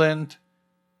England.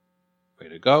 Way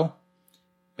to go.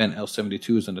 Ben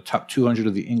L72 is in the top 200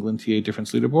 of the England TA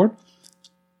Difference leaderboard.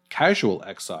 Casual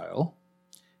Exile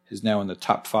is now in the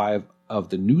top 5 of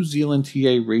the New Zealand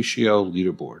TA Ratio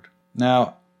leaderboard.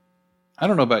 Now, I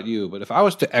don't know about you, but if I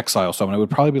was to exile someone, it would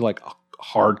probably be like a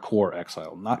hardcore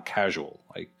exile, not casual.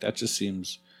 Like, that just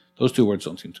seems... Those two words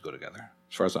don't seem to go together,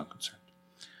 as far as I'm concerned.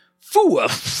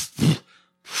 Fuoff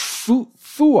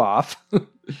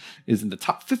is in the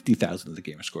top 50,000 of the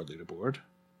Gamerscore leaderboard.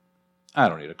 I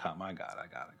don't need a comma. I got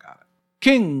it.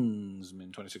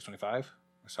 Kingsman 2625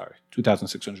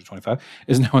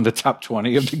 is now in the top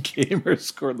 20 of the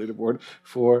Gamerscore leaderboard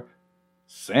for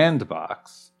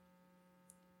Sandbox.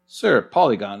 Sir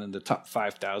Polygon in the top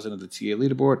 5,000 of the TA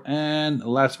leaderboard. And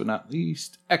last but not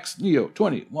least,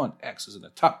 XNeo21X is in the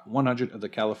top 100 of the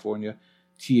California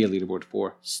TA leaderboard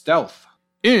for Stealth.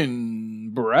 In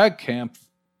Brag Camp,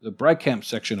 the Brag Camp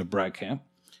section of Brag Camp,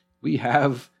 we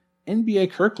have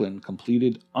NBA Kirkland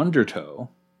completed Undertow,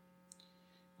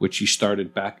 which he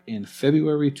started back in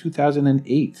February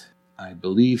 2008. I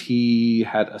believe he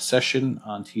had a session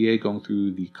on TA going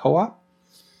through the co-op,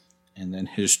 and then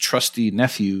his trusty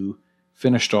nephew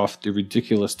finished off the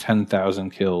ridiculous 10,000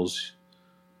 kills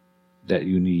that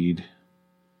you need,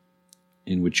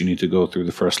 in which you need to go through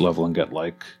the first level and get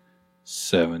like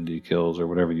 70 kills or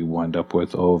whatever you wind up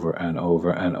with over and over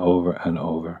and over and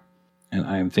over. And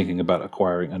I am thinking about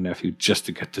acquiring a nephew just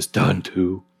to get this done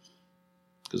too,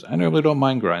 because I normally don't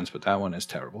mind grinds, but that one is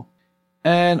terrible.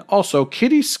 And also,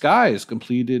 Kitty Skies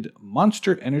completed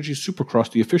Monster Energy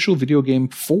Supercross, the official video game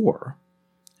 4.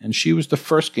 And she was the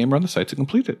first gamer on the site to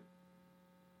complete it.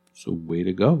 So way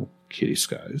to go, Kitty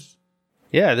Skies.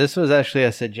 Yeah, this was actually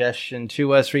a suggestion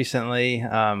to us recently.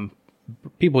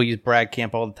 People use Brag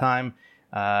Camp all the time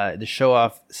to show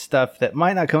off stuff that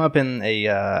might not come up in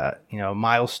a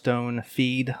milestone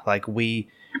feed like we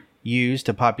use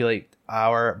to populate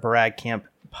our Brag Camp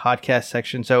podcast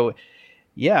section. So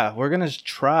yeah, we're going to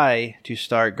try to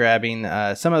start grabbing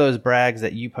some of those brags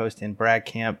that you post in Brag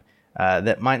Camp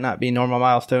that might not be normal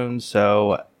milestones.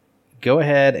 So go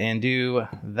ahead and do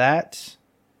that.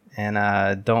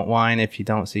 And don't whine if you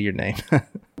don't see your name.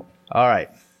 All right.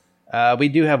 We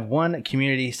do have one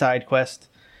community side quest,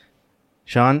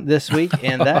 Sean, this week.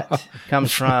 And that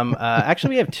comes from...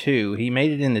 actually, we have two. He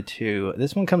made it into two.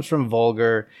 This one comes from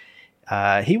Vulgar.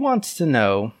 He wants to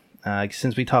know...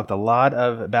 since we talked a lot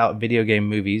about video game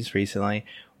movies recently,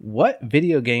 what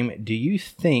video game do you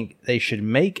think they should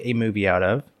make a movie out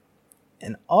of?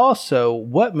 And also,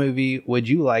 what movie would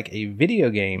you like a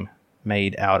video game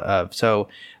made out of? So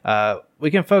we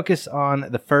can focus on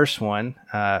the first one,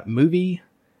 movie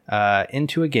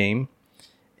into a game,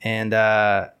 and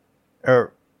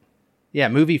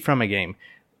movie from a game.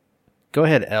 Go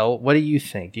ahead, Elle. What do you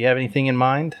think? Do you have anything in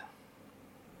mind?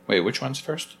 Wait, which one's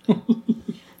first?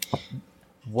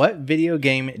 What video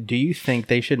game do you think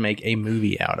they should make a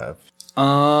movie out of?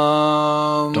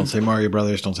 Don't say Mario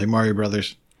Brothers. Don't say Mario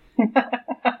Brothers.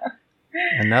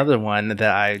 Another one that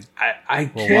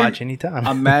I will watch anytime.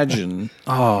 Imagine.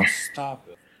 Oh, stop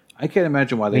it. I can't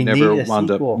imagine why they We never need a wound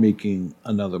sequel. up making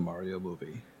another Mario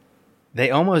movie.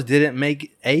 They almost didn't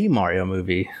make a Mario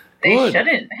movie. They Good.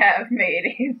 shouldn't have made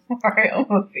a Mario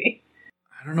movie.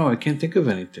 I don't know. I can't think of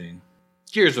anything.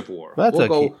 Gears of War. That's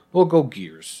okay. We'll go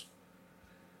Gears.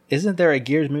 Isn't there a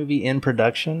Gears movie in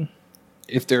production?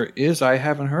 If there is, I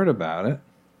haven't heard about it.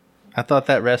 I thought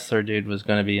that wrestler dude was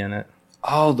going to be in it.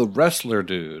 Oh, the wrestler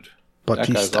dude. That guy's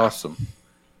Batista. awesome.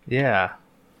 Yeah.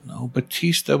 No,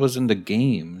 Batista was in the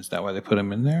game. Is that why they put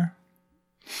him in there?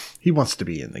 He wants to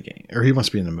be in the game, or he wants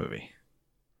to be in the movie.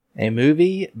 A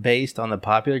movie based on the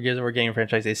popular Gears of War game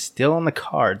franchise is still on the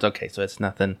cards. Okay, so it's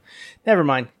nothing. Never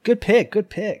mind. Good pick. Good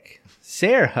pick.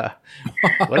 Sarah,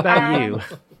 what about you?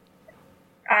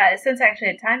 Since I actually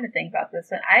had time to think about this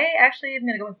one, I actually am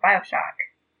going to go with Bioshock.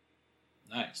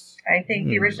 Nice. I think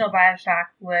the original Bioshock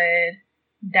would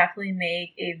definitely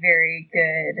make a very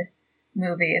good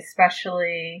movie,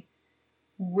 especially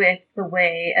with the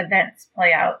way events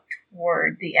play out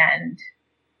toward the end.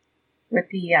 With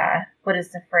the, what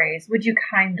is the phrase? Would you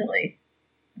kindly,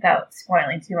 without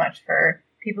spoiling too much for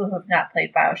people who have not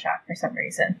played Bioshock for some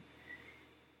reason.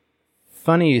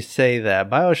 Funny you say that.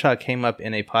 BioShock came up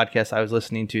in a podcast I was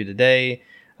listening to today.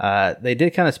 They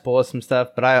did kind of spoil some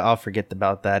stuff, but I'll forget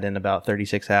about that in about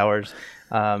 36 hours.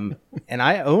 And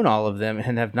I own all of them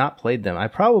and have not played them. I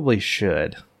probably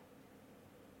should.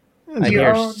 I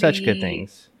hear such good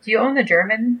things. Do you own the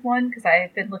German one? Because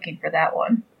I've been looking for that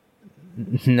one.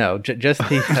 No, just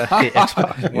the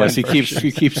Xbox One Yes,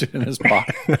 he keeps it in his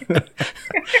pocket.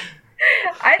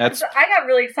 I got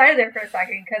really excited there for a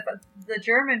second because the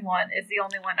German one is the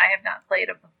only one I have not played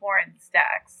of the foreign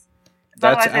stacks.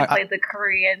 Otherwise, I played the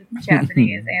Korean,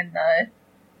 Japanese, and the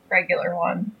regular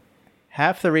one.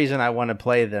 Half the reason I want to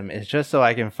play them is just so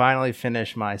I can finally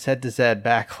finish my Set to Z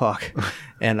backlog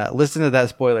and listen to that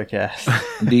spoiler cast.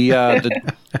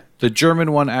 The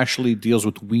German one actually deals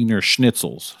with Wiener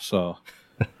Schnitzels, so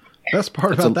Best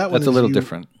part about that one that's is a little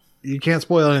different. You can't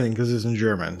spoil anything because it's in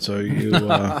German, so you'll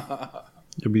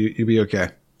be okay.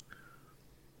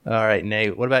 All right,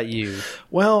 Nate, what about you?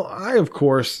 Well, I of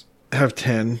course have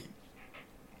 10.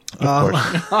 Of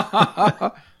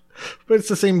course. But it's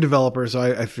the same developer, so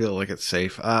I feel like it's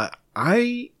safe.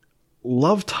 I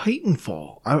love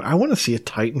Titanfall. I want to see a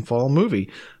Titanfall movie.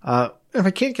 If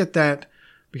I can't get that,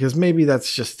 because maybe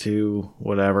that's just too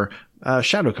whatever,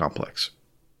 Shadow Complex.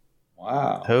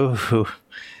 Wow. Oh,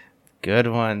 good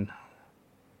one.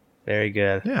 Very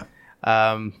good. Yeah.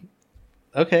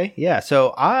 Okay, yeah.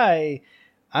 So I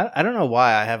don't know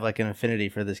why I have like an affinity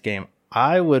for this game.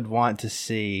 I would want to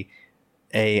see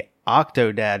a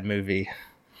Octodad movie.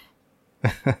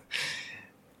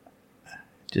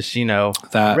 Just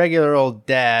That- regular old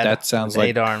dad. that sounds with like-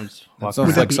 8 arms. That walking sounds Would around.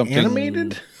 like that be something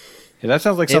animated? Yeah, that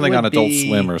sounds like It something would on Adult be-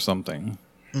 Swim or something.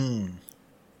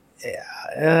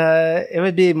 It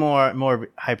would be more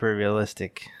hyper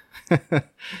realistic.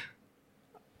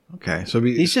 Okay, so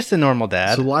He's just a normal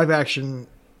dad. so live action.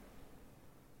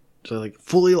 So like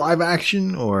fully live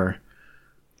action or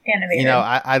Animated.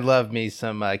 I love me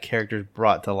some characters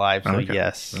brought to life. So Okay.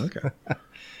 yes. okay. That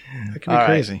could be All right.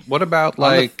 crazy. What about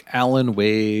On the- like Alan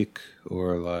Wake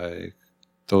or like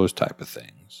those type of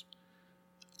things?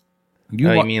 You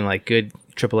mean like good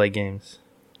AAA games?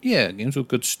 Yeah, games with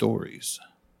good stories.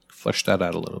 Flesh that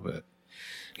out a little bit.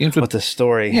 Games with What's the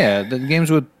story? yeah, the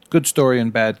games with good story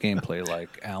and bad gameplay,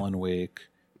 like Alan Wake,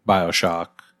 BioShock,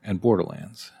 and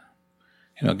Borderlands.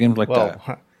 Games like that.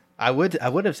 Well, I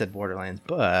would have said Borderlands,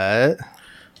 but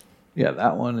Yeah,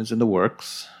 that one is in the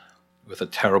works with a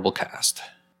terrible cast.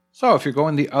 So if you're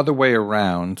going the other way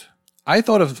around, I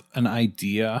thought of an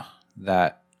idea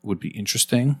that would be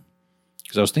interesting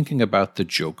because I was thinking about the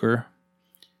Joker.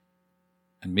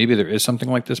 And maybe there is something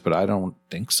like this, but I don't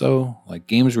think so. Like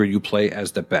games where you play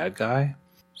as the bad guy.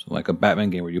 So like a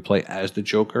Batman game where you play as the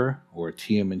Joker, or a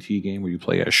TMNT game where you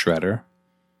play as Shredder.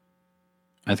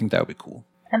 I think that would be cool.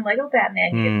 And Lego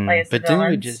Batman, you can play as the but then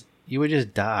villains. you would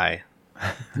just die.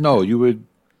 No, you would.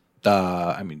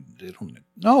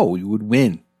 You would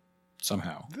win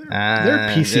somehow. There are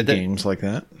PC games like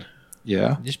that.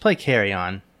 Yeah. Just play Carry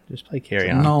On. Just play Carry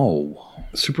On. No.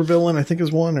 Supervillain, I think,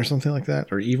 is one or something like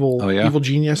that, or Evil. Oh, yeah? Evil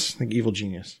Genius. I think Evil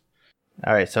Genius.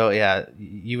 All right, so yeah,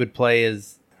 you would play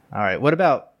as. All right, what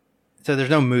about? So there's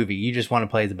no movie. You just want to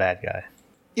play as a bad guy.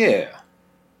 Yeah.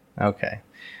 Okay.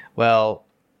 Well,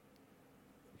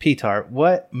 Petar,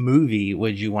 what movie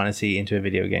would you want to see into a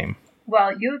video game?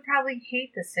 Well, you would probably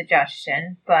hate this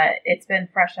suggestion, but it's been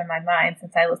fresh on my mind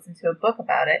since I listened to a book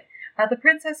about it. The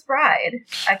Princess Bride.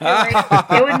 I feel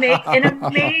like it would make an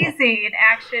amazing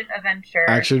action adventure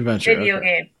video okay.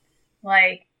 game.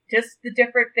 Like, just the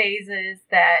different phases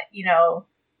that,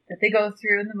 that they go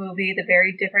through in the movie, the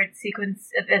very different sequence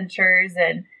adventures,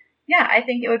 and yeah, I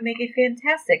think it would make a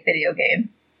fantastic video game.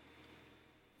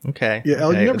 Okay. Yeah,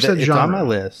 El, you okay. never said It's genre. on my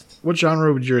list. What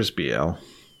genre would yours be, El?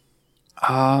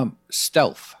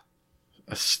 Stealth.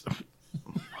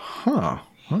 Huh.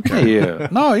 Okay. Yeah.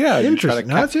 No, yeah. you try to Interesting.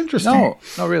 No, that's interesting.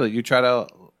 No, really. You try to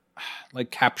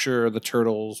like capture the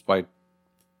turtles by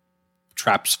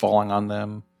traps falling on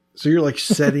them. So you're like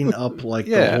setting up like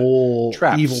Yeah, the whole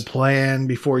traps. evil plan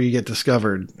before you get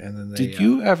discovered, and then they, Did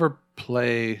you ever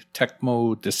play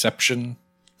Tecmo Deception?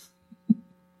 Did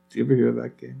you ever hear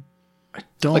that game? I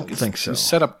don't Like, think so. You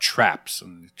set up traps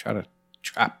and you try to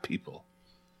trap people.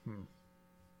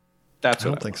 That's I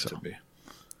what don't I think want it so. to be.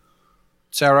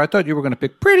 Sarah, I thought you were going to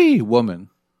pick Pretty Woman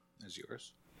as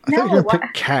yours. I thought you No, were going to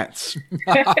pick cats.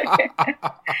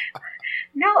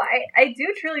 No, I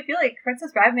do truly feel like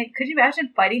Princess Bride. Could you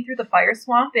imagine fighting through the fire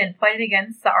swamp and fighting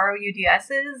against the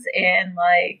ROUDSs and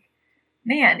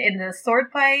in the sword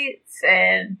fights,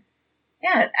 and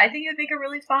yeah, I think it would make a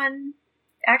really fun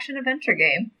action adventure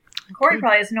game. Corey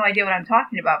probably has no idea what I'm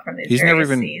talking about from these He's never various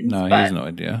even. scenes. No, he but has no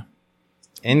idea.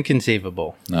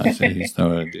 Inconceivable. No, he's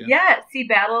no idea. yeah, see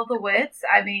Battle of the Wits.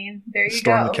 I mean, there you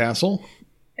Storm go. the castle.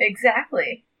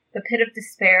 Exactly. The Pit of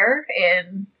Despair,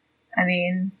 and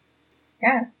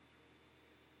yeah.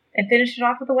 And finish it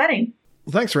off with a wedding.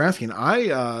 Well, thanks for asking.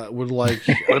 I would like.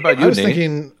 What about I you, was Nate?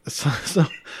 thinking some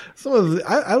of the.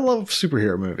 I love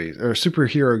superhero movies or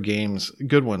superhero games,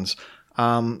 good ones.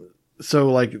 So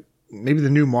like maybe the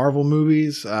new Marvel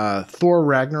movies, Thor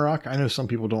Ragnarok. I know some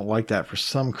people don't like that for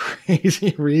some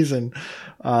crazy reason,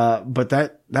 but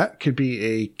that could be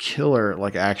a killer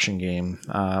like action game,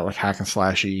 like hack and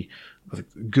slashy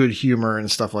with good humor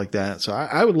and stuff like that. So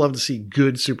I would love to see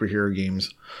good superhero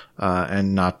games,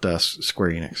 and not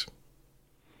Square Enix.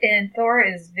 And Thor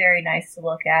is very nice to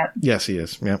look at. Yes, he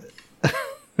is. Yep.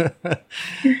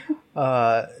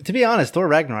 To be honest, Thor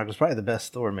Ragnarok was probably the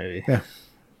best Thor movie. Yeah.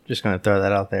 Just going to throw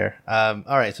that out there. All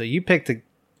right, so you picked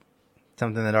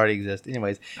something that already exists.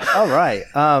 Anyways, all right.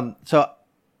 So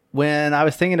when I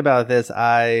was thinking about this,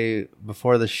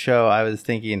 before the show, I was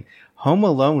thinking Home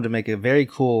Alone would make a very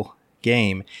cool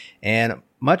game. And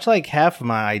much like half of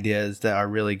my ideas that are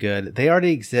really good, they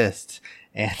already exist.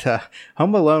 And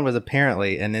Home Alone was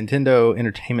apparently a Nintendo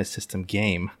Entertainment System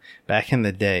game back in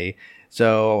the day.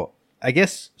 So I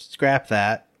guess scrap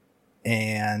that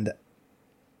and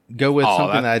go with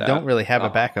something that I don't really have a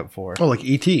backup for. Oh, like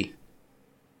E.T.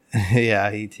 Yeah,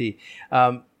 E.T.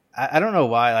 I don't know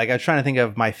why. Like I was trying to think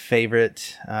of my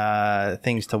favorite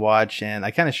things to watch, and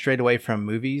I kind of strayed away from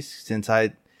movies since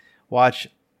I watch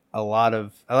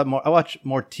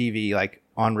more TV, like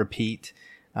on repeat.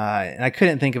 And I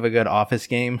couldn't think of a good Office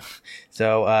game.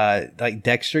 So like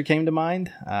Dexter came to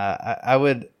mind. I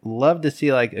would love to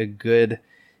see like a good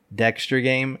Dexter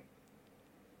game.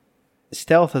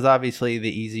 Stealth is obviously the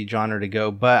easy genre to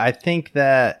go, but I think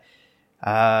that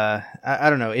I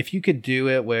don't know, if you could do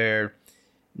it where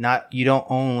you don't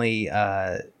only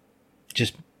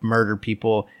just murder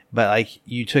people, but like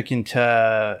you took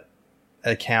into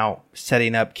account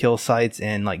setting up kill sites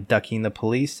and like ducking the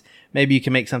police, maybe you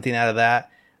can make something out of that.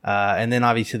 And then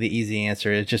obviously the easy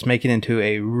answer is just make it into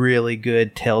a really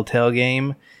good Telltale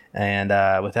game and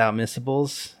without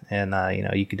missables, and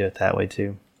you could do it that way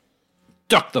too.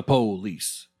 Duck the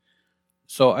police.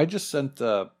 So I just sent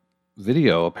a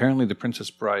video. Apparently The Princess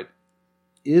Bride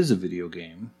is a video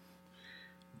game.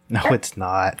 No, it's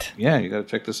not. Yeah, you got to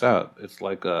check this out. It's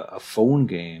like a phone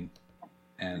game,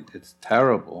 and it's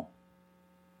terrible.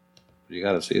 You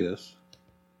got to see this.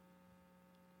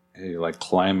 Yeah, you're like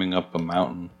climbing up a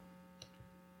mountain.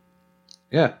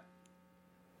 Yeah.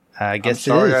 I guess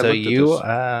it is. So you...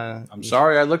 I'm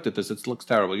sorry I looked at this. It looks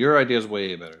terrible. Your idea is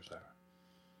way better, Sarah.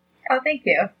 Oh, thank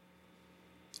you.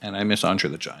 And I miss Andre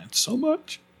the Giant so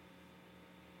much.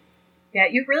 Yeah,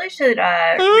 you really should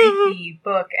read the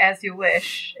book As You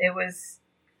Wish. It was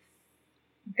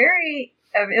very...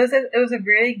 It was a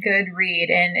really good read,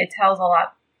 and it tells a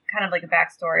lot, kind of like a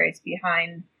backstory. It's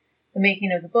behind the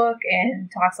making of the book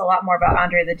and talks a lot more about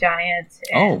Andre the Giant.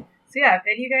 And so yeah, if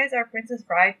any of you guys are Princess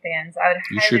Bride fans, I would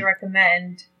highly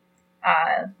recommend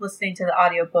listening to the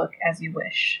audiobook As You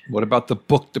Wish. What about the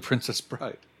book The Princess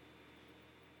Bride?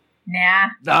 Nah.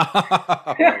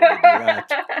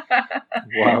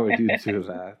 Why would you do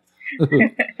that?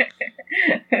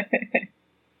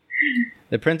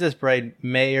 The Princess Bride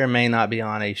may or may not be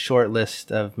on a short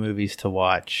list of movies to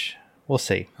watch. We'll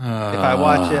see. If I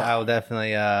watch it, I will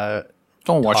definitely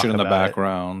don't watch it in the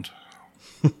background.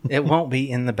 It won't be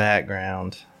in the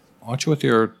background. Watch it with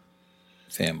your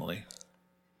family.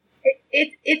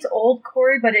 It's old,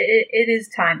 Corey, but it is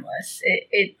timeless.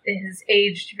 It has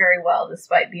aged very well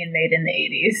despite being made in the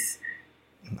 80s.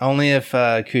 Only if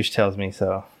Koosh tells me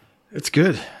so. It's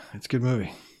good. It's a good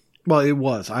movie. Well, it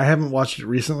was. I haven't watched it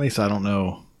recently, so I don't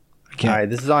know. All right,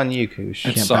 this is on you, Koosh.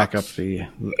 I can't back up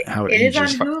how it ages. It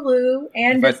is on Hulu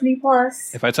and Disney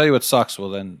Plus. If I tell you it sucks, well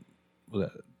then,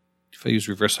 if I use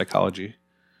reverse psychology,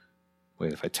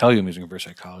 if I tell you I'm using reverse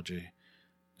psychology,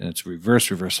 then it's reverse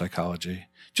psychology.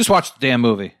 Just watch the damn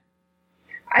movie.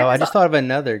 I just thought of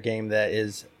another game that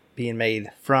is being made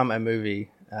from a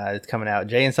movie. It's coming out.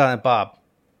 Jay and Silent Bob.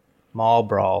 Mall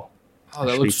Brawl. Oh,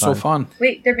 that looks so fun.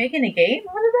 Wait, they're making a game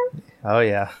out of it? Oh,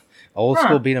 yeah. Old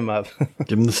school beat 'em up.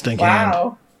 Give them the stinking hand.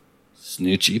 Wow.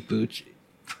 Snitchy Poochie.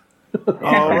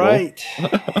 All right.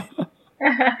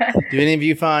 Do any of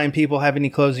you fine people have any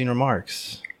closing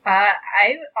remarks?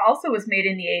 I also was made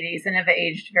in the 80s and have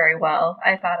aged very well.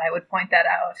 I thought I would point that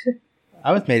out.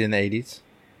 I was made in the 80s.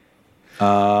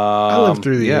 I lived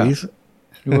through the 80s.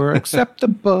 You were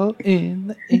acceptable in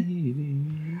the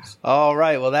 80s. All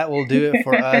right. Well, that will do it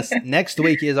for us. Next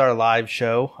week is our live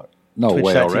show. No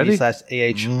way, already?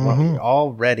 /AH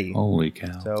already. Holy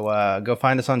cow. So go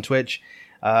find us on Twitch.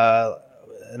 I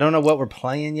don't know what we're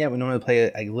playing yet. We normally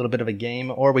play a little bit of a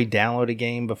game, or we download a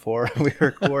game before we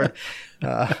record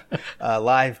a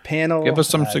live panel. Give us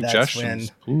some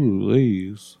suggestions,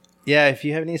 please. Yeah, if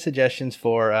you have any suggestions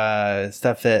for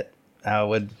stuff that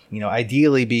would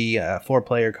ideally be a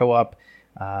 4-player co-op,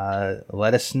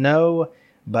 let us know.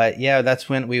 But yeah, that's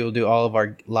when we will do all of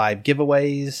our live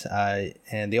giveaways.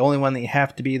 And the only one that you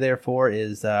have to be there for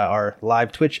is our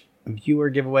live Twitch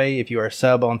viewer giveaway. If you are a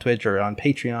sub on Twitch or on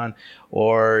Patreon,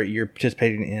 or you're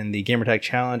participating in the Gamertag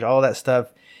Challenge, all that stuff,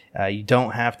 you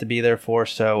don't have to be there for.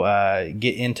 So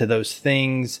get into those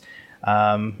things.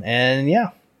 And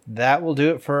yeah, that will do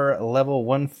it for level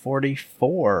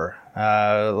 144.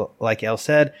 Like El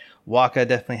said, Waka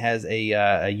definitely has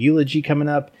a eulogy coming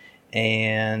up.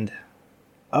 And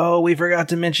we forgot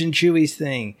to mention Chewy's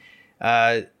thing.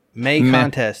 May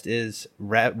contest is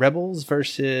Rebels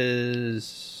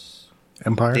versus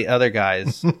Empire, the other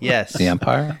guys. Yes, the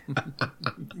Empire.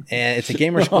 And it's a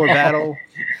gamer score battle.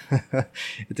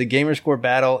 It's a gamer score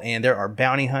battle, and there are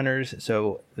bounty hunters.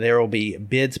 So there will be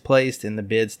bids placed, and the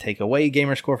bids take away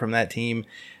gamer score from that team.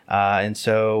 And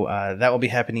so that will be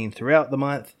happening throughout the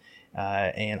month.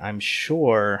 And I'm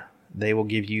sure they will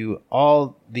give you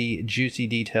all the juicy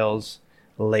details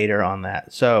later on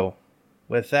that. So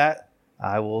with that,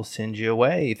 I will send you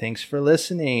away. Thanks for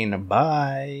listening.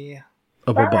 Bye.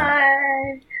 Bye.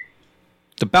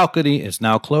 The balcony is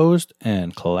now closed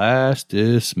and class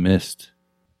dismissed.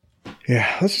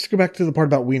 Yeah, let's just go back to the part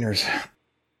about wieners.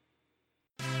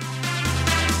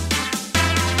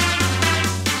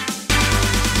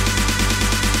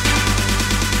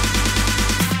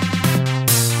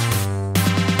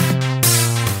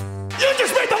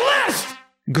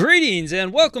 Greetings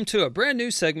and welcome to a brand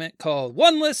new segment called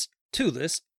One List, Two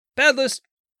List, Bad List,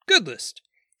 Good List.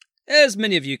 As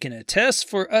many of you can attest,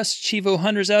 for us Chivo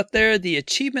hunters out there, the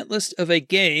achievement list of a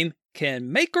game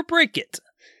can make or break it.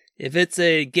 If it's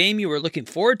a game you were looking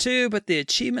forward to, but the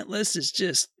achievement list is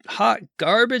just hot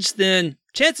garbage, then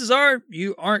chances are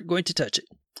you aren't going to touch it.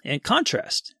 In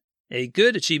contrast, a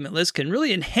good achievement list can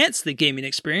really enhance the gaming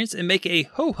experience and make a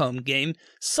ho-hum game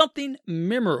something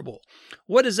memorable.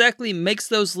 What exactly makes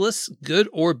those lists good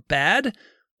or bad?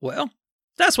 Well,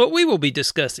 that's what we will be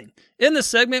discussing. In this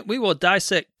segment, we will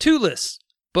dissect two lists,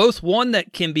 both one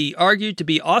that can be argued to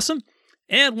be awesome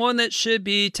and one that should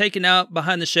be taken out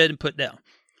behind the shed and put down.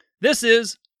 This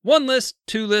is One List,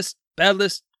 Two List, Bad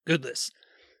List, Good List.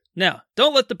 Now,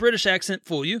 don't let the British accent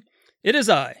fool you. It is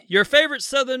I, your favorite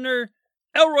Southerner,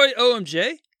 Elroy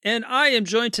OMJ, and I am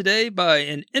joined today by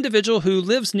an individual who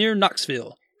lives near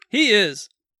Knoxville. He is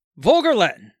Vulgar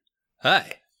Latin.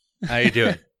 Hi. How you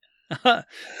doing? Doing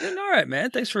all right,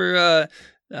 man. Thanks for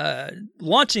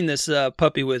launching this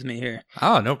puppy with me here.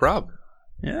 Oh, no problem.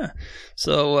 Yeah.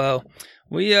 So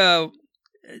in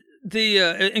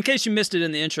case you missed it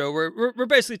in the intro, we're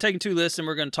basically taking two lists and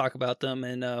we're going to talk about them.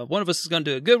 And one of us is going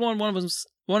to do a good one. One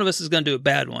of us is going to do a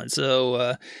bad one.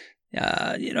 So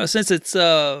since it's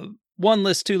one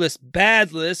list, two list,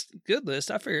 bad list, good list,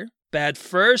 I figure bad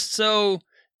first. So,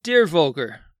 dear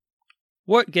Vulgar,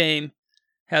 what game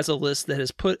has a list that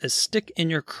has put a stick in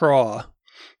your craw?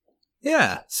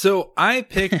 Yeah, so I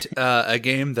picked a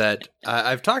game that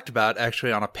I've talked about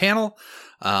actually on a panel.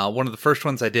 One of the first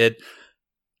ones I did,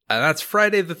 and that's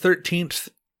Friday the 13th,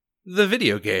 the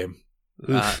video game.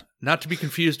 Not to be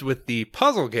confused with the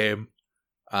puzzle game.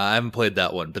 I haven't played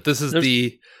that one, but this is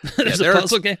there's a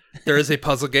puzzle game? There is a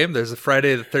puzzle game. There's a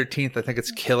Friday the 13th. I think it's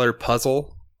Killer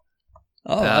Puzzle.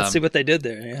 Oh, let's see what they did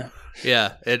there.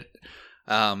 Yeah.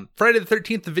 Friday the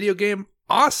 13th, the video game.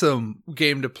 Awesome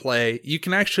game to play. You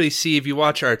can actually see if you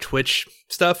watch our Twitch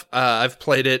stuff. I've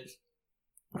played it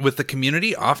with the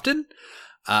community often.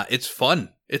 It's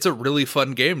fun. It's a really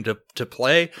fun game to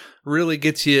play. Really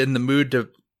gets you in the mood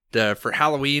for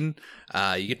Halloween.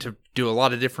 You get to do a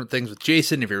lot of different things with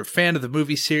Jason. If you're a fan of the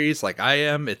movie series like I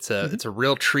am, it's a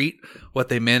real treat what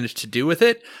they managed to do with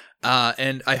it.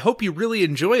 And I hope you really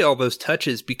enjoy all those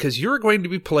touches because you're going to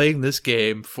be playing this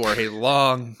game for a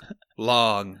long,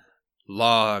 long,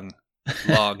 long,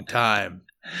 long time.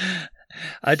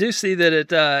 I do see that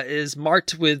it is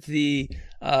marked with the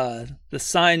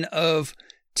sign of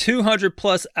 200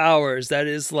 plus hours. That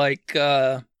is like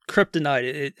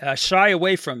kryptonite. I shy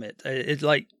away from it.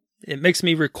 It makes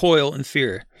me recoil in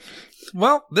fear.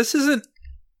 Well, this isn't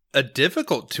a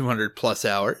difficult 200 plus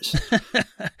hours.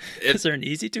 Is there an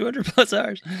easy 200 plus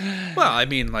hours? Well, I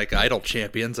mean, like Idle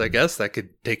Champions, I guess that could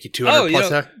take you 200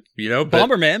 plus hours.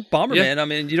 Bomberman. I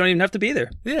mean, you don't even have to be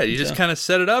there. Yeah, you just kind of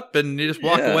set it up and you just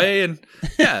walk away and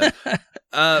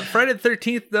Friday the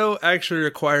 13th, though, actually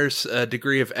requires a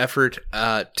degree of effort.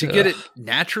 To get it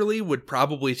naturally would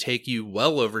probably take you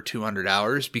well over 200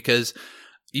 hours because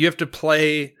you have to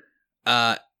play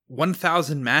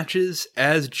 1,000 matches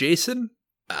as Jason.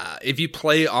 If you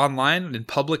play online in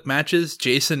public matches,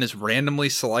 Jason is randomly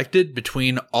selected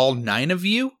between all 9 of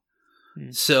you.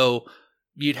 So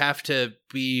you'd have to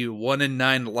be 1 in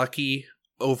 9 lucky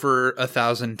over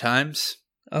 1,000 times.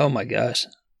 Oh my gosh.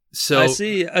 So I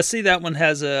see that one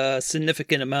has a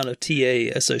significant amount of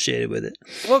TA associated with it.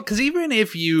 Well, because even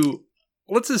if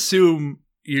let's assume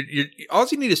all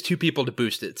you need is 2 people to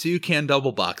boost it, so you can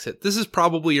double box it. This is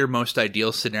probably your most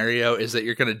ideal scenario, is that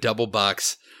you're going to double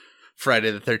box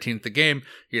Friday the 13th, the game.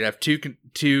 You'd have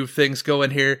two things go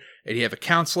in here, and you have a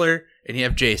counselor, and you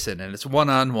have Jason, and it's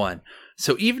 1-on-1.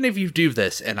 So even if you do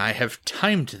this, and I have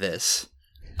timed this,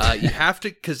 you have to,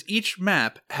 because each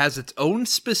map has its own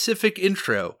specific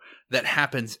intro that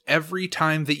happens every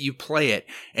time that you play it.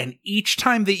 And each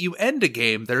time that you end a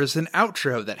game, there is an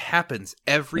outro that happens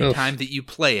every time that you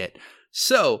play it.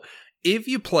 So if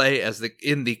you play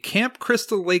in the Camp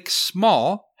Crystal Lake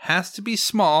small, has to be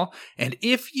small, and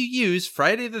if you use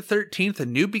Friday the 13th, A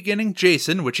New Beginning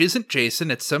Jason, which isn't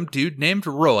Jason, it's some dude named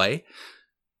Roy.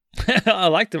 I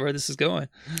like where this is going.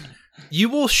 You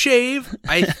will shave,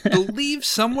 I believe,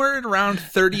 somewhere at around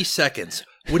 30 seconds.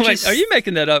 Wait, are you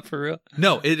making that up for real?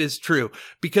 No, it is true.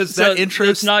 Because that intro...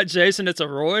 It's not Jason, it's a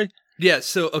Roy? Yeah,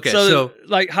 so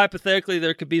like, hypothetically,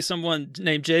 there could be someone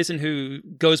named Jason who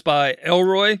goes by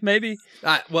Elroy, maybe?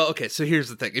 Well, okay, so here's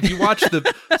the thing. If you watch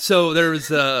so there was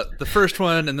the first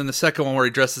one, and then the second one where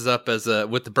he dresses up as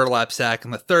with the burlap sack,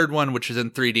 and the third one, which is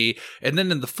in 3D, and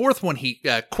then in the fourth one,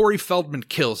 Corey Feldman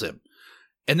kills him.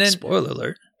 And then... Spoiler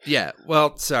alert. Yeah,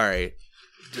 well, sorry.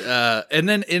 And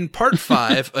then in part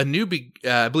 5, I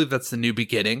believe that's the new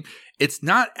beginning. It's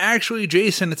not actually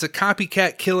Jason. It's a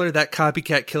copycat killer. That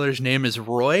copycat killer's name is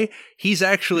Roy. He's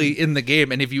actually in the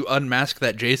game. And if you unmask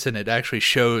that Jason, it actually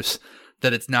shows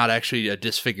that it's not actually a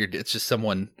disfigured. It's just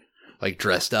someone like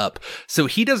dressed up. So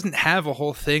he doesn't have a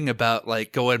whole thing about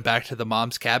like going back to the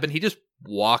mom's cabin. He just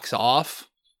walks off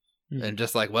and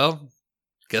just like, well,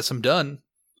 guess I'm done.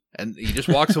 And he just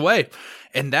walks away.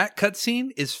 And that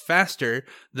cutscene is faster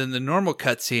than the normal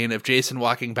cutscene of Jason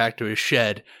walking back to his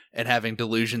shed and having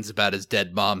delusions about his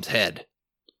dead mom's head.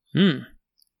 Well,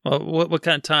 what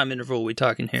kind of time interval are we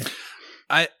talking here?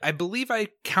 I believe I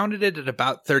counted it at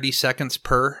about 30 seconds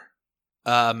per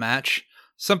match.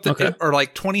 Something, Okay. or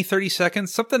like 20, 30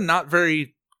 seconds. Something not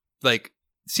very, like,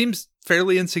 seems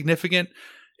fairly insignificant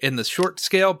in the short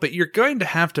scale, but you're going to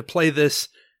have to play this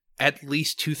at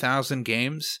least 2,000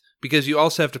 games, because you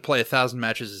also have to play 1,000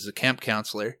 matches as a camp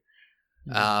counselor,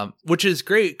 which is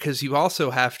great because you also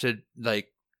have to like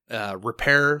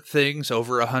repair things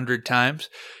over 100 times.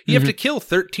 You have to kill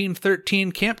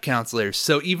 13 camp counselors.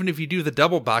 So even if you do the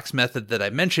double box method that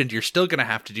I mentioned, you're still going to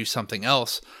have to do something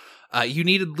else. You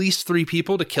need at least 3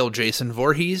 people to kill Jason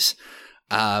Voorhees.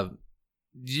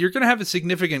 You're going to have a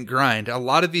significant grind. A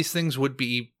lot of these things would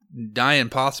be nigh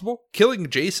impossible. Killing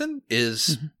Jason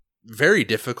is very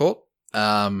difficult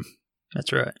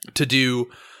That's right. to do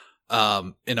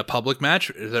in a public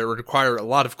match that would require a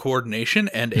lot of coordination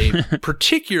and a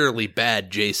particularly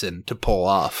bad Jason to pull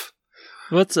off.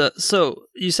 So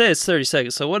you say it's 30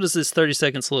 seconds. So what does this 30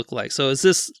 seconds look like? So is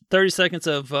this 30 seconds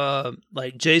of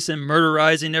like Jason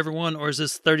murderizing everyone, or is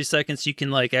this 30 seconds you can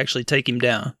like actually take him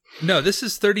down? No, this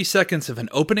is 30 seconds of an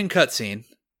opening cutscene.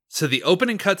 So the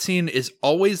opening cutscene is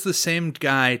always the same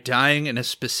guy dying in a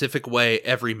specific way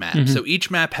every map. So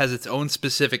each map has its own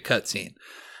specific cutscene.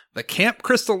 The Camp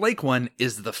Crystal Lake one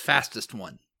is the fastest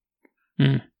one.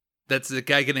 That's the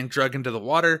guy getting drugged into the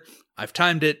water. I've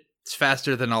timed it. It's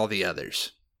faster than all the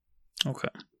others. Okay.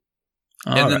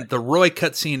 And then the Roy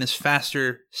cutscene is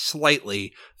faster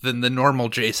slightly than the normal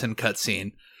Jason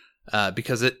cutscene,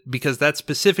 because that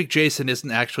specific Jason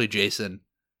isn't actually Jason,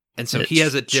 and so he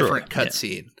has a different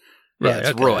cutscene. Right, It's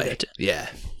okay, Roy. gotcha. Yeah.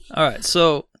 All right.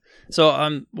 So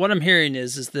what I'm hearing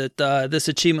is that this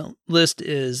achievement list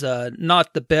is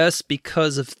not the best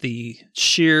because of the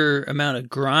sheer amount of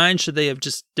grind. Should they have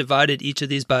just divided each of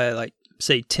these by like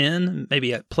say 10,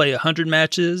 maybe play 100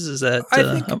 matches? Is that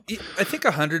I think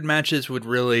 100 matches would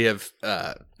really have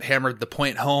hammered the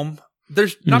point home.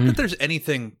 There's not that there's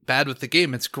anything bad with the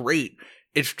game. It's great.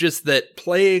 It's just that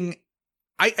playing,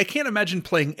 I can't imagine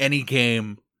playing any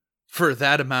game for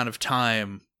that amount of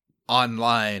time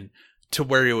online to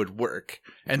where it would work.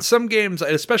 And some games,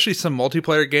 especially some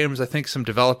multiplayer games, I think some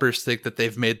developers think that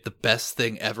they've made the best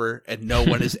thing ever, and no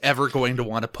one is ever going to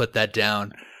want to put that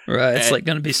down. Right. It's like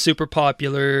going to be super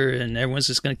popular and everyone's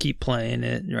just going to keep playing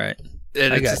it. Right.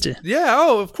 And I got you. Yeah.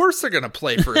 Oh, of course they're going to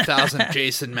play for 1,000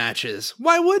 Jason matches.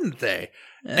 Why wouldn't they?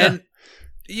 Yeah. And,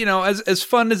 you know, as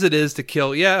fun as it is to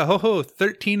kill,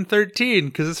 13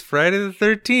 because it's Friday the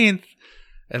 13th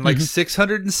and like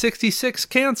 666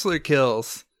 canceller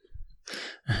kills.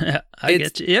 I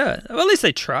get you. Yeah. Well, at least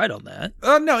they tried on that.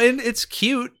 No, and it's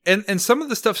cute. And some of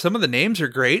the stuff, some of the names are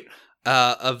great.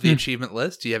 Of the achievement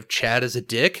list, you have Chad as a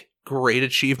dick. Great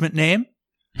achievement name.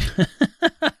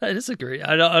 I disagree.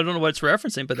 I don't know what it's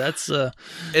referencing, but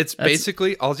it's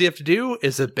basically all you have to do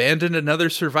is abandon another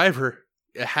survivor.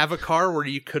 Have a car where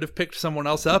you could have picked someone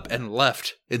else up and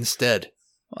left instead.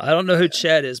 I don't know who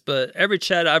Chad is, but every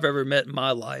Chad I've ever met in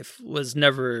my life was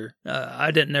never. I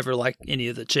didn't never like any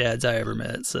of the Chads I ever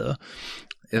met. So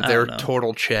they're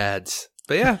total Chads.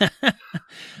 But yeah.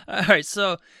 All right.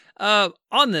 So.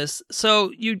 On this,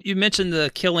 so you mentioned the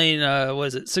killing,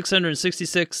 was it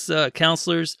 666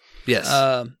 counselors? Yes.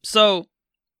 So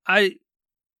I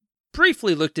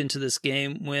briefly looked into this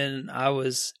game when I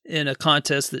was in a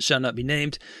contest that shall not be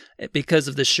named because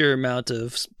of the sheer amount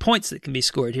of points that can be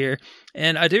scored here.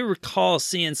 And I do recall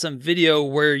seeing some video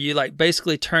where you like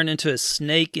basically turn into a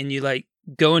snake and you like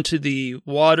go into the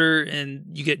water and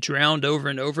you get drowned over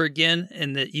and over again,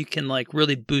 and that you can like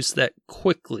really boost that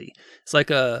quickly. It's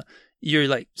like you're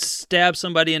like stab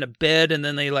somebody in a bed and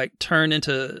then they like turn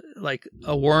into like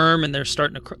a worm and they're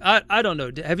starting to I don't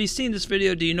know. Have you seen this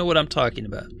video? Do you know what I'm talking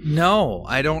about? No,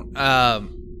 I don't. No.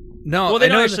 Well,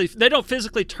 they don't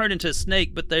physically turn into a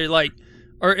snake, but they like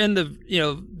are in the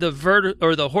the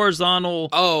or the horizontal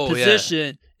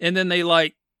position, and then they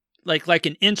like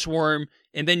an inchworm.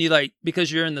 And then you like, because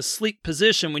you're in the sleep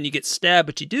position when you get stabbed,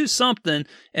 but you do something,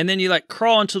 and then you like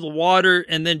crawl into the water,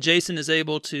 and then Jason is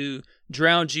able to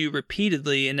drowned you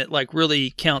repeatedly, and it like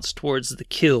really counts towards the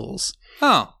kills.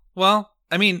 Oh, well,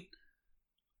 I mean,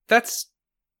 that's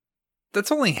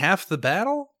only half the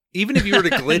battle. Even if you were to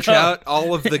glitch out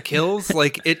all of the kills,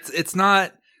 like it's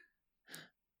not.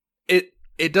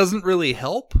 It doesn't really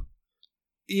help,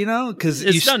 you know, because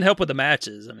it doesn't help with the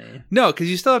matches. I mean, no, because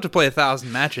you still have to play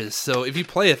 1,000 matches. So if you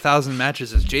play 1,000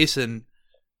 matches as Jason,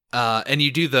 and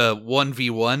you do the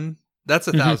 1v1, that's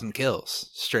 1,000 kills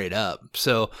straight up.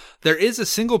 So there is a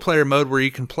single player mode where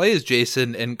you can play as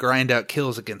Jason and grind out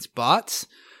kills against bots.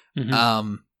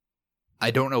 I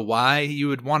don't know why you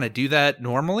would want to do that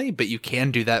normally, but you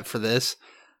can do that for this.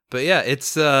 But yeah,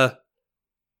 it's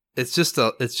just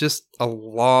a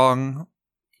long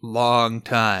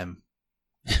time.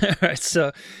 All right,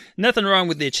 so nothing wrong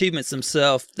with the achievements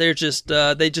themselves. They're just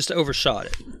they just overshot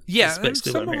it. Yeah,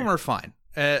 some of them are fine.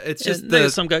 It's just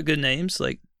some got good names,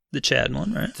 like the Chad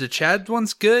one, right? The Chad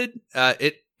one's good.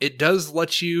 It does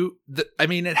let you. I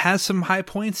mean, it has some high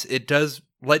points. It does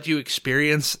let you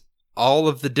experience all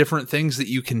of the different things that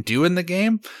you can do in the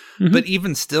game. But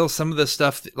even still, some of the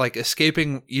stuff like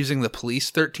escaping using the police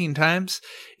 13 times,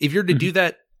 if you're to do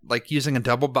that like using a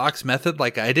double box method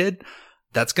like I did,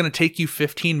 that's going to take you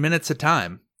 15 minutes of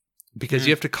time because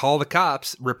you have to call the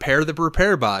cops, repair the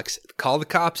repair box, call the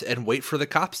cops, and wait for the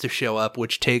cops to show up,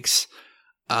 which takes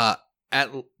at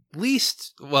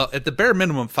least, well, at the bare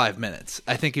minimum, 5 minutes.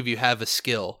 I think if you have a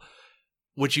skill,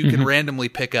 which you can randomly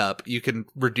pick up, you can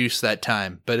reduce that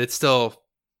time, but it's still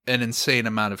an insane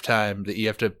amount of time that you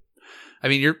have to. I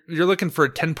mean, you're looking for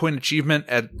a 10-point achievement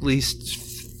at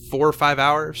least 4 or 5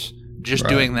 hours just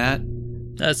doing that.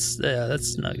 That's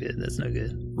not good. That's no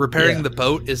good. Repairing the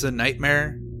boat is a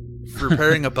nightmare.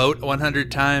 Repairing a boat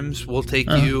 100 times will take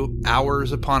you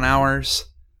hours upon hours.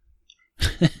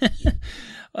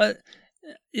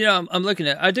 You know, I'm looking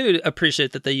at. I do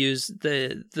appreciate that they use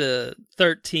the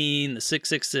 13, the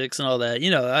 666, and all that. You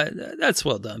know, that's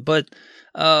well done. But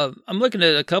I'm looking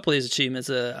at a couple of these achievements.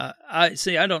 I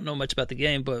see. I don't know much about the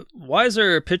game, but why is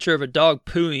there a picture of a dog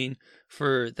pooing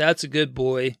for "That's a good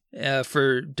boy"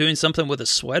 for doing something with a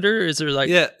sweater? Is there like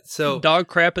dog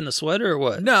crap in the sweater or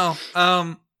what? No,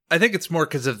 I think it's more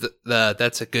because of the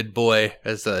 "That's a good boy"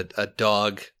 as a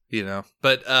dog. You know,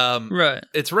 but right,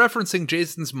 it's referencing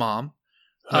Jason's mom,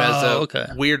 who has a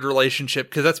weird relationship,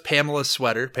 because that's Pamela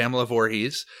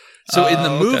Voorhees. So in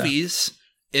the movies,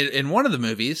 in one of the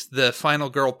movies, the final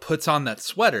girl puts on that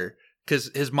sweater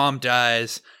because his mom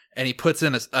dies, and he puts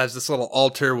in as this little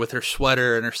altar with her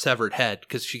sweater and her severed head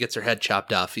because she gets her head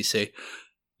chopped off. You see,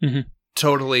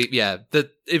 totally, yeah.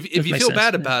 If you feel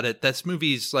bad about it, this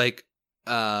movie's like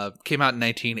came out in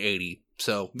 1980,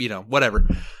 so you know whatever.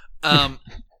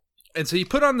 And so you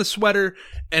put on the sweater,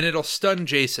 and it'll stun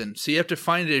Jason. So you have to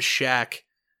find his shack,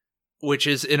 which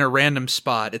is in a random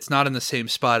spot. It's not in the same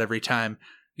spot every time.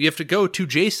 You have to go to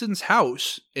Jason's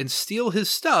house and steal his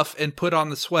stuff and put on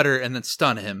the sweater and then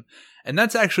stun him. And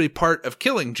that's actually part of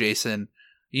killing Jason.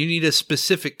 You need a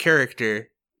specific character,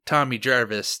 Tommy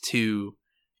Jarvis, to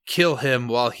kill him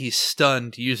while he's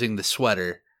stunned using the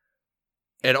sweater.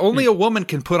 And only a woman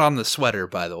can put on the sweater,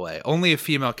 by the way. Only a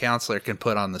female counselor can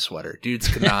put on the sweater. Dudes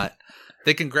cannot.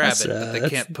 They can grab it, but they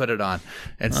can't put it on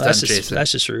and stun Jason.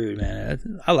 That's just rude,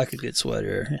 man. I like a good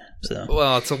sweater. So.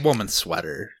 Well, it's a woman's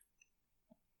sweater.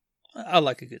 I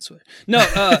like a good sweater. No.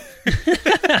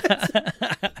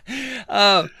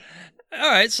 All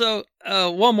right. So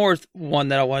one more one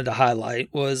that I wanted to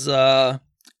highlight was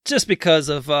just because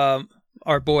of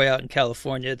our boy out in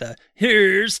California.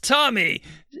 Here's Tommy.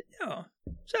 You know,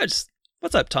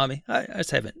 what's up, Tommy? I just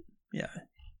haven't. Yeah.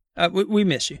 We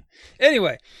miss you.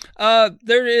 Anyway,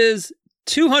 there is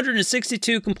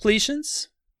 262 completions.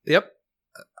 Yep.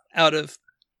 Out of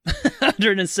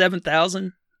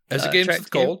 107,000. As a game with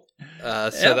gold.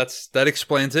 So that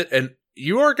explains it. And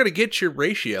you are going to get your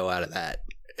ratio out of that.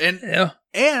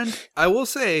 And I will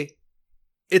say,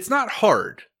 it's not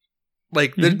hard.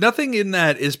 Like, nothing in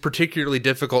that is particularly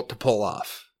difficult to pull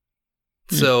off.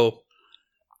 So,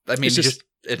 I mean, just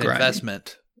an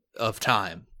investment of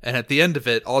time. And at the end of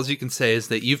it, all you can say is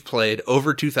that you've played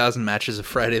over 2,000 matches of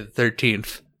Friday the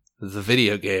 13th, the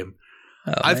video game.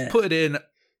 I've put in,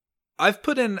 I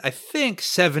think,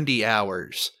 70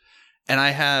 hours. And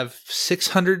I have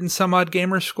 600 and some odd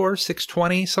gamer score,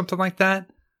 620, something like that.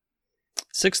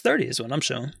 630 is what I'm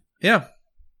showing. Yeah.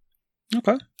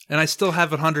 Okay. And I still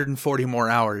have 140 more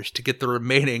hours to get the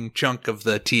remaining chunk of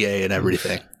the TA and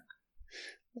everything.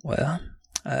 Well,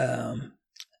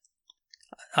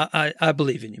 I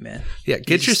believe in you, man. Yeah,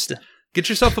 get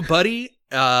yourself a buddy,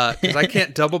 because I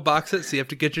can't double box it, so you have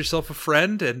to get yourself a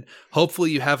friend, and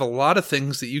hopefully you have a lot of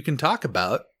things that you can talk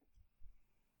about.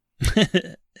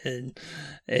 And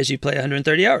as you play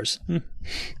 130 hours.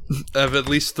 Of at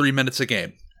least 3 minutes a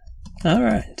game. All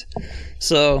right.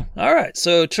 So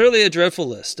truly a dreadful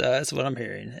list. That's what I'm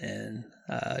hearing. And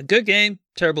good game,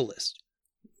 terrible list.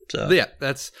 So yeah,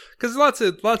 that's because lots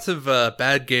of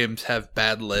bad games have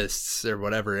bad lists or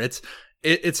whatever. It's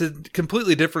a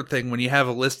completely different thing when you have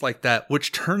a list like that,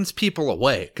 which turns people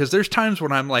away. Because there's times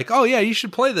when I'm like, oh yeah, you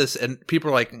should play this, and people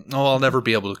are like, oh, I'll never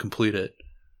be able to complete it.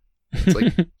 It's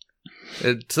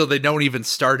like, so they don't even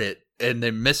start it, and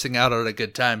they're missing out on a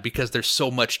good time because there's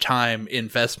so much time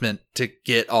investment to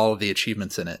get all of the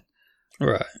achievements in it.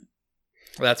 Right.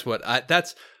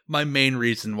 That's my main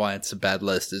reason why it's a bad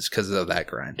list, is because of that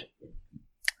grind.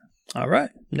 All right.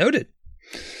 Noted.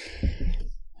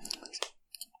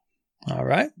 All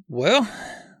right. Well,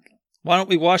 why don't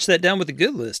we wash that down with a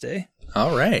good list, eh?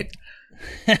 All right.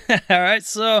 All right.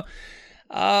 So,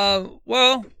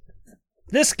 well,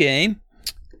 this game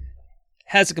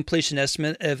has a completion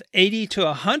estimate of 80 to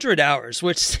 100 hours,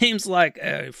 which seems like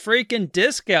a freaking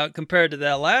discount compared to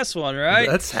that last one, right?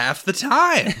 That's half the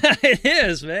time. It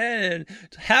is, man. And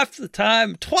half the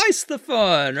time, twice the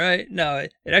fun, right? No,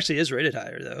 it actually is rated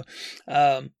higher,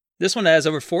 though. This one has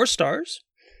over 4 stars.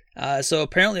 So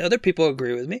apparently other people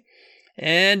agree with me.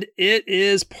 And it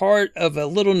is part of a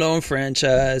little-known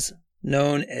franchise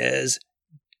known as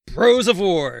Bros of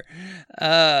War.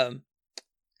 Bros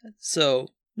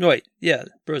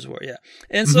of War, yeah.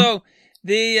 And so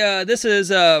this is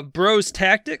Bros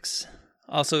Tactics,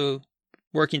 also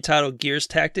working title Gears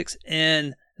Tactics,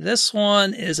 and this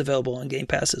one is available on Game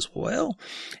Pass as well.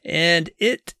 And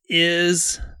it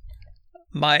is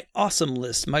my awesome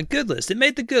list, my good list. It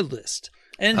made the good list.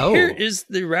 And here is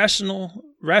the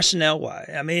rationale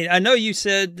why. I mean, I know you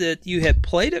said that you had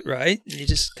played it, right? You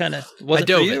just kind of wasn't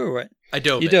for you, or what? I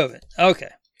dove it. You dove it. Okay.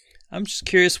 I'm just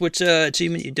curious which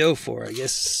achievement you dove for. I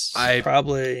guess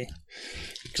probably.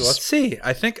 Let's see.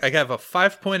 I think I have a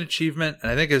 5-point achievement, and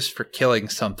I think it's for killing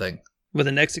something with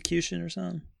an execution or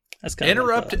something. That's kind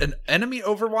interrupt an enemy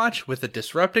Overwatch with a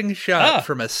disrupting shot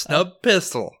from a snub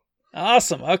pistol.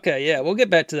 Awesome. Okay, yeah, we'll get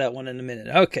back to that one in a minute.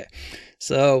 Okay,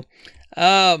 so,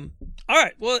 all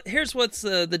right. Well, here's what's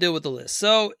the deal with the list.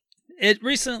 So, it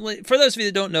recently, for those of you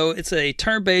that don't know, it's a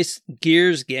turn-based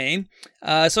Gears game.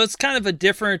 So it's kind of a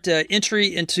different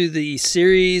entry into the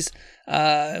series,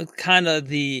 kind of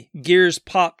the Gears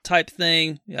Pop type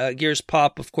thing. Gears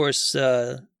Pop, of course,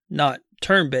 not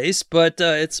turn-based, but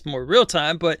it's more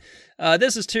real-time. But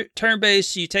this is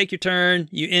turn-based. You take your turn,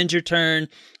 you end your turn,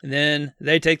 and then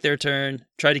they take their turn,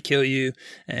 try to kill you,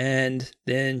 and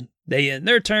then they end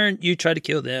their turn, you try to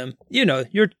kill them. You know,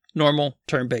 your normal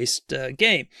turn-based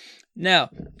game. Now,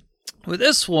 with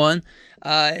this one,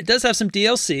 it does have some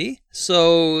DLC,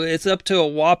 so it's up to a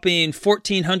whopping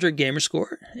 1,400 gamer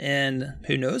score, and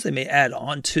who knows, they may add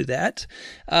on to that.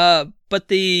 But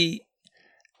the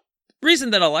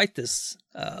reason that I like this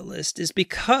list is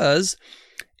because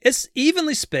it's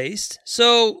evenly spaced,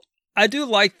 so I do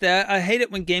like that. I hate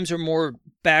it when games are more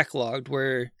backlogged,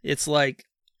 where it's like,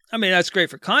 I mean, that's great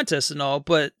for contests and all,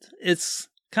 but it's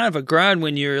kind of a grind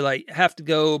when you're like, have to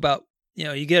go about, you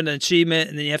know, you get an achievement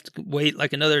and then you have to wait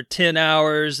like another 10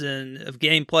 hours of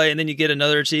gameplay, and then you get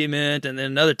another achievement and then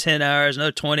another 10 hours,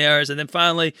 another 20 hours. And then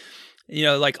finally, you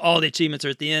know, like all the achievements are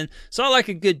at the end. So I like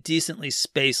a good, decently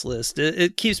spaced list.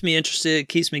 It keeps me interested. It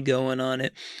keeps me going on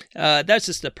it. That's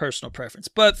just a personal preference.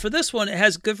 But for this one, it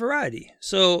has good variety.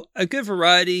 So a good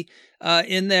variety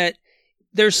in that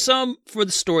there's some for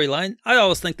the storyline. I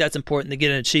always think that's important to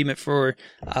get an achievement for,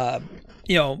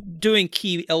 you know, doing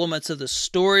key elements of the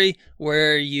story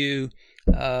where you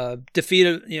defeat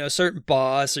a certain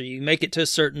boss, or you make it to a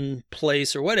certain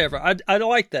place or whatever. I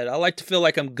like that. I like to feel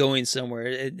like I'm going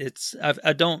somewhere.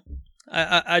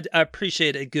 I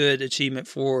appreciate a good achievement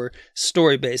for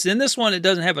story based. In this one, it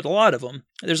doesn't have a lot of them.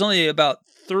 There's only about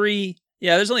 3.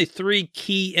 Yeah, there's only 3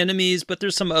 key enemies, but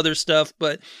there's some other stuff.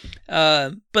 But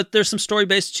there's some story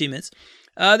based achievements.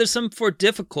 There's some for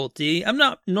difficulty. I'm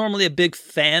not normally a big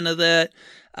fan of that,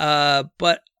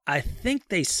 but I think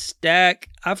they stack.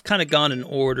 I've kind of gone in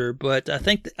order, but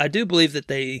I do believe that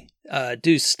they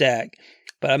do stack,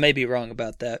 but I may be wrong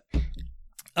about that.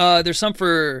 There's some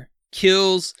for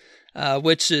kills,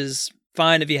 which is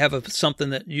fine if you have something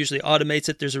that usually automates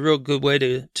it. There's a real good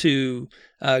way to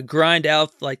grind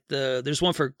out, like there's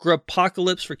one for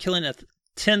Grubpocalypse for killing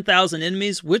 10,000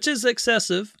 enemies, which is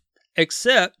excessive,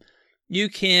 except you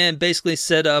can basically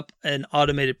set up an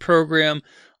automated program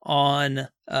on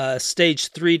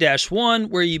stage 3-1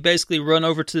 where you basically run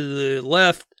over to the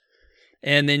left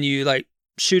and then you like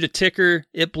shoot a ticker.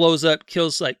 It blows up,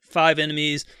 kills like 5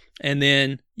 enemies, and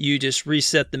then you just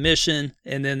reset the mission,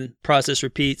 and then process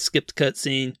repeat, skip the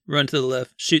cutscene, run to the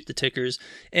left, shoot the tickers,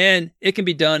 and it can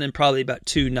be done in probably about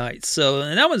 2 nights. So,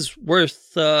 and that was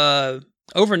worth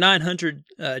over 900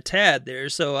 TAD there.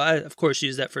 So I, of course,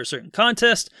 use that for a certain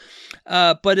contest,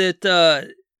 but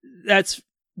that's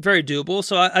very doable.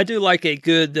 So I do like a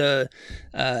good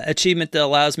achievement that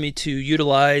allows me to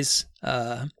utilize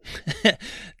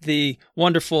the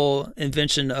wonderful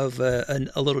invention of a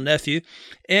little nephew.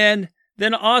 And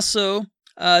then also,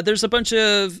 there's a bunch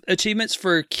of achievements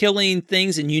for killing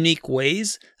things in unique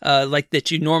ways, like that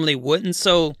you normally wouldn't.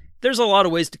 So there's a lot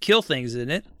of ways to kill things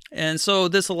in it. And so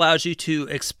this allows you to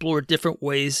explore different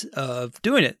ways of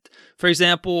doing it. For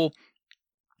example,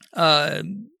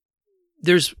 you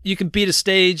can beat a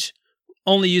stage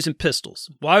only using pistols.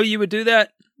 Why you would do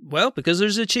that? Well, because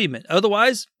there's an achievement.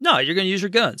 Otherwise, no, you're going to use your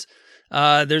guns.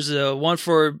 There's one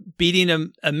for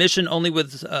beating a mission only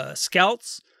with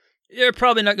scouts. You're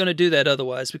probably not going to do that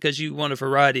otherwise, because you want a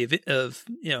variety of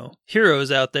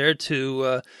heroes out there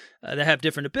to that have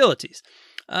different abilities.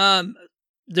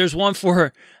 There's one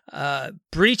for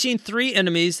breaching 3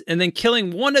 enemies and then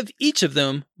killing one of each of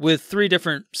them with 3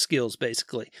 different skills,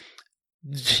 basically.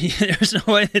 There's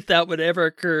no way that would ever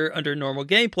occur under normal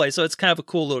gameplay, so it's kind of a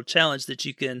cool little challenge that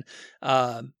you can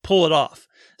pull it off.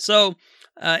 So,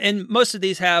 and most of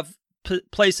these have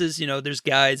places, there's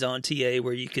guides on TA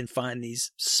where you can find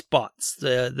these spots.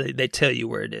 They tell you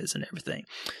where it is and everything.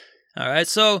 All right,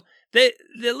 so the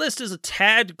list is a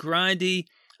tad grindy.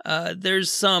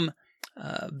 There's some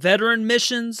veteran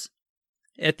missions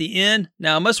at the end.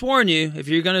 Now, I must warn you, if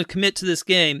you're going to commit to this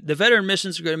game, the veteran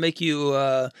missions are going to make you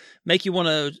want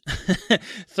to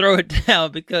throw it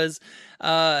down, because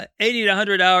 80 to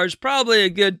 100 hours, probably a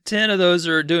good 10 of those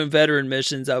are doing veteran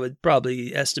missions, I would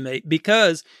probably estimate,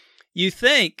 because you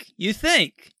think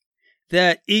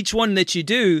that each one that you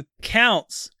do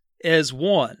counts as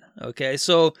one. Okay,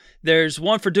 so there's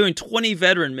one for doing 20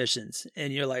 veteran missions,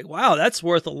 and you're like, wow, that's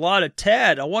worth a lot of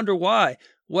TAD. I wonder why.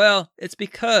 Well, it's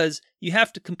because you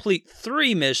have to complete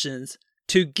 3 missions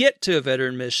to get to a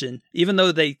veteran mission, even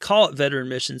though they call it veteran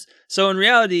missions. So in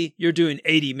reality, you're doing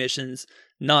 80 missions,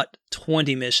 not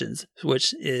 20 missions,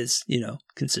 which is,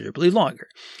 considerably longer.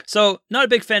 So not a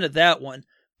big fan of that one,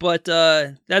 but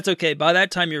that's okay. By that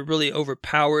time, you're really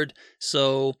overpowered,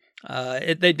 so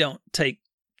they don't take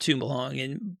too long.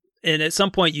 And at some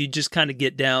point, you just kind of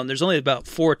get down. There's only about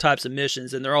 4 types of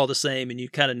missions, and they're all the same, and you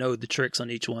kind of know the tricks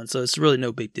on each one. So it's really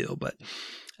no big deal. But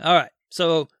all right.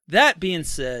 So that being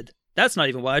said, that's not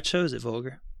even why I chose it,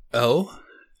 Volger. Oh?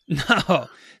 No.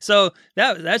 So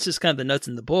that's just kind of the nuts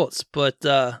and the bolts. But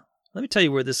let me tell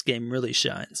you where this game really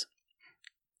shines.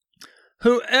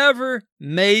 Whoever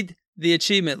made the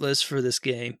achievement list for this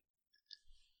game,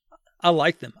 I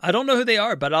like them. I don't know who they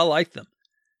are, but I like them,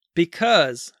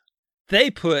 because they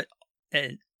put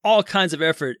all kinds of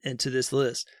effort into this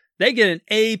list. They get an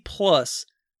A+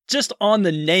 just on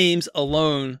the names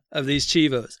alone of these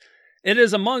Chivos. It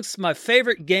is amongst my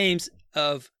favorite games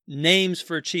of names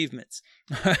for achievements.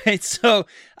 All right, so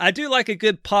I do like a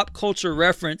good pop culture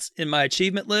reference in my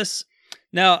achievement lists.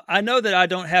 Now, I know that I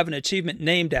don't have an achievement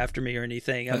named after me or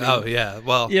anything. I mean, oh, yeah.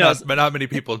 Well, but not many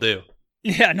people do.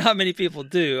 Yeah, not many people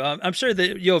do. I'm sure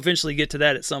that you'll eventually get to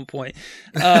that at some point.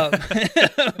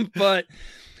 But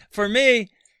for me,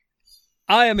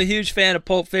 I am a huge fan of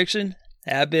Pulp Fiction.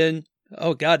 Have been.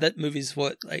 Oh, God, that movie's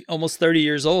almost 30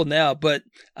 years old now. But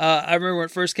I remember when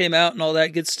it first came out and all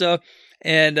that good stuff.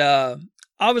 And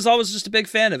I was always just a big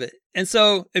fan of it. And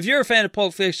so if you're a fan of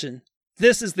Pulp Fiction,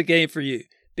 this is the game for you.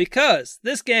 Because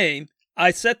this game,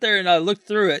 I sat there and I looked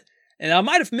through it, and I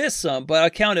might have missed some, but I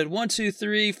counted 1, 2,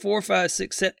 3, 4, 5,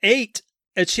 6, 7, 8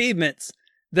 achievements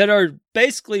that are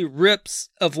basically rips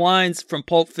of lines from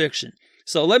Pulp Fiction.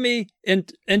 So let me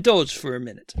indulge for a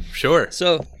minute. Sure.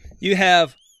 So you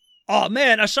have, oh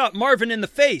man, I shot Marvin in the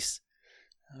face.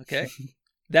 Okay.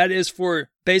 That is for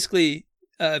basically,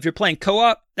 if you're playing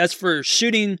co-op, that's for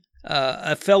shooting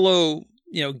a fellow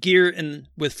gear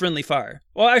with friendly fire.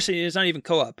 Well, actually, it's not even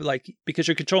co-op, because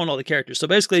you're controlling all the characters. So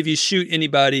basically, if you shoot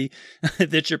anybody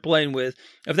that you're playing with,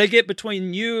 if they get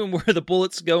between you and where the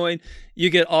bullet's going, you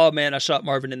get, oh man, I shot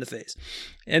Marvin in the face.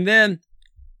 And then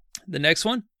the next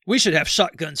one, we should have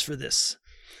shotguns for this.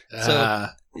 So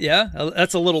yeah,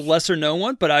 that's a little lesser known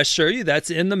one, but I assure you that's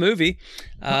in the movie.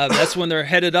 That's when they're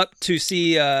headed up to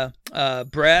see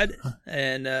Brad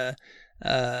and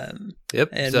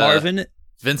Marvin.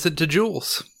 Vincent to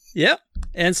Jules. Yeah.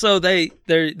 And so they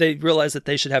realized that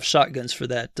they should have shotguns for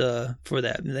that.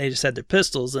 And they just had their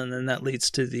pistols, and then that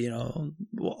leads to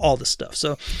all the stuff.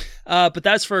 So, but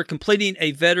that's for completing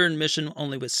a veteran mission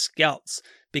only with scouts,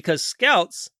 because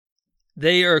scouts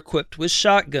they are equipped with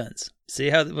shotguns. See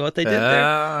what they did there?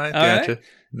 I All gotcha. right.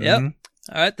 Yep.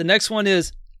 All right. The next one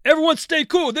is everyone stay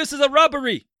cool. This is a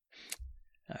robbery.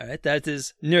 All right. That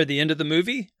is near the end of the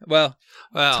movie. Well,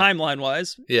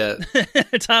 timeline-wise. Yeah.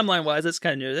 Timeline-wise, that's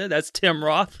kind of near there. That's Tim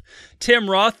Roth. Tim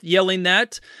Roth yelling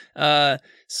that.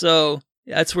 So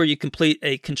that's where you complete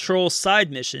a control side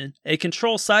mission. A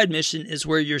control side mission is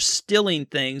where you're stealing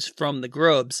things from the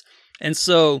grubs. And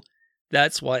so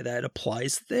that's why that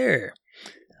applies there.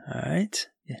 All right.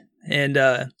 And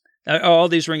all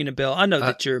these ringing a bell. I know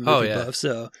that you're a movie buff,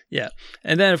 so yeah.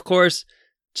 And then, of course,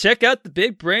 check out the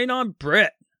big brain on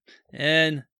Brett.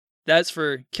 And that's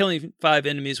for killing 5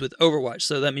 enemies with Overwatch.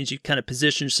 So that means you kind of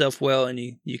position yourself well and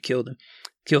you killed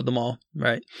them all,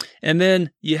 right? And then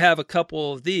you have a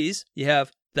couple of these. You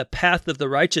have the Path of the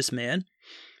Righteous Man,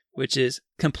 which is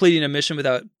completing a mission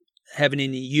without having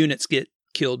any units get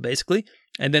killed, basically.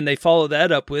 And then they follow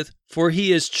that up with, for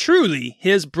he is truly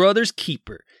his brother's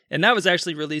keeper. And that was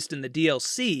actually released in the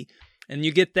DLC. And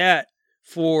you get that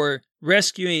for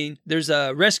rescuing. There's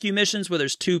rescue missions where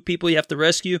there's 2 people you have to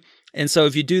rescue. And so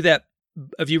if you do that,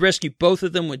 if you rescue both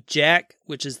of them with Jack,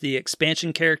 which is the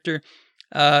expansion character,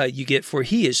 you get, for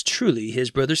he is truly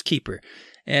his brother's keeper.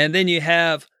 And then you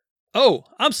have, oh,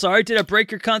 I'm sorry, did I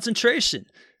break your concentration?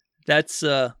 That's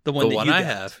the one that you got. I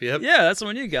have, yep. Yeah, that's the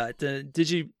one you got. Did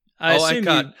you... I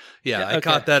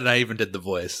caught that, and I even did the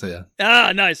voice. Yeah.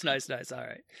 Ah, nice. All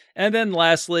right. And then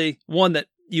lastly, one that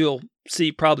you'll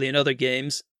see probably in other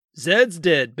games, Zed's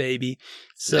dead, baby.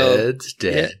 So Zed's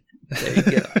dead. Yeah, there you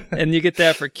go. And you get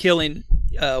that for killing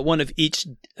one of each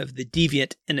of the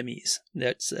deviant enemies.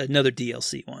 That's another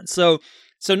DLC one. So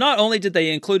not only did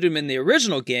they include them in the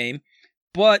original game,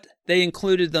 but they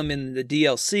included them in the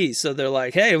DLC. So they're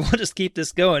like, hey, we'll just keep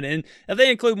this going. And if they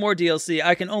include more DLC,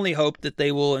 I can only hope that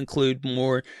they will include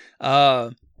more,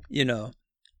 more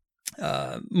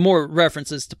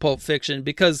references to Pulp Fiction,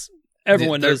 because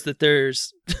everyone knows that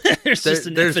there's just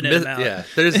an infinite amount. Yeah,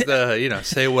 there's the,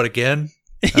 say what again?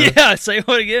 Yeah, say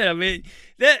what again? I mean,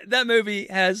 that movie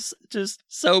has just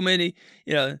so many,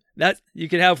 that you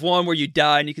could have one where you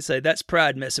die and you can say, that's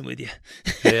pride messing with you.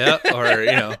 Yeah,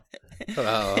 or,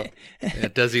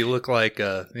 does he look like,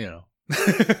 Yeah.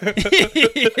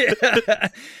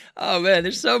 Oh man,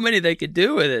 there's so many they could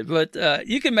do with it, but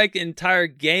you can make an entire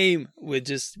game with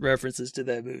just references to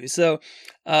that movie. So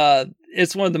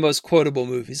it's one of the most quotable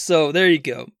movies. So there you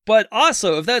go. But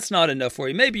also, if that's not enough for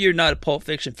you, maybe you're not a Pulp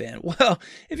Fiction fan. Well,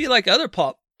 if you like other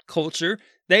pop culture,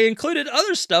 they included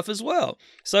other stuff as well.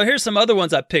 So here's some other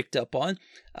ones I picked up on.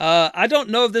 I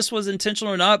don't know if this was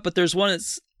intentional or not, but there's one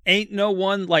that's Ain't No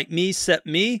One Like Me Except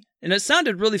Me, and it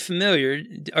sounded really familiar.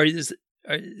 Is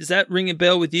that ringing a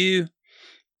bell with you?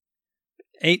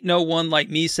 Ain't No One Like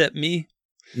Me Except Me?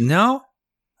 No.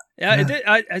 Yeah, no. It did.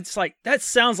 It's like, that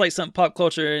sounds like something pop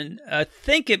culture, and I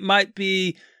think it might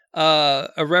be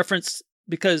a reference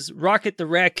because Rocket the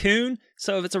Raccoon.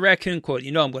 So if it's a raccoon quote,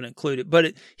 I'm going to include it.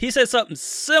 But he said something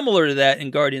similar to that in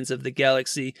Guardians of the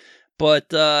Galaxy,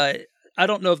 but I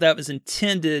don't know if that was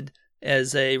intended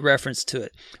as a reference to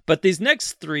it. But these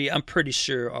next 3 I'm pretty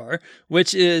sure are,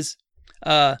 which is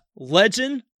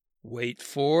Legend, wait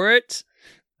for it,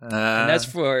 and that's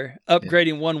for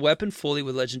upgrading one weapon fully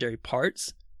with legendary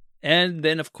parts. And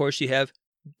then of course you have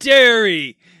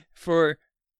Dairy for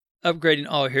upgrading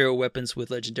all hero weapons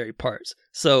with legendary parts.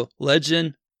 So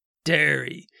Legend,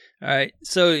 Dairy. All right,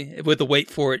 so with the wait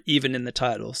for it even in the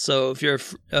title. So if you're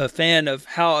a fan of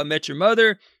How I Met Your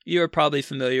Mother, you're probably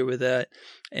familiar with that.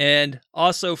 And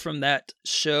also from that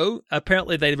show,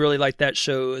 apparently they really like that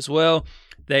show as well.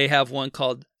 They have one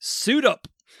called Suit Up,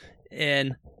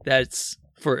 and that's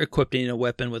for equipping a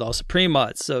weapon with all Supreme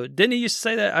mods. So didn't he used to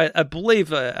say that? I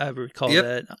believe I recall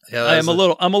that. Yeah, I'm a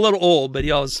little old, but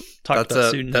he always talked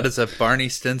about suiting up. That is a Barney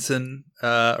Stinson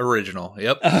original.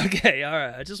 Yep. Okay, all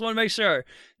right. I just want to make sure.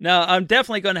 Now, I'm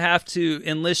definitely going to have to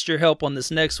enlist your help on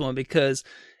this next one because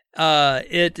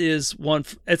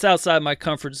it's outside my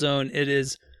comfort zone. It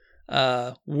is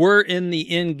we're in the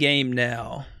end game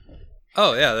now.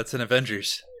 Oh yeah, that's an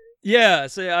Avengers. Yeah,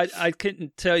 so I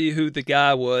couldn't tell you who the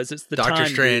guy was. It's the Doctor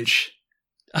Strange.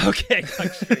 Dude. Okay, Doctor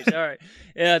Strange. All right,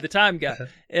 yeah, the time guy,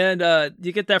 and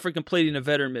you get that for completing a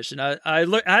veteran mission. I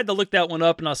had to look that one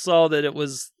up, and I saw that it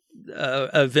was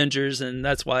Avengers, and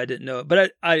that's why I didn't know it.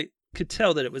 But I could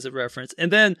tell that it was a reference.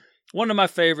 And then one of my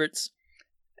favorites.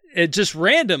 It just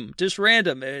random.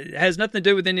 It has nothing to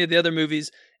do with any of the other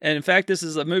movies. And in fact, this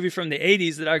is a movie from the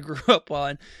 80s that I grew up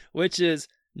on, which is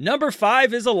Number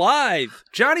 5 is alive.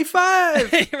 Johnny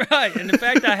Five. Right. And in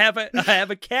fact, I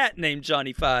have a cat named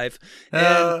Johnny Five.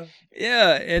 And,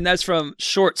 and that's from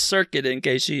Short Circuit, in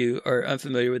case you are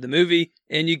unfamiliar with the movie.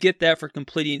 And you get that for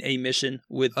completing a mission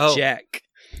with Jack.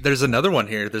 There's another one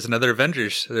here. There's another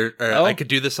Avengers. I could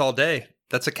do this all day.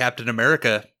 That's a Captain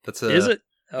America. Is it?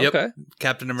 Okay. Yep.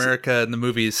 Captain America in the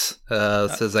movies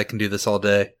says I can do this all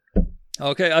day.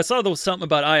 Okay. I saw there was something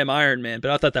about I am Iron Man,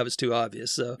 but I thought that was too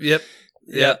obvious. So. Yep.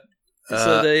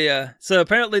 So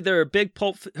apparently they're a big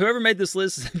whoever made this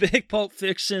list is a big Pulp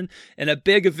Fiction and a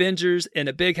big Avengers and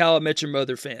a big How I Met Your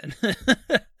Mother fan.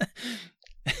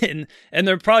 and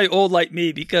they're probably old like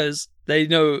me because they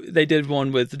know they did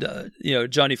one with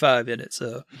Johnny Five in it.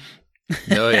 So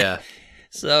oh yeah.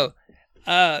 So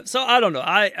I don't know.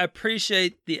 I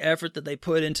appreciate the effort that they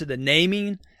put into the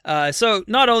naming. So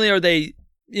not only are they,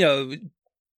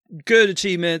 good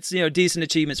achievements, decent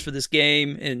achievements for this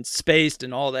game and spaced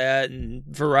and all that and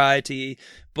variety,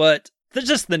 but they're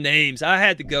just the names. I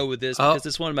had to go with this because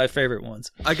it's one of my favorite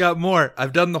ones. I got more.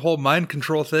 I've done the whole mind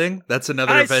control thing. That's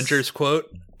another Avengers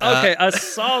quote. Okay, I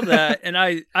saw that and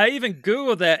I even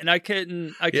Googled that and I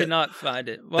could not find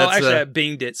it. Well, actually I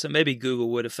binged it, so maybe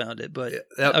Google would have found it, but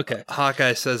okay.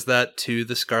 Hawkeye says that to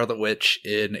the Scarlet Witch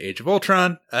in Age of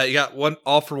Ultron. You got one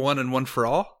all for one and one for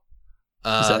all.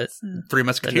 Three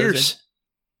Musketeers.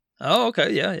 Oh,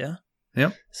 okay, yeah.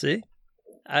 Yep. See,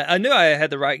 I knew I had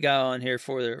the right guy on here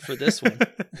for this one.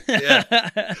 Yeah.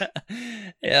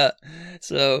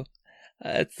 So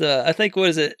it's I think what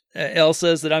is it? Elle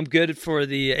says that I'm good for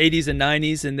the 80s and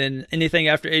 90s, and then anything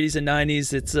after 80s and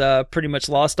 90s, it's pretty much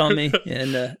lost on me.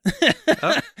 And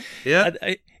yeah,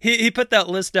 he put that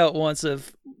list out once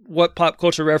of what pop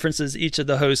culture references each of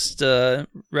the hosts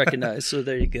recognize. So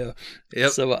there you go.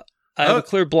 Yep. So. I have a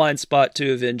clear blind spot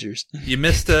to Avengers. You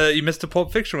missed a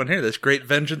Pulp Fiction one here. This Great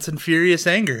Vengeance and Furious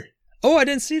Anger. Oh, I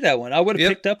didn't see that one. I would have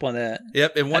picked up on that.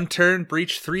 Yep. In one turn,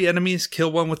 breach 3 enemies,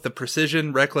 kill one with the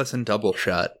precision, reckless, and double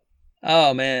shot.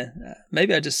 Oh man,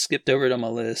 maybe I just skipped over it on my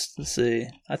list. Let's see.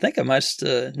 I think I might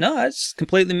no, I just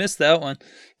completely missed that one.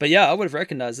 But yeah, I would have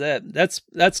recognized that.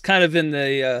 That's kind of in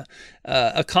the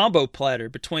a combo platter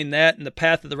between that and the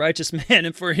Path of the Righteous Man,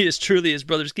 and for he is truly his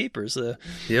brother's keeper. So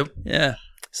yep. Yeah.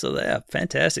 So yeah,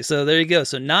 fantastic. So there you go.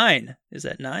 So 9. Is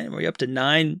that 9? We're up to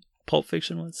 9 Pulp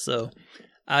Fiction ones. So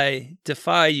I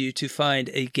defy you to find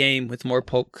a game with more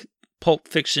Pulp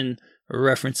Fiction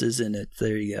references in it.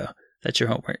 There you go. That's your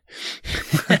homework.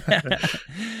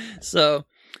 So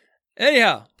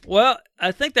anyhow, well,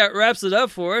 I think that wraps it up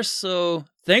for us. So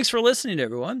thanks for listening,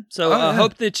 everyone. So I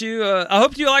hope that you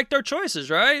liked our choices,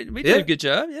 right? We did a good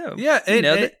job. Yeah. Yeah.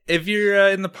 And if you're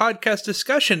in the podcast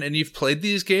discussion and you've played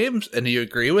these games and you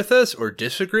agree with us or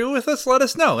disagree with us, let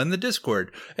us know in the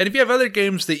Discord. And if you have other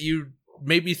games that you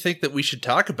maybe think that we should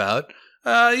talk about,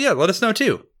 let us know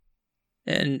too.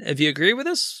 And if you agree with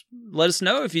us, let us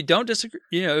know. If you don't disagree,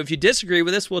 if you disagree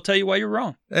with us, we'll tell you why you're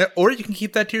wrong. Or you can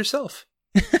keep that to yourself.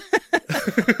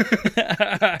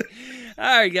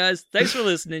 All right, guys. Thanks for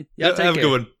listening. Y'all take have care. A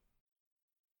good one.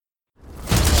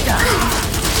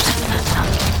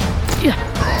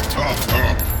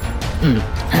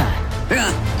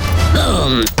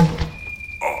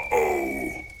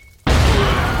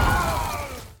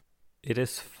 It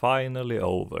is finally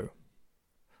over.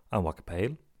 I'm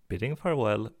Wakapale, bidding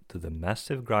farewell to the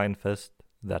massive grindfest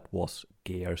that was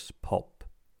Gears Pop.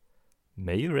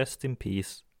 May you rest in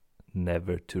peace,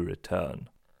 never to return.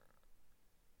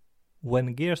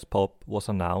 When Gears Pop was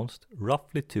announced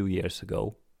roughly 2 years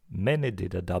ago, many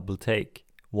did a double take,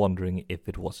 wondering if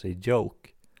it was a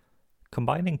joke.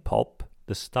 Combining Pop,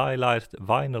 the stylized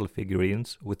vinyl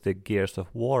figurines, with the Gears of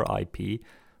War IP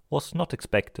was not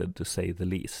expected, to say the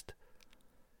least.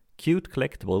 Cute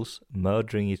collectibles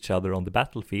murdering each other on the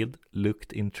battlefield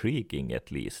looked intriguing,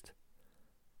 at least.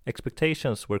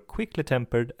 Expectations were quickly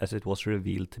tempered as it was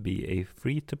revealed to be a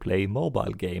free-to-play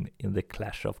mobile game in the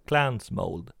Clash of Clans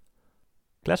mold.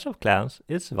 Clash of Clans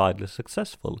is widely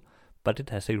successful, but it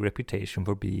has a reputation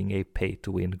for being a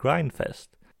pay-to-win grindfest,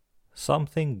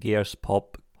 something Gears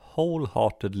Pop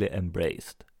wholeheartedly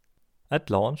embraced. At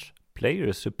launch,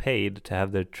 players who paid to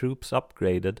have their troops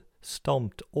upgraded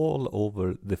stomped all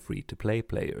over the free-to-play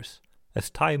players.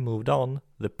 As time moved on,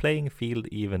 the playing field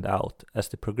evened out as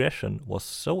the progression was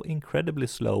so incredibly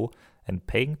slow and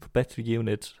paying for better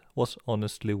units was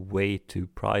honestly way too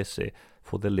pricey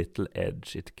for the little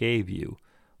edge it gave you,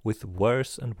 with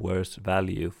worse and worse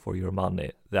value for your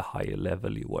money the higher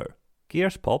level you were.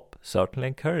 Gears Pop certainly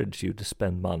encouraged you to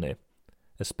spend money,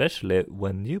 especially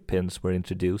when new pins were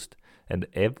introduced and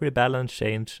every balance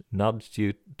change nudged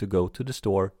you to go to the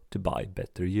store to buy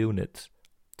better units.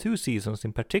 2 seasons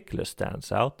in particular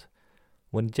stands out.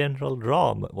 When General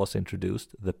Ram was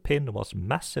introduced, the pin was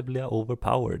massively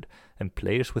overpowered, and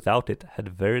players without it had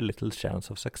very little chance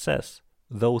of success.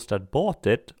 Those that bought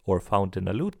it, or found in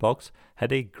a loot box,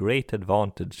 had a great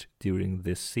advantage during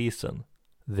this season.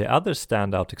 The other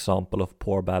standout example of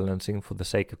poor balancing for the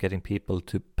sake of getting people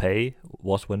to pay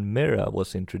was when Mira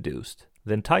was introduced.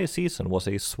 The entire season was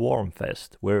a swarm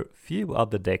fest, where few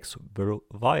other decks were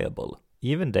viable.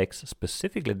 Even decks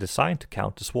specifically designed to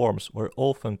counter swarms were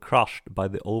often crushed by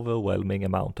the overwhelming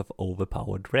amount of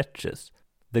overpowered wretches.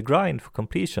 The grind for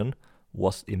completion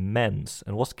was immense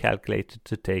and was calculated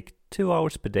to take 2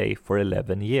 hours per day for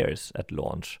 11 years at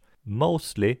launch,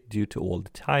 mostly due to all the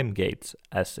time gates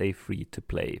as a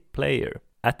free-to-play player.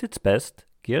 At its best,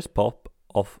 Gears Pop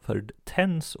offered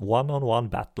tense one-on-one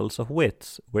battles of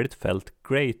wits where it felt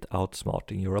great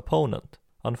outsmarting your opponent.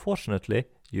 Unfortunately,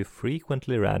 you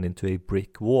frequently ran into a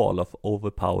brick wall of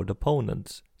overpowered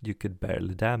opponents you could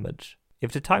barely damage.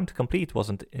 If the time to complete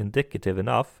wasn't indicative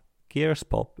enough, Gears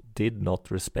Pop did not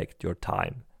respect your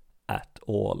time at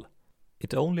all.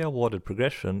 It only awarded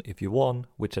progression if you won,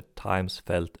 which at times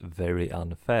felt very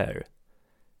unfair.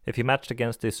 If you matched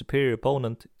against a superior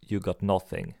opponent, you got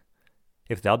nothing.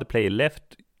 If the other player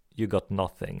left, you got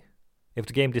nothing. If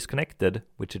the game disconnected,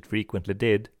 which it frequently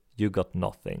did, you got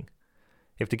nothing.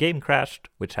 If the game crashed,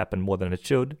 which happened more than it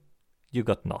should, you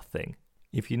got nothing.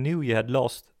 If you knew you had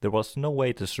lost, there was no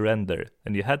way to surrender,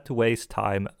 and you had to waste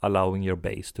time allowing your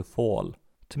base to fall.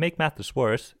 To make matters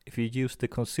worse, if you used the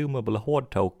consumable horde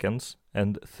tokens,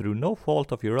 and through no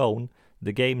fault of your own,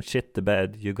 the game shit the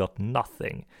bed, you got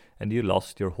nothing, and you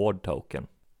lost your horde token.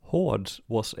 Hordes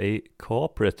was a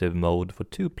cooperative mode for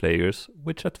 2 players,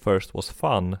 which at first was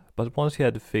fun, but once you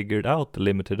had figured out the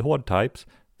limited horde types,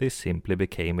 they simply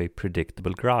became a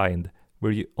predictable grind,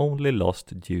 where you only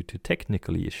lost due to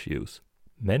technical issues.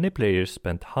 Many players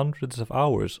spent hundreds of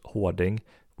hours hoarding,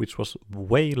 which was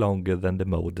way longer than the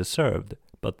mode deserved,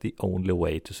 but the only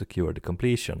way to secure the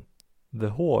completion.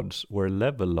 The hordes were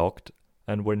level locked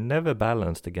and were never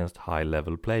balanced against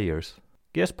high-level players.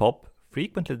 Gears Pop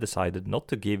frequently decided not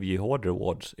to give you horde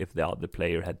rewards if the other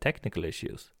player had technical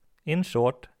issues. In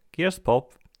short, Gears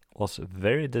Pop was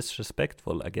very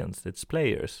disrespectful against its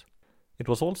players. It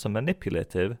was also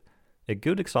manipulative, a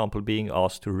good example being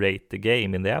asked to rate the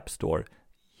game in the App Store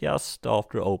just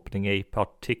after opening a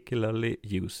particularly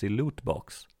juicy loot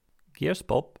box. Gears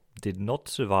Pop did not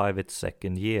survive its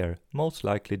second year, most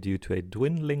likely due to a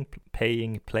dwindling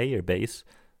paying player base,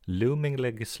 looming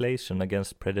legislation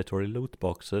against predatory loot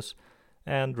boxes,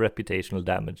 and reputational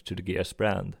damage to the Gears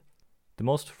brand. The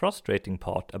most frustrating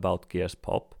part about Gears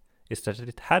Pop is that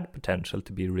it had potential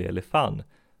to be really fun,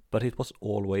 but it was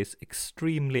always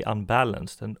extremely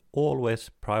unbalanced and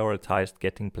always prioritized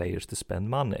getting players to spend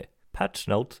money. Patch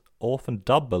notes often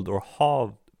doubled or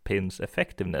halved pin's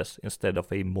effectiveness instead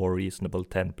of a more reasonable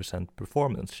 10%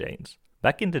 performance change.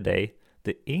 Back in the day,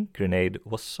 the Ink Grenade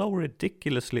was so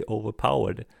ridiculously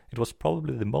overpowered, it was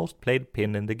probably the most played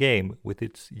pin in the game with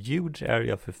its huge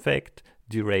area of effect,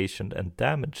 duration and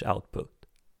damage output.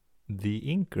 The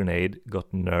Ink Grenade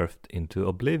got nerfed into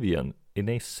oblivion. In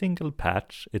a single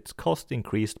patch, its cost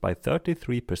increased by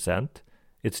 33%,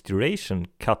 its duration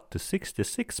cut to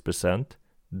 66%,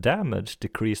 damage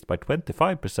decreased by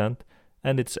 25%,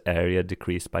 and its area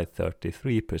decreased by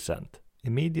 33%,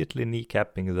 immediately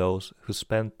kneecapping those who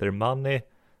spent their money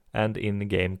and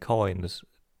in-game coins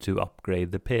to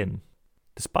upgrade the pin.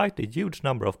 Despite a huge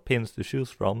number of pins to choose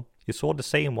from, you saw the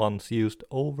same ones used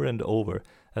over and over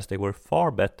as they were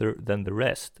far better than the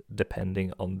rest,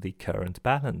 depending on the current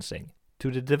balancing.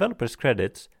 To the developers'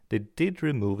 credits, they did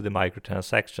remove the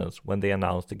microtransactions when they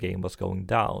announced the game was going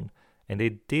down, and they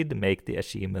did make the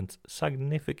achievements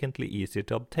significantly easier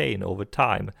to obtain over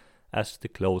time as the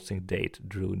closing date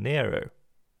drew nearer.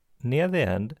 Near the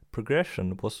end,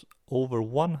 progression was over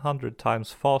 100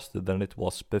 times faster than it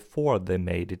was before they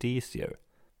made it easier.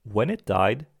 When it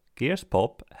died, Gears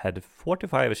Pop had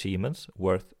 45 achievements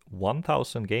worth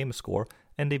 1000 game score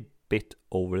and a bit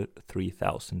over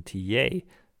 3000 TA,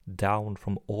 down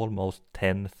from almost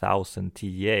 10,000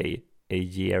 TA a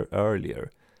year earlier,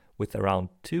 with around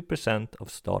 2% of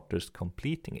starters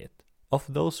completing it. Of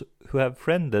those who have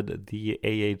friended the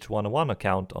AH101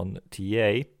 account on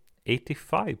TA,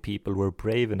 85 people were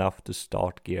brave enough to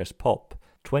start Gears Pop.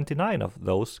 29 of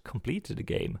those completed the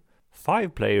game.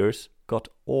 5 players got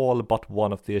all but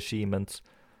one of the achievements,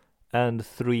 and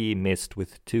 3 missed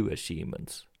with 2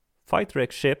 achievements. Fighter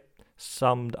X Ship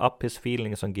summed up his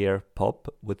feelings on Gears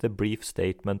Pop with a brief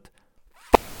statement,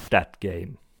 "F that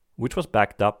game," which was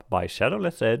backed up by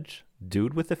Shadowless Edge,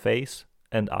 Dude with the Face,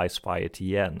 and Icefire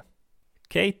TN.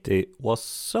 Katie was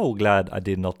so glad I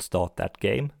did not start that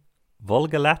game.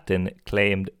 Volga Latin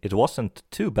claimed it wasn't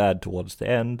too bad towards the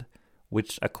end,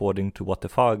 which according to What the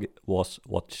Fug was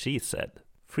what she said.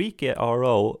 Freaky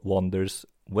RO wonders,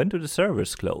 when do the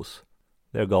servers close?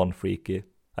 They're gone, Freaky.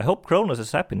 I hope Kronos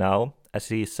is happy now, as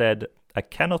he said, I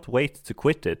cannot wait to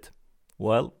quit it.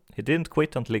 Well, he didn't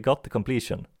quit until he got the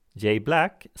completion. J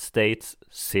Black states,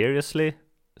 seriously?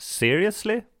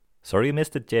 Seriously? Sorry you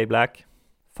missed it, J Black.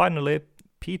 Finally,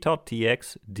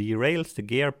 P.TX derails the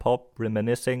gear pop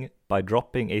reminiscing by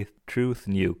dropping a truth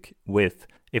nuke with,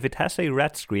 if it has a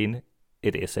rat screen,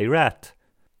 it is a rat!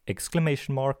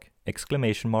 Exclamation mark,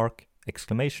 exclamation mark,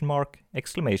 exclamation mark,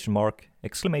 exclamation mark,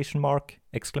 exclamation mark,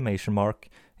 exclamation mark,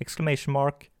 exclamation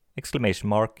mark,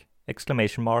 exclamation mark,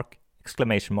 exclamation mark,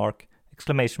 exclamation mark,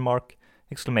 exclamation mark,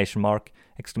 exclamation mark,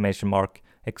 exclamation mark,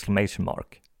 exclamation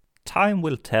mark. Time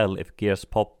will tell if Gears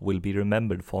Pop will be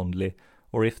remembered fondly,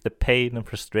 or if the pain and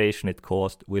frustration it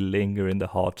caused will linger in the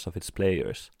hearts of its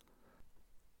players.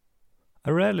 I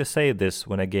rarely say this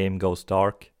when a game goes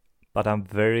dark, but I'm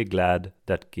very glad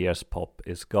that Gears Pop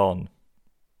is gone.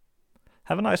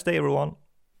 Have a nice day, everyone.